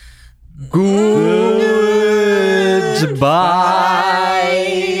 Goodbye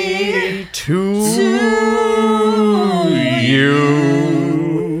to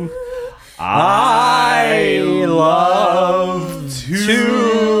you. I love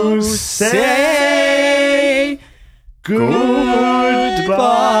to say goodbye,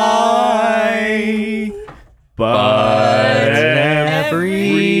 but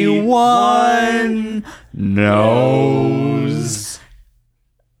everyone knows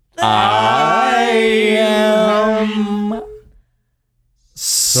I am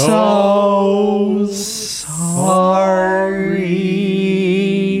so sorry.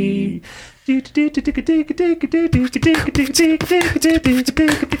 Hey,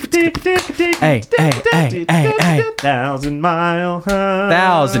 hey, hey, hey, hey. 1000 Mile Hug.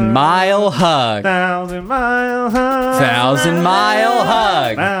 1000 Mile Hug. 1000 Mile Hug. 1000 Mile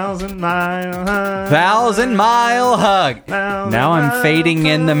Hug. 1000 Mile Hug. 1000 Mile Hug. Now I'm fading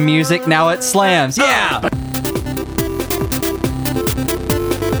in the music. Now it slams. Yeah.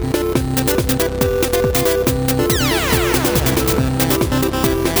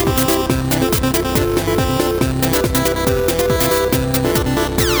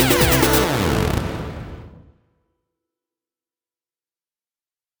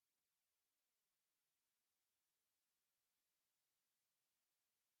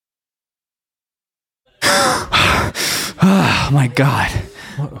 my god.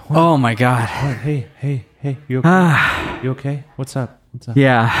 Oh my god. What? Hey, you okay? You okay? What's up?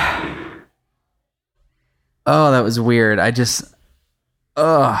 Yeah. Oh, that was weird. I had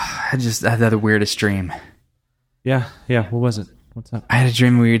the weirdest dream. Yeah. What was it? What's up? I had a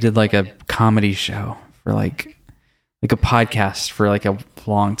dream where you did like a comedy show for like a podcast for like a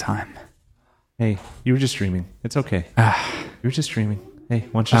long time. Hey, you were just dreaming. It's okay. You were just dreaming. Hey,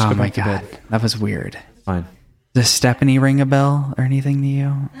 why don't you just go back to bed? That was weird. Fine. Does Stephanie ring a bell or anything to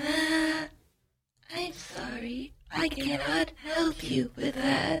you? I'm sorry. I cannot help you with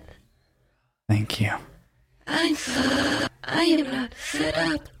that. Thank you. I'm sorry. I am not set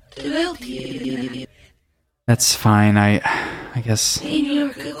up to help you. That's fine. I guess. In your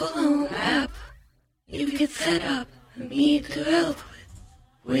Google Home app, you can set up me to help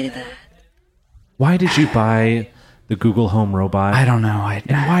with that. Why did you buy the Google Home robot? I don't know.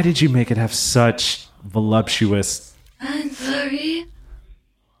 And why did you make it have such voluptuous... I'm sorry.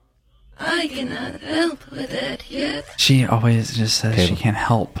 I cannot help with that yet. She always just says she can't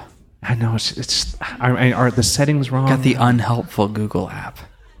help. I know. Are the settings wrong? Got the unhelpful Google app.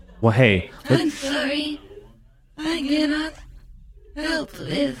 Well, hey. I'm sorry. I cannot help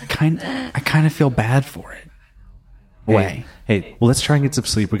with that. I kind of feel bad for it. Hey, well, let's try and get some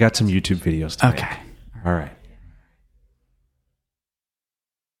sleep. We got some YouTube videos today. Okay. All right.